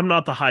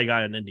not the high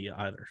guy in India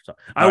either. So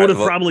I would have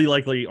probably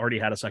likely already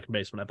had a second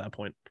baseman at that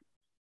point.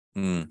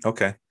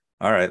 Okay.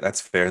 All right, that's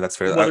fair. That's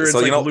fair. Whether it's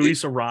like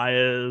Luis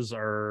Arias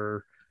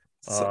or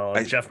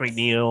Jeff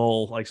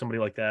McNeil, like somebody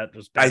like that.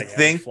 Just I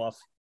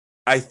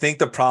think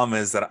the problem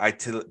is that I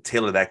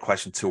tailor that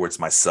question towards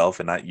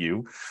myself and not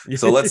you.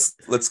 So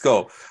let's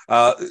go.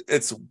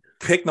 It's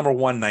pick number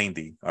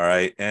 190. All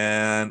right,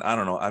 and I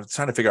don't know. I'm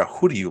trying to figure out,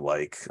 who do you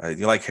like?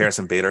 You like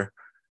Harrison Bader?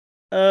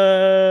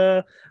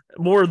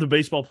 More of the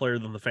baseball player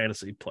than the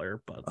fantasy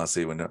player, but I'll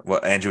see.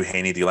 Andrew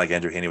Heaney? Do you like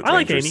Andrew Heaney? I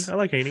like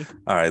Heaney.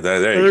 All right,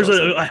 there's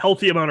a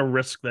healthy amount of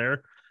risk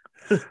there.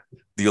 Do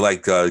you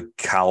like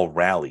Cal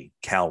Raleigh?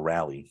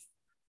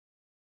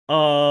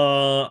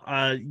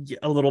 A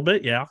little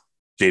bit, yeah.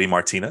 JD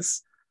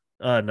Martinez?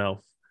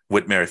 No.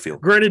 Whit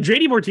Merrifield. Granted,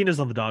 JD Martinez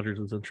on the Dodgers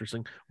is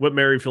interesting. Whit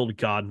Merrifield,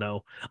 God,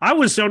 no. I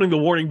was sounding the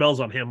warning bells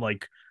on him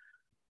like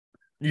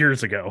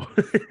years ago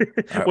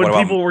when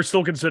people were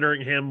still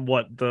considering him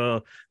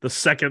the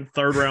second,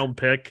 third round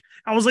pick.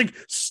 I was like,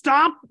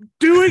 stop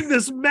doing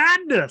this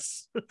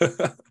madness.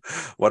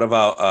 What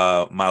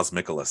about Miles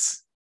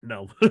Mikolas?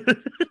 No.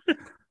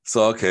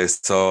 So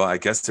I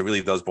guess it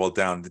really does boil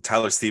down to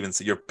Tyler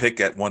Stevenson. Your pick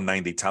at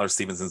 190. Tyler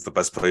Stevenson's the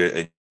best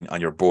player on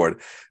your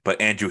board,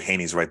 but Andrew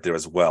Heaney's right there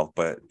as well.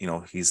 But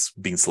he's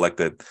being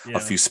selected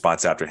a few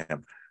spots after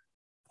him.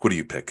 Who do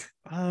you pick?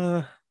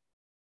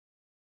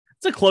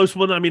 It's a close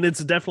one. I mean,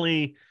 it's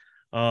definitely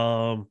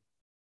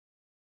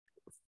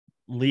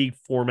league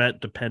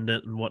format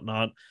dependent and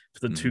whatnot.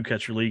 For the two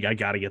catcher league, I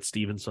got to get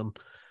Stevenson.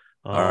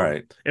 All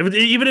right.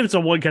 Even if it's a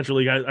one catcher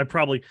league, I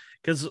probably,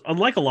 because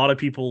unlike a lot of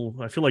people,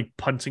 I feel like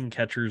punting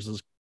catchers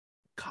is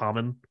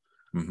common.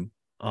 Mm-hmm.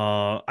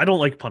 I don't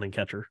like punting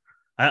catcher.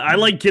 I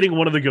like getting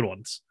one of the good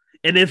ones.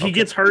 And if he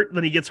gets hurt,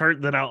 then he gets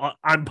hurt. Then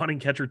I'm punting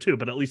catcher too.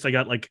 But at least I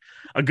got like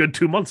a good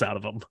 2 months out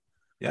of him.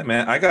 Yeah,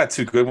 man. I got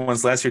two good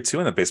ones last year too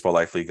in the Baseball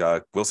Life League.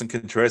 Wilson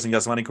Contreras and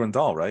Yasmani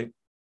Grandal, right?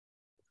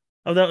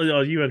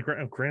 You had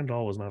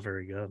Grandal was not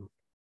very good.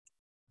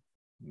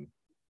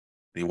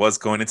 He was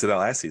going into that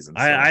last season.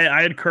 So.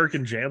 I had Kirk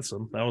and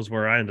Jansen. That was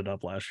where I ended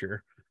up last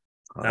year.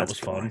 That was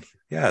fun.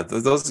 Yeah,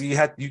 those you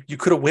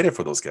could have waited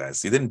for those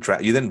guys. You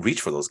didn't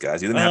reach for those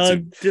guys. You didn't have to.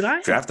 Did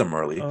I draft them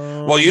early?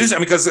 Well, usually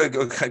because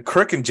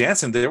Kirk and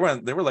Jansen they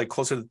were like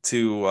closer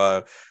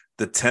to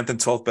the 10th and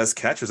 12th best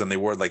catchers, and they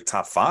were like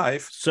top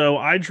 5. So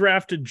I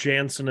drafted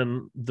Jansen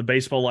in the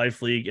Baseball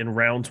Life League in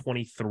round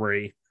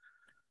 23.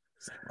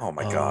 Oh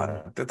my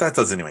God, that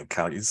doesn't even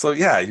count. So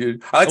yeah, I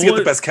like to get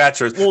the best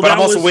catchers, but I'm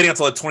also waiting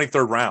until the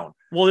 23rd round.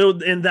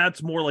 Well, and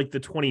that's more like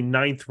the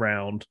 29th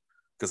round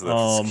because of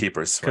the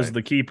keepers. Because of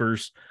the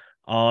keepers,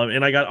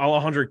 and I got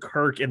Alejandro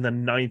Kirk in the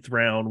 9th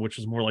round, which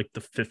is more like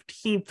the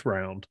 15th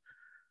round.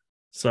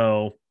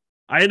 So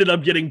I ended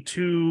up getting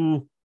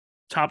two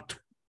top.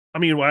 I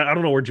mean, I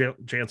don't know where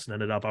Jansen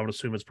ended up. I would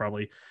assume it's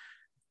probably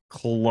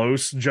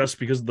close, just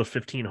because of the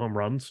 15 home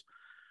runs,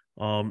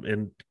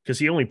 and because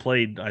he only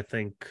played, I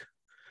think,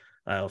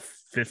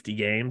 50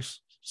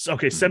 games.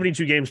 Okay,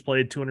 72 games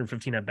played,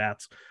 215 at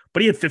bats,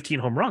 but he had 15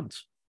 home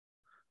runs.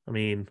 I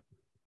mean,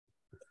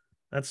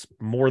 that's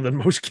more than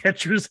most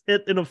catchers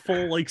hit in a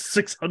full like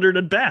 600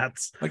 at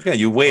bats. Again,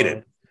 you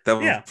waited.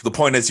 The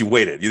point is, you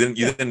waited. You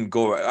didn't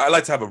go. I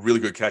like to have a really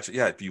good catcher.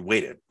 Yeah, if you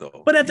waited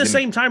though. But at the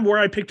same time, where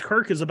I picked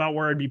Kirk is about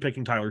where I'd be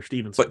picking Tyler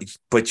Stevenson.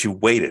 But you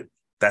waited.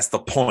 That's the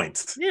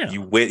point. Yeah.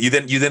 You wait. You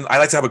didn't. I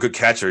like to have a good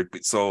catcher,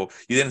 so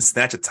you didn't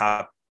snatch a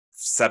top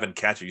 7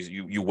 catcher.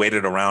 You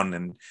waited around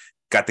and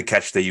got the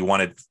catch that you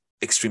wanted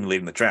extremely late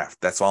in the draft.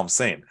 That's all I'm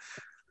saying.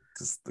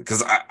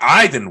 Because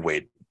I didn't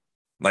wait.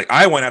 Like,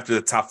 I went after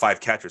the top 5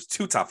 catchers,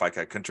 2 top 5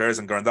 catchers, Contreras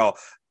and Grandal.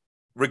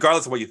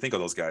 Regardless of what you think of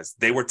those guys,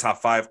 they were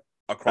top 5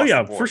 across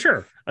the board. For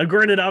sure.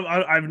 Granted,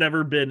 I've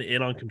never been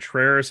in on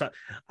Contreras.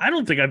 I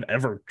don't think I've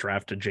ever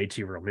drafted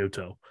JT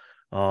Realmuto.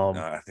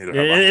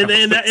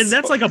 And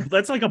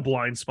that's like a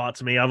blind spot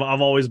to me. I've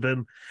always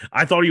been.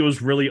 I thought he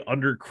was really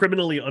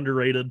criminally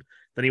underrated.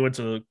 Then he went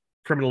to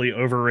criminally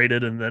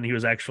overrated, and then he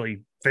was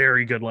actually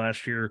very good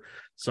last year.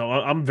 So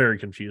I'm very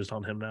confused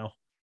on him now.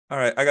 All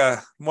right, I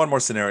got one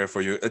more scenario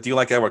for you. Do you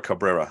like Edward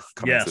Cabrera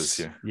coming to this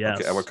year? Yes.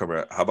 Okay, Edward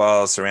Cabrera. How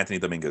about Sir Anthony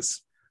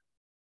Dominguez?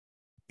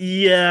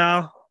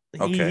 Yeah.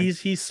 Okay.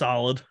 He's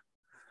solid.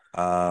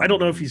 I don't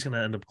know if he's going to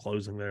end up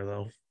closing there,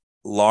 though.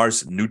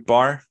 Lars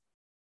Nootbaar.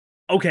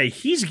 Okay,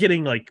 he's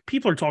getting like,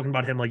 people are talking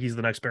about him like he's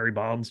the next Barry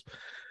Bonds.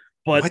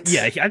 But what?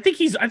 Yeah, I think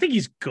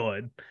he's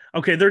good.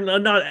 Okay, they're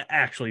not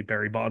actually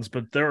Barry Bonds,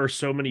 but there are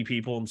so many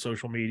people on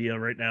social media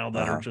right now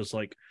that are just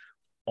like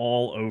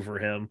all over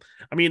him.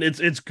 I mean,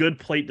 it's good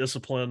plate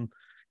discipline,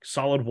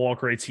 solid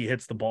walk rates. He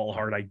hits the ball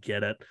hard. I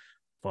get it,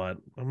 but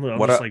I'm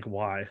just like,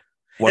 why?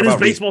 And his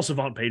baseball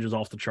savant page is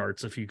off the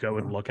charts if you go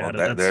and look at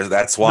it.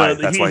 That's why.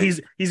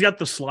 He's got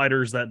the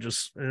sliders that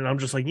just, and I'm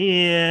just like,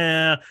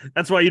 yeah,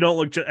 that's why you don't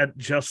look at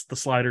just the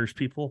sliders,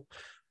 people.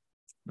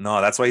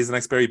 No, that's why he's the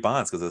next Barry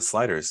Bonds because of the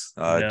sliders.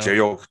 Yeah.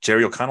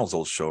 Jerry O'Connell's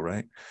old show,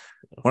 right?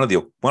 One of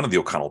the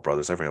O'Connell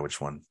brothers. I forget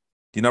which one.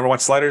 You never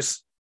watch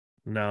Sliders?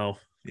 No.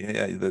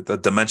 Yeah, the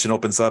dimension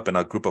opens up and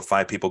a group of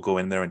 5 people go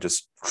in there and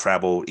just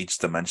travel each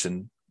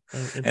dimension.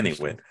 Oh, Anyway,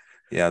 interesting.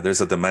 yeah,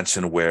 there's a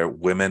dimension where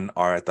women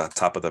are at the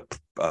top of the.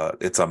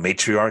 It's a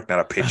matriarch, not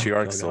a Oh,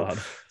 patriarch. oh So, God.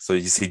 so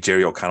you see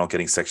Jerry O'Connell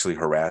getting sexually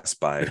harassed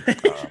by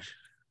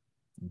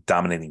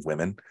dominating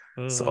women.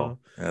 uh, So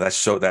yeah,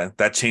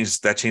 that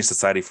changed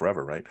society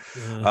forever, right?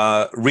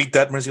 uh, Reed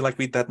Detmers, you like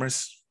Reed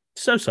Detmers?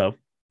 so.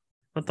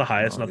 Not the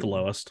highest, No, not the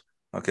lowest.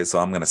 okay, so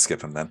I'm gonna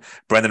skip him then.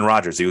 Brendan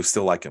Rodgers, you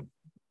still like him?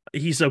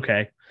 He's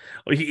okay.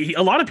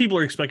 A lot of people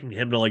are expecting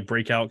him to like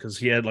break out because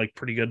he had like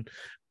pretty good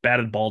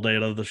batted ball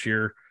data this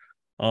year.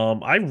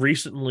 I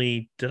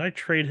recently did I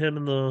trade him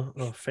in the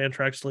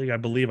Fantrax League? I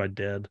believe I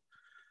did.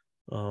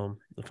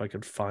 If I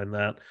could find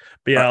that.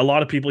 But Uh, yeah, a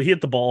lot of people he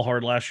hit the ball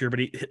hard last year, but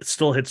he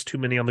still hits too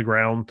many on the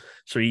ground,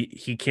 so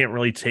he can't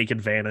really take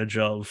advantage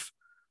of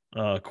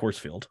course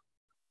field.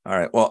 all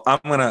right. Well,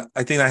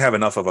 I think I have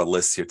enough of a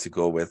list here to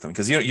go with him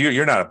because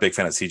you're not a big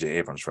fan of CJ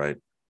Abrams, right?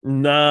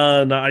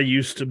 No, I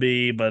used to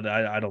be, but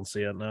I don't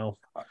see it now.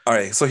 All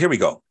right. So here we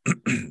go.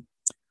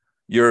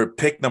 Your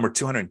pick number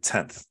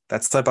 210th.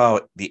 That's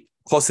about the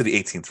close to the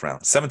 18th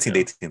round, 17th,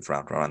 Yeah. 18th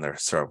round, around there,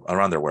 so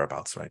around their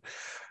whereabouts, right?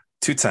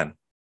 210.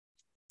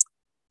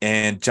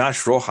 And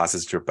Josh Rojas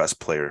is your best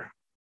player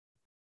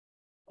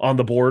On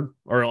the board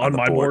or on on the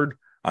my board,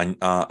 board.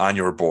 on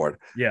your board.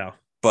 Yeah.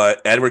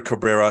 But Edward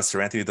Cabrera, Sir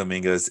Anthony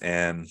Dominguez,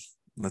 and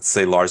let's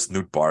say Lars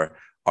Nootbaar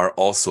are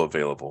also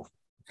available.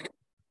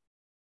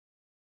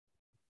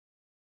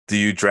 Do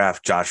you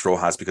draft Josh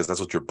Rojas because that's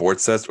what your board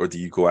says, or do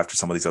you go after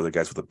some of these other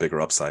guys with a bigger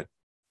upside?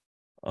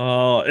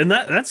 And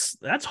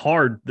that's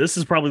hard. This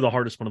is probably the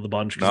hardest one of the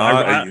bunch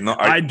because No, no,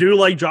 I do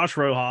like Josh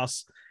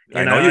Rojas,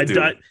 I and know you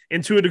do.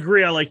 and to a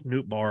degree I like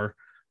Newt Bar.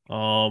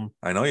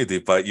 I know you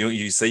do, but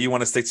you say you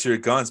want to stick to your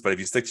guns, but if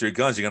you stick to your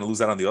guns, you're going to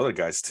lose out on the other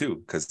guys too,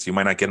 because you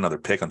might not get another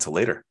pick until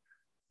later.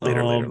 Um,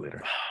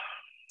 Later.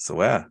 So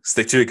yeah,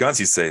 stick to your guns.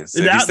 You say so.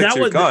 If you that stick that to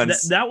your was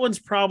guns, that one's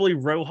probably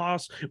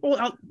Rojas.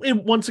 Well,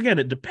 and once again,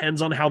 it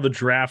depends on how the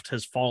draft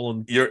has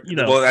fallen. you're You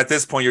know, well. At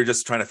this point, you're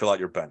just trying to fill out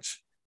your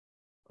bench.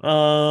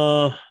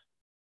 uh,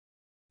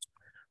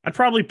 I'd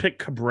probably pick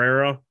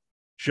Cabrera.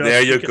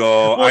 There you Because,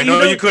 go. well, I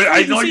know you could. well,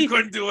 I know you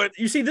couldn't do it.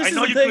 you see, this I is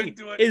know the you thing: couldn't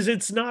do it. is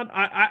it's not.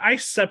 I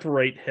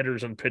separate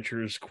hitters and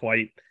pitchers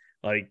quite.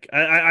 Like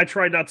I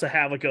try not to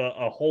have like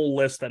a whole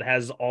list that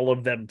has all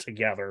of them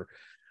together,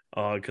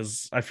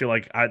 because I feel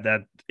like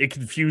that it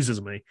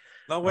confuses me.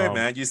 No way, Um,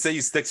 man. You say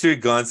you stick to your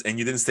guns, and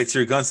you didn't stick to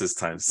your guns this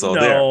time. So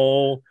there.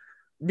 no,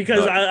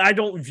 because No, I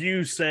don't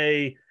view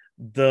say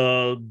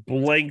the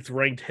blanked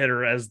ranked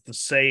hitter as the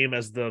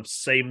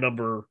same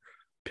number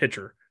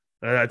pitcher.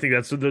 I think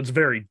that's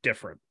very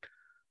different.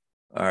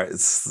 all right.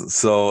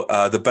 So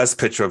the best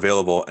pitcher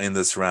available in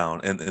this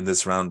round, in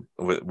this round,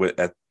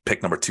 at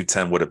pick number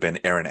 210 would have been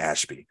Aaron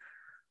Ashby.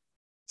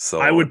 I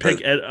So would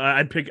pick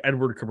I'd pick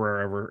Edward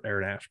Cabrera over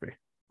Aaron Ashby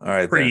all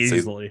right, pretty then.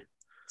 easily.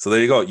 So there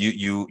you go.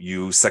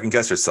 You second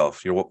guess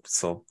yourself.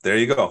 So there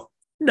you go.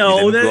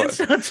 No, Go, that's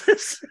not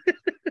just.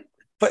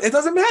 but it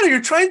doesn't matter.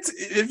 You're trying to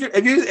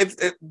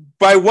if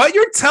by what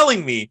you're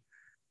telling me,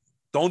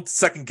 don't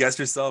second guess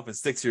yourself and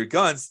stick to your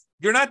guns.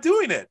 You're not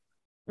doing it.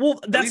 Well,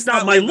 that's least not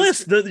not my like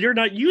list. You're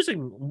not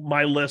using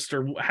my list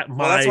or my.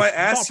 Well, that's why I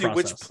asked thought you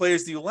which process.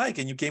 players do you like,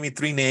 and you gave me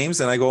 3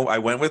 names, and I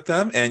went with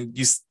them, and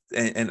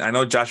and I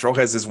know Josh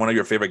Rojas is one of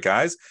your favorite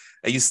guys,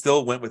 and you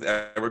still went with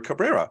Edward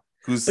Cabrera,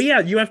 who's But yeah,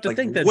 you have to like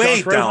think that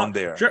way Josh down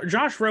Rojas, there.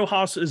 Josh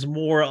Rojas is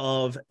more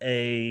of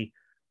a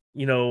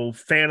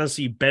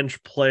fantasy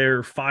bench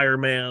player,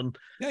 fireman.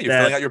 Yeah, you're That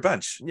filling out your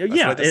bench. That's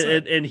yeah, what I just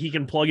said. and he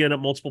can plug in at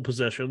multiple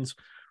positions.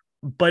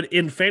 But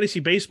in fantasy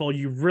baseball,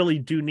 you really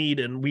do need,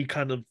 and we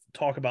kind of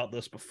talk about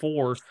this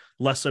before,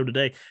 less so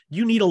today.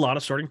 You need a lot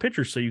of starting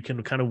pitchers so you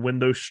can kind of win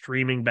those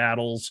streaming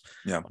battles.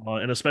 Yeah.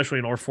 And especially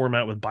in our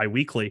format with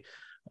biweekly,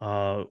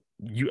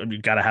 you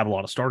got to have a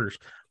lot of starters.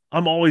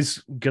 I'm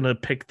always gonna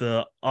pick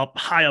the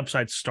high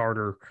upside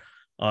starter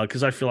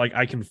because I feel like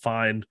I can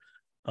find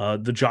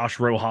the Josh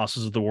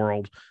Rojas's of the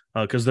world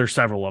because there's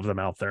several of them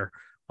out there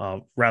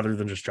rather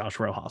than just Josh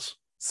Rojas.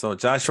 So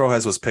Josh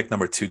Rojas was pick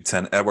number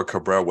 210. Edward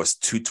Cabrera was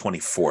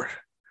 224.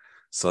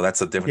 So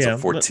that's a difference of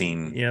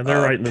 14. Yeah,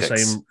 they're right in picks.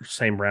 the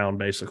same round,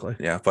 basically.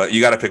 Yeah, but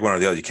you got to pick one or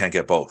the other. You can't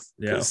get both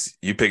Yeah. because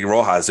you pick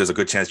Rojas. There's a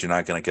good chance you're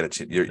not going to get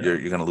you're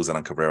going to lose it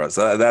on Cabrera.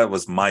 So that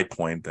was my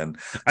point. And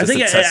I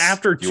think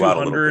after you out a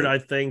little 200, bit. I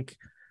think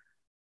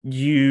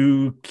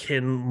you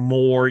can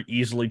more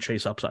easily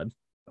chase upside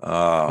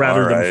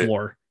rather than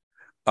floor.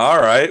 All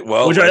right.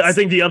 Well, Which I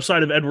think the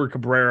upside of Edward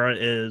Cabrera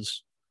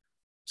is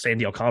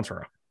Sandy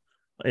Alcantara.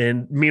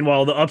 And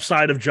meanwhile, the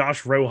upside of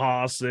Josh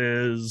Rojas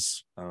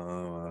is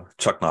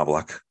Chuck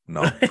Knobloch.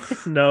 No,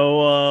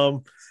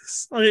 no,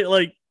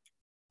 like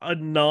a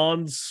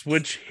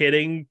non-switch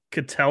hitting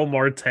Ketel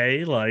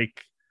Marte.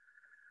 Like,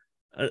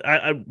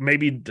 I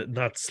maybe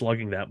not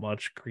slugging that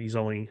much. He's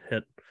only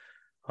hit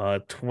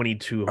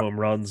 22 home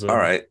runs. All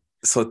right.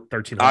 So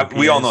 1,300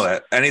 we all know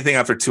PAs. that anything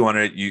after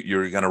 200,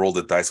 you're gonna roll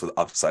the dice with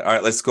upside. All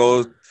right, let's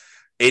go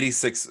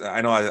 86.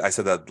 I know I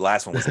said that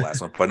last one was the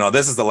last one, but no,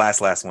 this is the last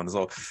one.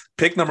 So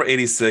pick number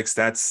 86.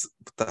 That's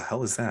what the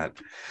hell is that?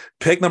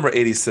 Pick number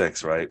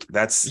 86, right?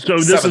 That's So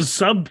this seventh. is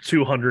sub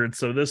 200.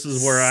 So this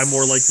is where I'm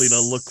more likely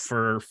to look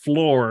for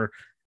floor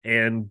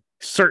and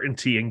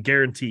certainty and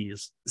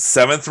guarantees.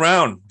 Seventh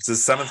round. It's the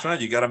seventh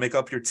round. You got to make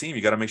up your team.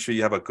 You got to make sure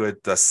you have a good,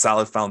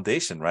 solid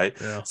foundation, right?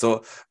 Yeah.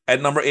 So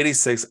at number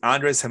 86,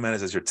 Andres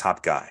Gimenez is your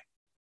top guy.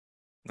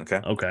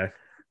 Okay. Okay.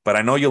 But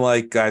I know you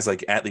like guys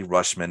like Adley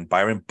Rushman,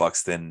 Byron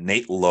Buxton,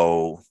 Nate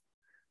Lowe,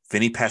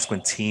 Vinny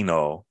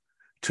Pasquantino,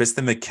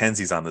 Tristan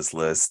McKenzie's on this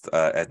list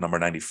at number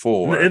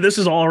 94. And this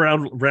is all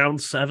around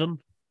round 7.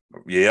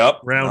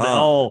 Yep.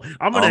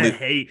 I'm gonna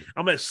hate.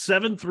 I'm at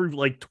 7 through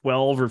like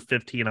 12 or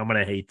 15. I'm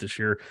gonna hate this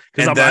year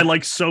because I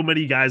like so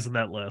many guys in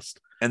that list.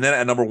 And then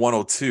at number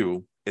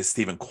 102 is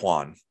Stephen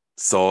Kwan.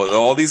 So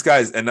all these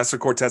guys, and Nestor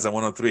Cortez at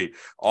 103,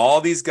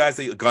 all these guys,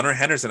 Gunnar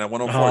Henderson at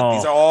 104.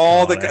 These are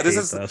all the guys. This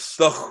is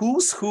the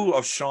who's who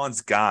of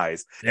Sean's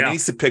guys. And he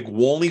needs to pick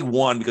only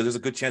one because there's a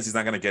good chance he's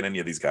not going to get any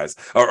of these guys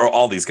or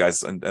all these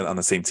guys on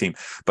the same team.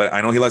 But I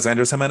know he likes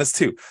Andres Gimenez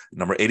too.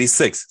 Number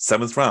 86,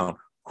 7th round.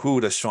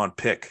 Who does Sean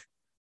pick?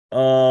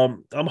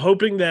 I'm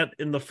hoping that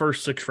in the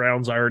first 6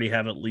 rounds, I already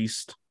have at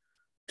least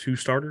 2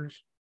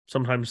 starters,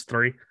 sometimes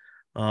 3.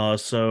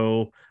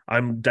 So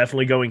I'm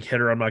definitely going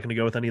hitter. I'm not going to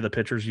go with any of the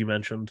pitchers you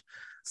mentioned.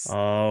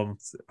 Adley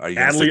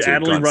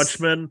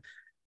Rutschman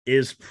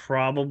is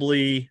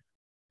probably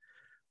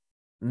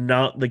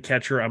not the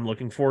catcher I'm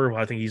looking for.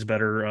 I think he's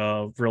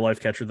better real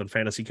life catcher than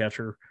fantasy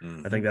catcher.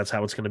 Mm-hmm. I think that's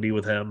how it's going to be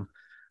with him.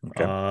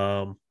 Okay.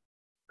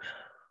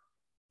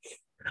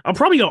 I'll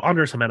probably go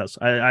Andres Gimenez.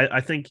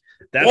 I think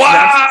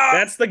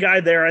that's the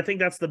guy there. I think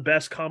that's the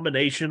best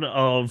combination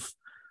of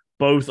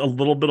both a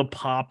little bit of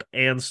pop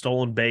and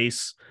stolen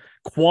base.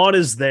 Kwan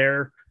is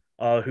there,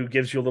 who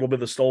gives you a little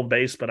bit of stolen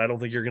base, but I don't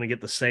think you're going to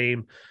get the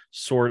same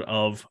sort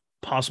of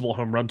possible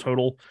home run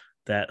total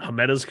that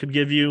Gimenez could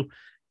give you.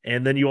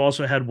 And then you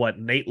also had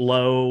Nate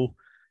Lowe,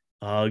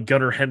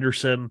 Gunnar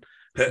Henderson.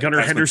 Vinny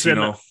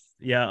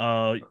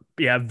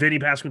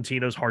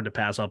Pasquantino is hard to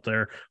pass up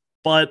there.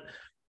 But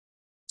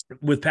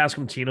with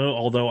Pasquantino,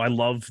 although I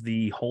love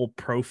the whole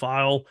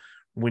profile,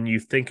 when you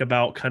think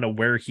about kind of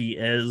where he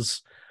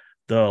is,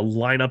 the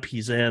lineup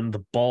he's in,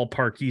 the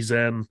ballpark he's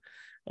in,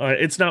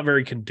 it's not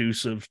very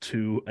conducive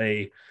to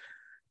a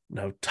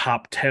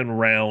top 10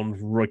 round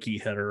rookie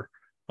hitter.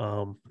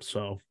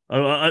 Although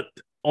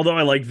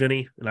I like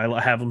Vinny and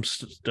I have him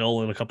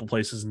still in a couple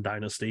places in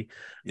Dynasty,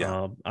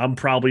 I'm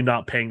probably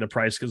not paying the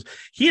price because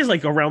he is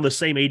like around the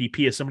same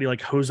ADP as somebody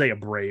like Jose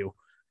Abreu.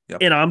 Yep.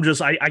 And I'm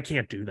just, I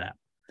can't do that.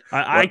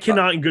 I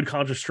cannot in good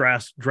conscience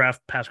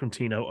draft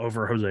Pasquantino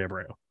over Jose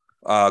Abreu.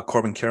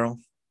 Corbin Carroll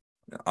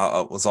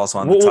was also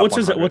on the top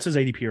 100. What's his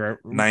ADP? Right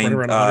 9,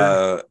 around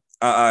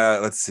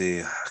 100? Let's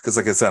see. Because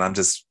like I said, I'm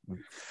just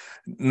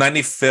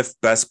 95th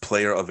best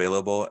player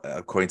available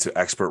according to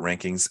expert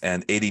rankings,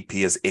 and ADP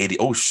is 80.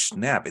 Oh,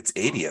 snap. It's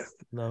 80th.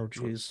 No,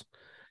 geez.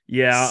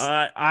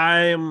 Yeah,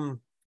 I'm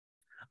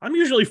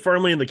usually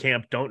firmly in the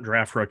camp, don't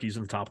draft rookies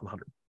in the top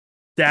 100.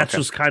 That's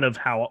just kind of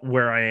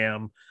where I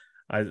am.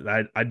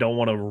 I don't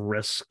want to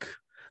risk.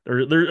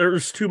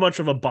 There's too much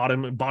of a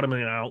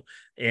bottoming out,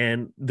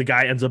 and the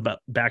guy ends up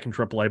back in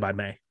AAA by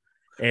May,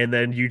 and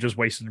then you just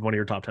wasted one of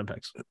your top 10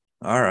 picks.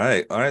 All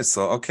right.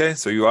 So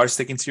you are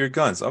sticking to your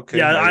guns. Okay.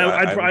 Yeah,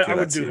 I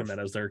would do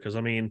Gimenez there because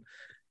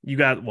you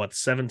got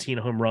 17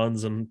 home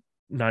runs and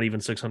not even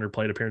 600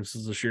 plate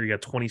appearances this year. You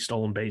got 20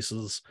 stolen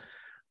bases.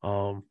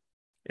 And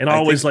I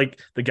always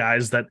like the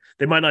guys that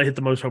they might not hit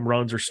the most home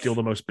runs or steal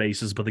the most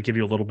bases, but they give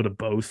you a little bit of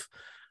both.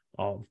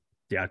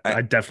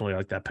 I definitely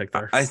like that pick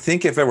there. I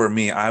think if it were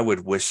me, I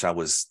would wish I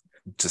was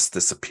just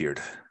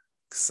disappeared.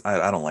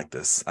 I don't like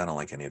this. I don't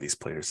like any of these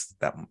players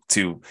that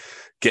to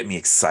get me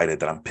excited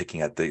that I'm picking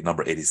at the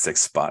number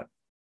 86 spot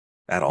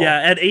at all. Yeah,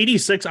 at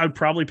 86, I'd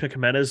probably pick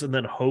Gimenez and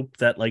then hope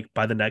that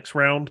by the next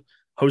round,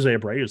 Jose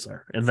Abreu is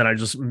there, and then I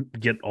just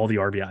get all the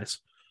RBIs.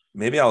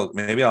 Maybe I'll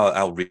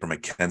read for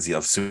McKenzie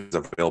of soon as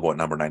available at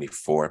number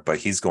 94, but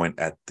he's going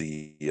at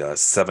the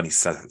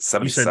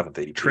 77th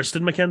ADP.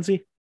 Tristan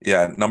McKenzie?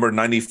 Yeah, number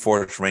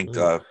 94th ranked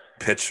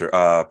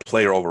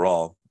player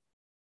overall,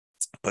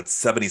 but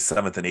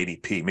 77th in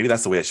ADP. Maybe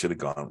that's the way I should have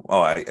gone.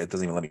 Oh, it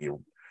doesn't even let me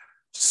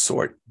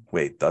sort.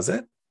 Wait, does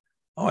it?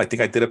 Oh, I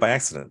think I did it by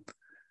accident.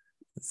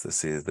 Let's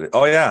see.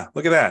 Oh, yeah.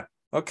 Look at that.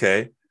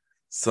 Okay.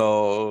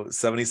 So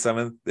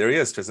 77th. There he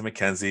is, Tristan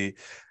McKenzie.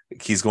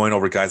 He's going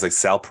over guys like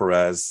Sal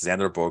Perez,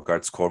 Xander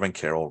Bogaerts, Corbin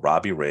Carroll,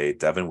 Robbie Ray,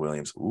 Devin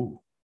Williams.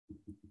 Ooh.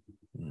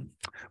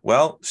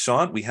 Well,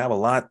 Sean, we have a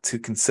lot to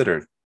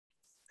consider.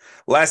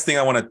 Last thing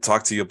I want to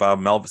talk to you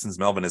about, since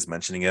Melvin is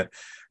mentioning it,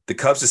 the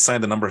Cubs just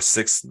signed the number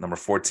 6, number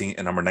 14,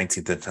 and number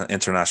 19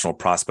 international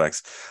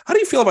prospects. How do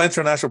you feel about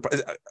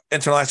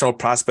international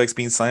prospects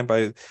being signed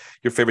by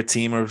your favorite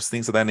team or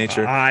things of that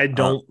nature? I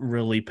don't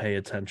really pay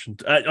attention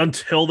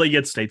until they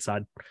get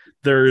stateside.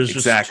 There's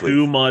just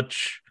too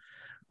much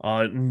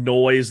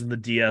noise in the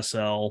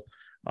DSL.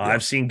 Yeah.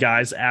 I've seen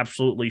guys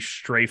absolutely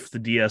strafe the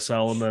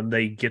DSL and then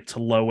they get to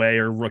low A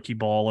or rookie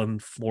ball in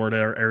Florida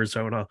or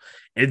Arizona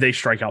and they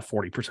strike out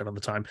 40% of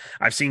the time.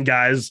 I've seen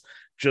guys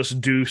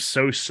just do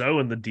so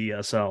in the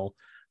DSL.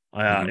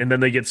 Mhm. And then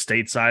they get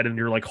stateside and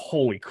you're like,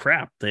 holy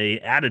crap, they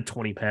added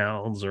 20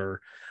 pounds or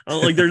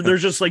like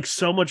there's just like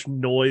so much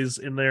noise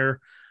in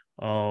there.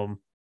 Um,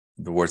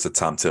 The words of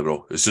Tom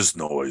Thibodeau. It's just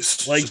noise.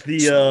 It's like just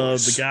the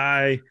noise.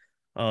 guy,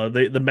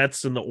 the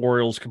Mets and the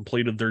Orioles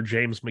completed their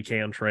James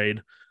McCann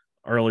trade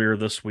earlier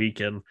this week,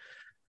 and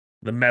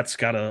the Mets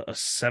got a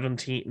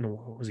 17.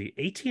 What was he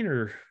 18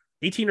 or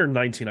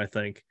 19, I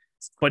think.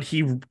 But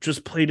he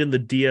just played in the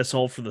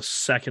DSL for the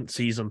second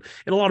season.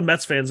 And a lot of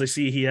Mets fans, they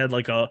see he had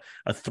like a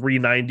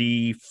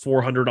 390,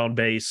 400 on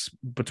base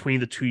between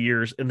the 2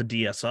 years in the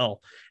DSL.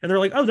 And they're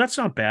like, oh, that's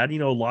not bad,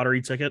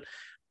 lottery ticket.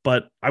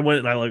 But I went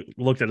and I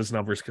looked at his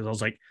numbers because I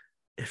was like,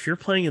 if you're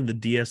playing in the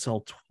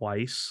DSL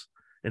twice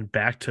in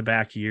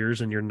back-to-back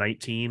years and you're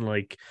 19,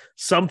 like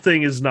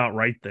something is not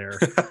right there.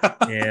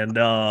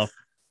 And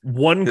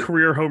one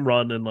career home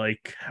run and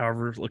like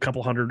however a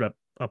couple hundred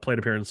plate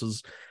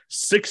appearances,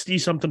 60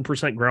 something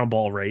percent ground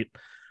ball rate.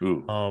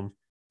 Ooh.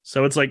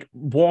 So it's like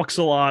walks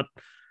a lot,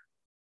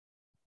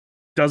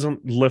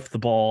 doesn't lift the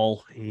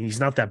ball. He's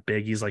not that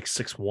big. He's like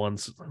 6'1".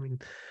 So, I mean,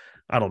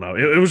 I don't know.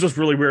 It was just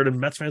really weird. And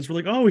Mets fans were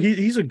like, "Oh,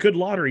 he's a good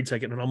lottery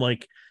ticket." And I'm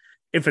like,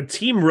 if a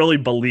team really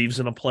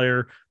believes in a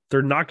player,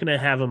 they're not going to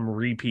have him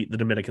repeat the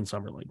Dominican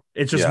Summer League.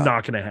 It's just Yeah.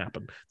 not going to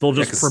happen. They'll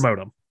Yeah, just promote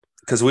him.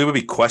 because we would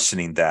be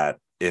questioning that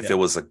if Yeah. it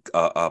was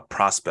a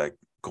prospect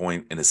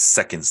going in his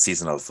second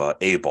season of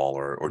A ball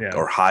Yeah.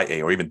 or high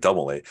A or even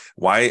double A.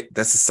 Why?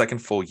 That's his second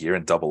full year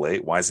in double A.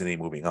 Why isn't he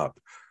moving up?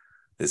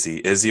 Is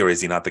he or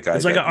is he not the guy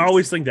It's like that I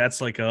always think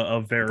that's like a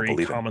people very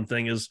believe in? common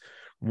thing is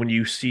when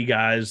you see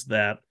guys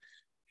that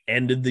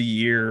ended the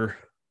year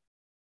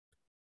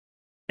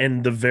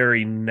and the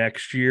very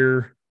next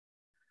year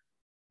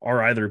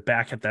are either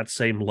back at that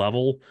same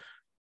level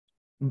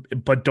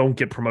but don't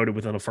get promoted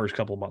within the first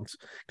couple of months.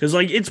 Because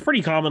like it's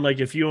pretty common, like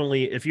if you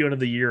ended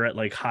the year at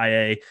like high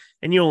A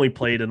and you only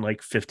played in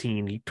like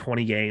 15,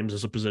 20 games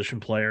as a position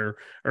player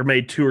or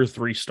made 2 or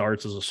 3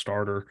 starts as a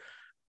starter,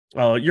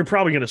 you're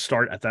probably going to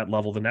start at that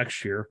level the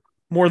next year,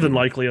 more than Mhm.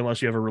 likely,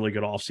 unless you have a really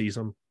good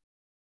offseason.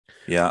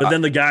 Yeah, But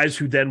then the guys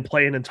who then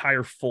play an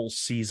entire full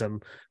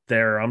season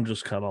there, I'm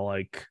just kind of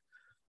like,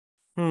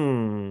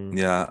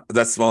 yeah.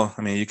 That's well.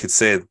 I mean, you could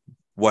say,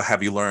 what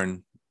have you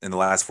learned in the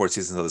last 4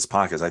 seasons of this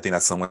podcast? I think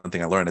that's the one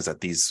thing I learned is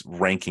that these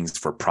rankings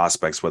for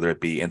prospects, whether it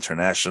be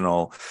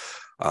international,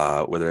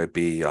 whether it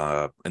be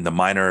in the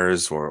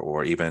minors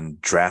or even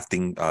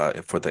drafting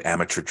for the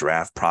amateur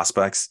draft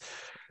prospects,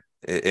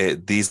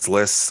 these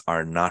lists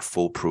are not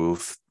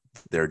foolproof.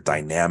 They're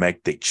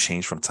dynamic. They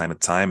change from time to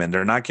time, and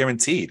they're not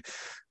guaranteed.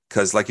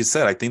 Because, like you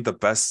said, I think the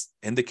best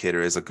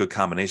indicator is a good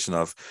combination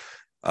of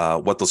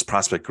what those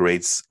prospect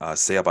grades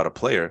say about a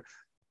player,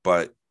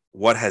 but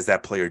what has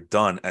that player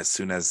done as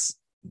soon as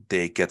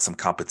they get some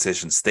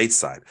competition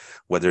stateside,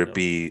 whether it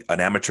be an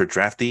amateur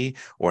draftee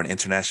or an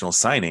international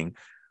signing.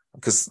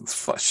 Because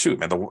shoot,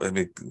 man, I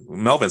mean,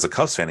 Melvin's a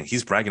Cubs fan, and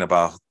he's bragging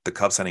about the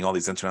Cubs signing all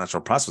these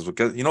international prospects.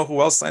 Because you know who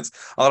else signs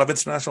a lot of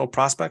international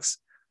prospects?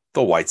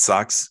 The White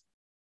Sox,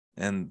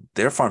 and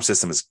their farm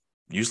system is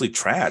usually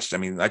trashed. I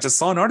mean, I just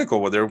saw an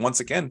article where they're once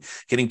again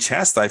getting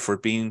chastised for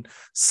being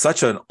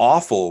such an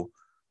awful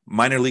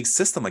minor league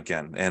system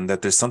again, and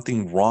that there's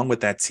something wrong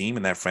with that team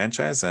and that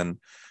franchise. And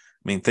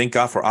I mean, thank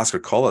God for Oscar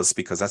Colas,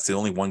 because that's the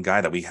only one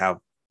guy that we have,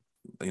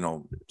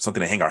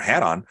 something to hang our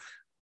hat on.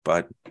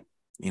 But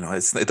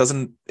it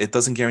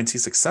doesn't guarantee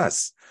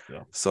success.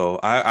 yeah. So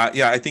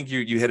I think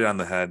you hit it on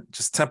the head.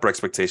 Just temper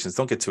expectations.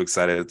 Don't get too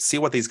excited. See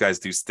what these guys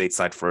do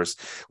stateside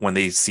first when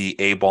they see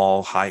A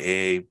ball, high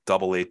A,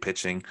 double A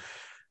pitching,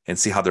 and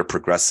see how they're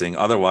progressing.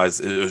 Otherwise,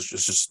 it's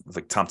just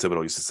like Tom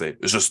Thibodeau used to say,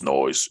 it's just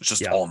noise. It's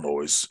just all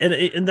noise.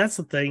 And that's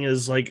the thing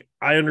is like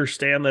I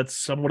understand that's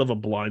somewhat of a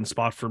blind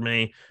spot for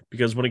me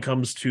because when it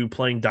comes to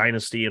playing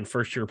dynasty and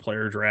first year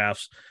player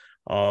drafts,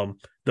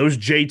 those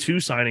J2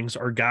 signings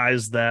are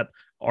guys that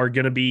are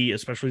going to be,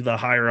 especially the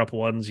higher up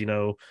ones,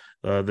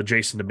 the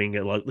Jason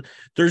Dominguez.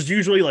 There's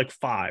usually like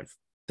 5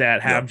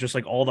 that have just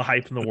like all the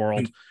hype in the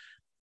world.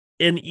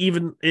 And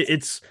even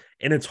it's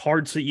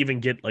hard to even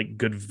get like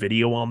good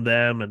video on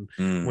them.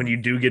 And when you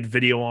do get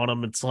video on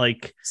them, it's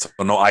like, so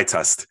no eye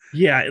test.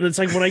 Yeah. And it's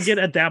like when I get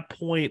at that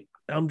point,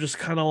 I'm just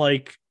kind of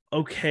like,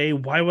 okay,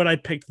 why would I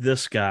pick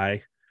this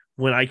guy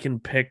when I can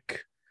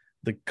pick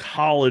the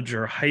college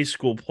or high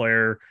school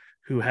player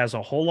who has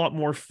a whole lot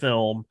more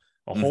film,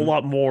 a whole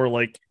lot more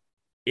like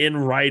in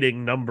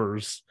writing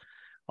numbers,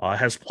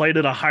 has played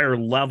at a higher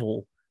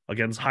level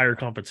against higher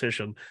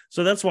competition.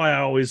 So that's why I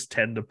always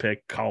tend to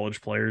pick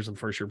college players and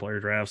first year player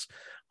drafts.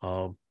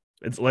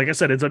 It's like I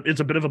said, it's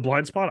a bit of a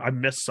blind spot. I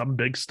miss some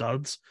big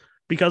studs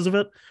because of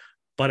it,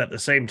 but at the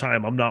same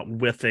time, I'm not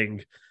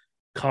whiffing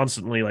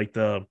constantly like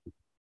the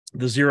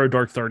Zero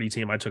Dark 30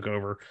 team I took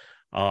over.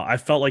 I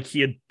felt like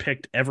he had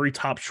picked every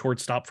top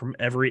shortstop from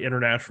every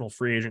international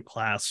free agent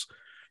class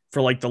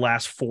for like the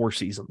last 4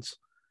 seasons.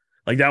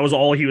 Like that was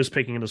all he was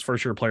picking in his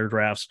first year player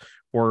drafts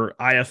were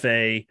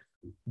IFA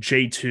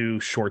J2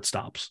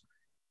 shortstops.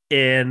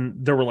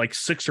 And there were like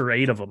 6 or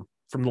 8 of them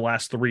from the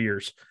last 3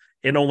 years,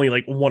 and only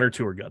like 1 or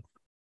 2 are good. And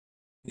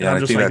Yeah, I'm I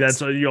just think like,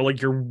 that's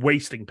like you're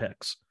wasting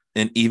picks.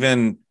 and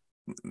even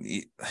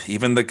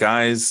the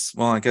guys.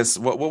 Well, I guess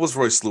what was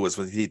Royce Lewis?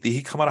 Did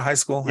he come out of high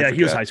school? I Yeah,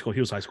 he was forget. high school. He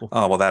was high school.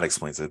 Oh well, that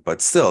explains it.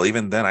 But still,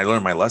 even then, I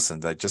learned my lesson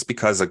that just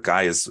because a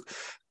guy is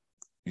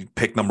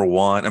pick number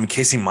one. I mean,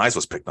 Casey Mize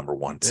was picked number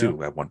one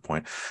too at one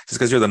point. Just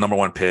because you're the number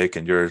one pick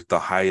and you're the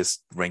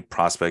highest ranked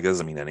prospect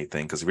doesn't mean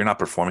anything. Because if you're not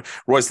performing,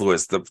 Royce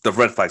Lewis, the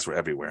red flags were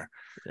everywhere.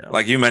 Yeah.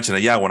 Like you mentioned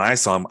it. Yeah, when I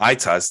saw him, I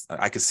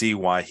could see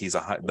why he's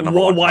the number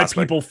one. Why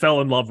prospect. people fell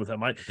in love with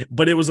him.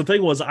 But it was the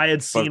thing was I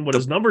had seen what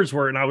his numbers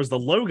were, and I was the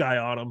low guy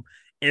on him.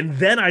 And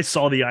then I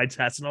saw the eye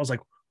test, and I was like,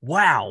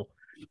 wow.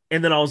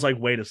 And then I was like,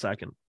 wait a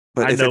second.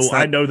 But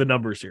I know the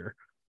numbers here.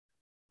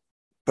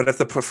 But if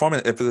the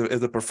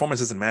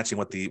performance isn't matching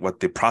what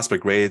the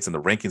prospect grades and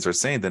the rankings are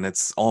saying, then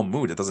it's all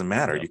moot. It doesn't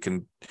matter. Yeah. You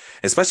can,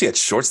 especially at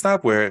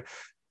shortstop, where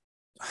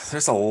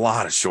there's a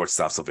lot of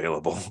shortstops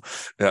available,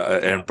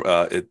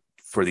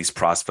 for these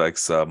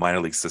prospects,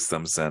 minor league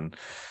systems, and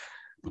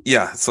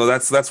so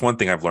that's one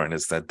thing I've learned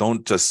is that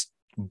don't just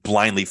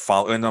blindly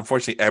follow. And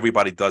unfortunately,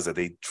 everybody does it.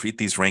 They treat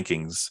these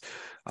rankings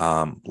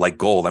like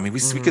gold. I mean, we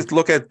could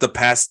look at the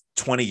past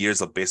 20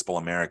 years of Baseball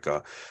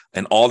America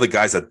and all the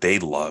guys that they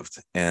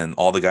loved and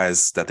all the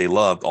guys that they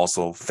loved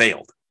also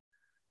failed.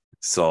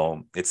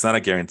 So it's not a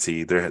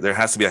guarantee. There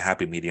has to be a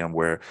happy medium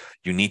where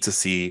you need to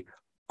see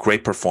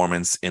great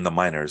performance in the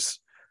minors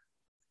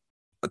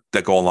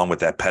that go along with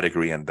that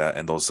pedigree and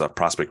those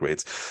prospect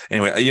rates.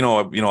 Anyway, you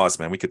know us,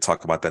 man, we could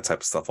talk about that type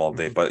of stuff all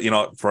day, but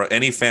for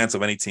any fans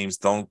of any teams,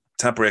 don't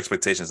temper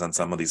expectations on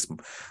some of these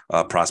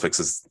prospects.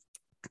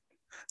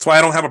 That's why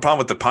I don't have a problem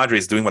with the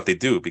Padres doing what they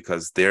do,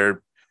 because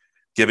they're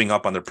giving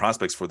up on their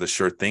prospects for the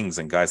sure things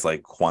and guys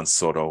like Juan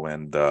Soto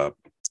and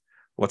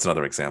what's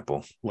another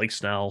example? Blake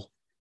Snell,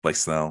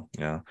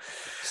 yeah.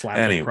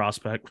 Slapdick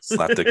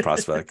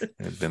prospect.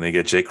 And then they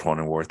get Jake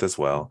Cronenworth as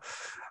well.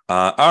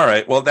 All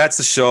right. Well, that's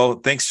the show.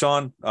 Thanks,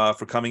 Sean,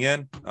 for coming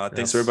in.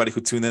 Thanks to everybody who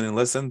tuned in and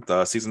listened.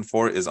 Season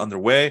 4 is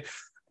underway.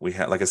 We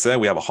have, like I said,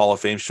 we have a Hall of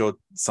Fame show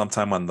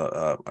sometime on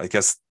the, I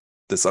guess,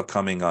 this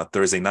upcoming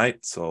Thursday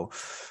night. So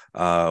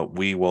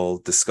we will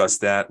discuss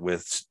that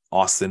with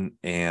Austin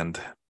and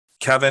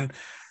Kevin.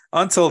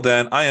 Until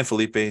then, I am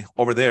Felipe.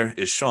 Over there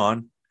is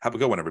Sean. Have a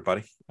good one,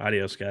 everybody.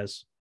 Adios,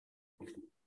 guys.